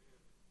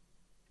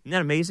 Isn't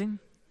that amazing?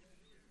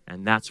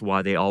 And that's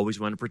why they always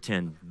want to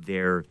pretend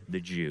they're the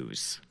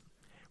Jews.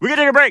 We're going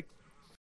to take a break.